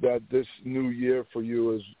that this new year for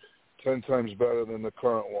you is 10 times better than the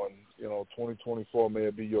current one. 2024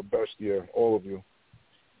 may be your best year, all of you.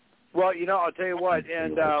 Well, I'll tell you what,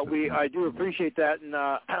 and I do appreciate that. And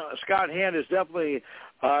Scott Hand is definitely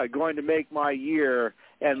going to make my year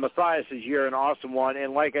and Matthias's year an awesome one.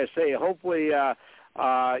 And like I say, hopefully, if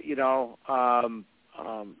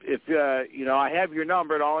I have your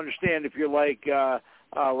number, and I'll understand if you're like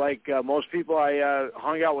most people I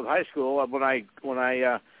hung out with high school.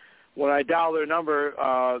 When I dial their number,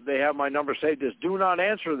 they have my number saved as "Do not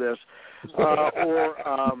answer this," I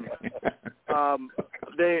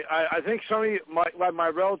think some of my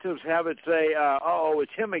relatives have it say,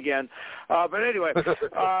 it's him again. But anyway,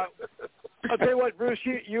 I'll tell you what, Bruce,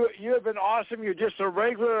 you have been awesome. You're just a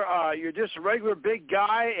regular big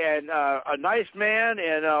guy and a nice man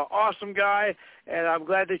and an awesome guy. And I'm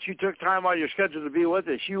glad that you took time out of your schedule to be with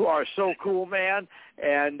us. You are so cool, man.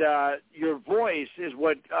 And your voice is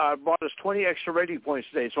what brought us 20 extra rating points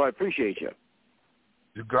today. So I appreciate you.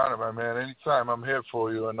 You got it, my man. Anytime, I'm here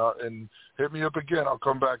for you. And hit me up again. I'll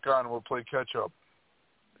come back on and we'll play catch-up.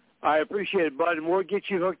 I appreciate it, bud. And we'll get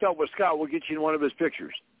you hooked up with Scott. We'll get you in one of his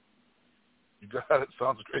pictures. You got it.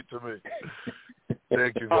 Sounds great to me.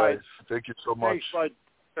 Thank you, guys. Right. Thank you so much. Thanks, bud.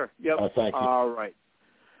 Sure. Yep. Thank you. All right.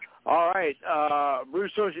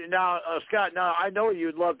 Bruce, now, Scott, now I know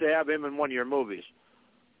you'd love to have him in one of your movies.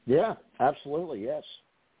 Yeah, absolutely, yes.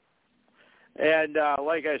 And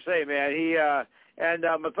like I say, man, he and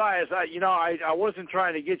Matthias, I wasn't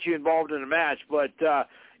trying to get you involved in a match, but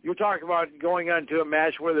you're talking about going into a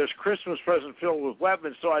match where there's Christmas presents filled with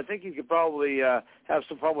weapons, so I think you could probably have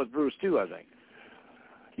some fun with Bruce too, I think.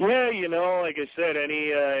 Yeah, like I said,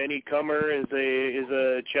 any comer is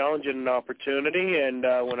a challenge and an opportunity, and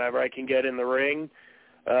whenever I can get in the ring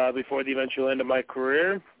before the eventual end of my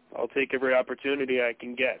career, I'll take every opportunity I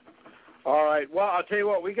can get. All right. Well, I'll tell you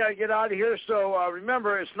what, we got to get out of here. So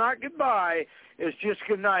remember, it's not goodbye. It's just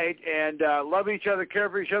good night. And love each other, care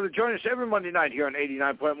for each other. Join us every Monday night here on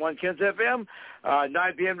 89.1 KensFM,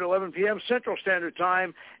 9 p.m. to 11 p.m. Central Standard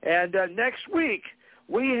Time. And next week,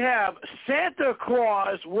 we have Santa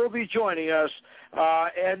Claus will be joining us.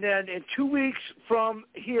 And then in 2 weeks from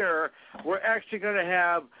here, we're actually going to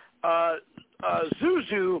have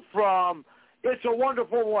Zuzu from It's a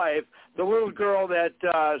Wonderful Life, the little girl that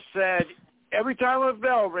said every time a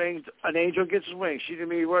bell rings, an angel gets his wings. She's going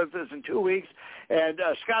to be with us in 2 weeks. And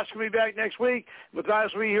Scott's going to be back next week.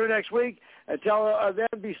 Matthias will be here next week. Until then,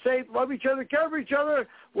 be safe, love each other, care for each other.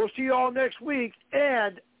 We'll see you all next week.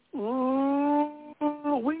 And we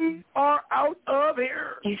are out of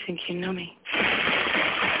here. You think you know me?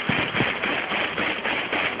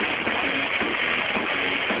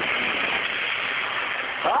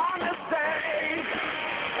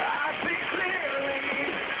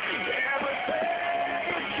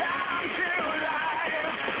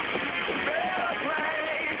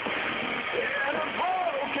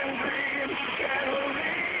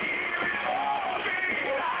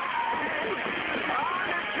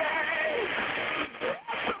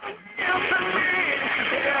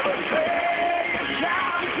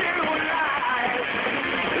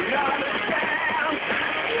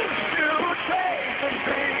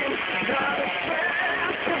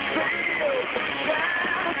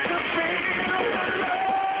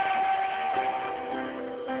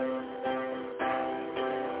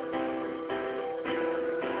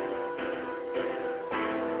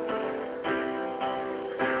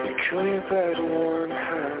 Pull your bed-worn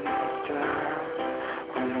hands down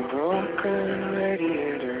on a broken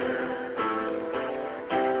radiator.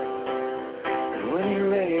 And when you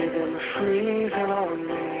lay them freezing on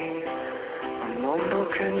me, I mumble,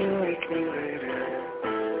 can you wake me later?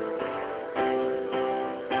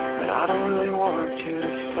 But I don't really want you to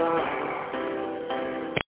stop.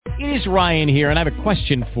 It is Ryan here, and I have a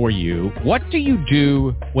question for you. What do you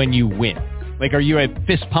do when you win? Like, are you a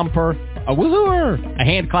fist pumper, a woohooer, a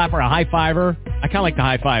hand clapper, a high fiver? I kind of like the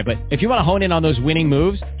high five, but if you want to hone in on those winning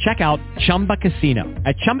moves, check out Chumba Casino.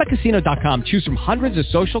 At ChumbaCasino.com, choose from hundreds of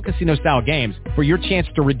social casino-style games for your chance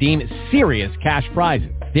to redeem serious cash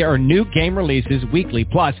prizes. There are new game releases weekly,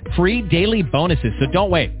 plus free daily bonuses, so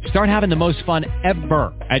don't wait. Start having the most fun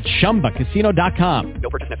ever at ChumbaCasino.com. No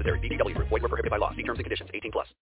purchase necessary. VGW Group. Void where prohibited by law. See terms and conditions. 18+.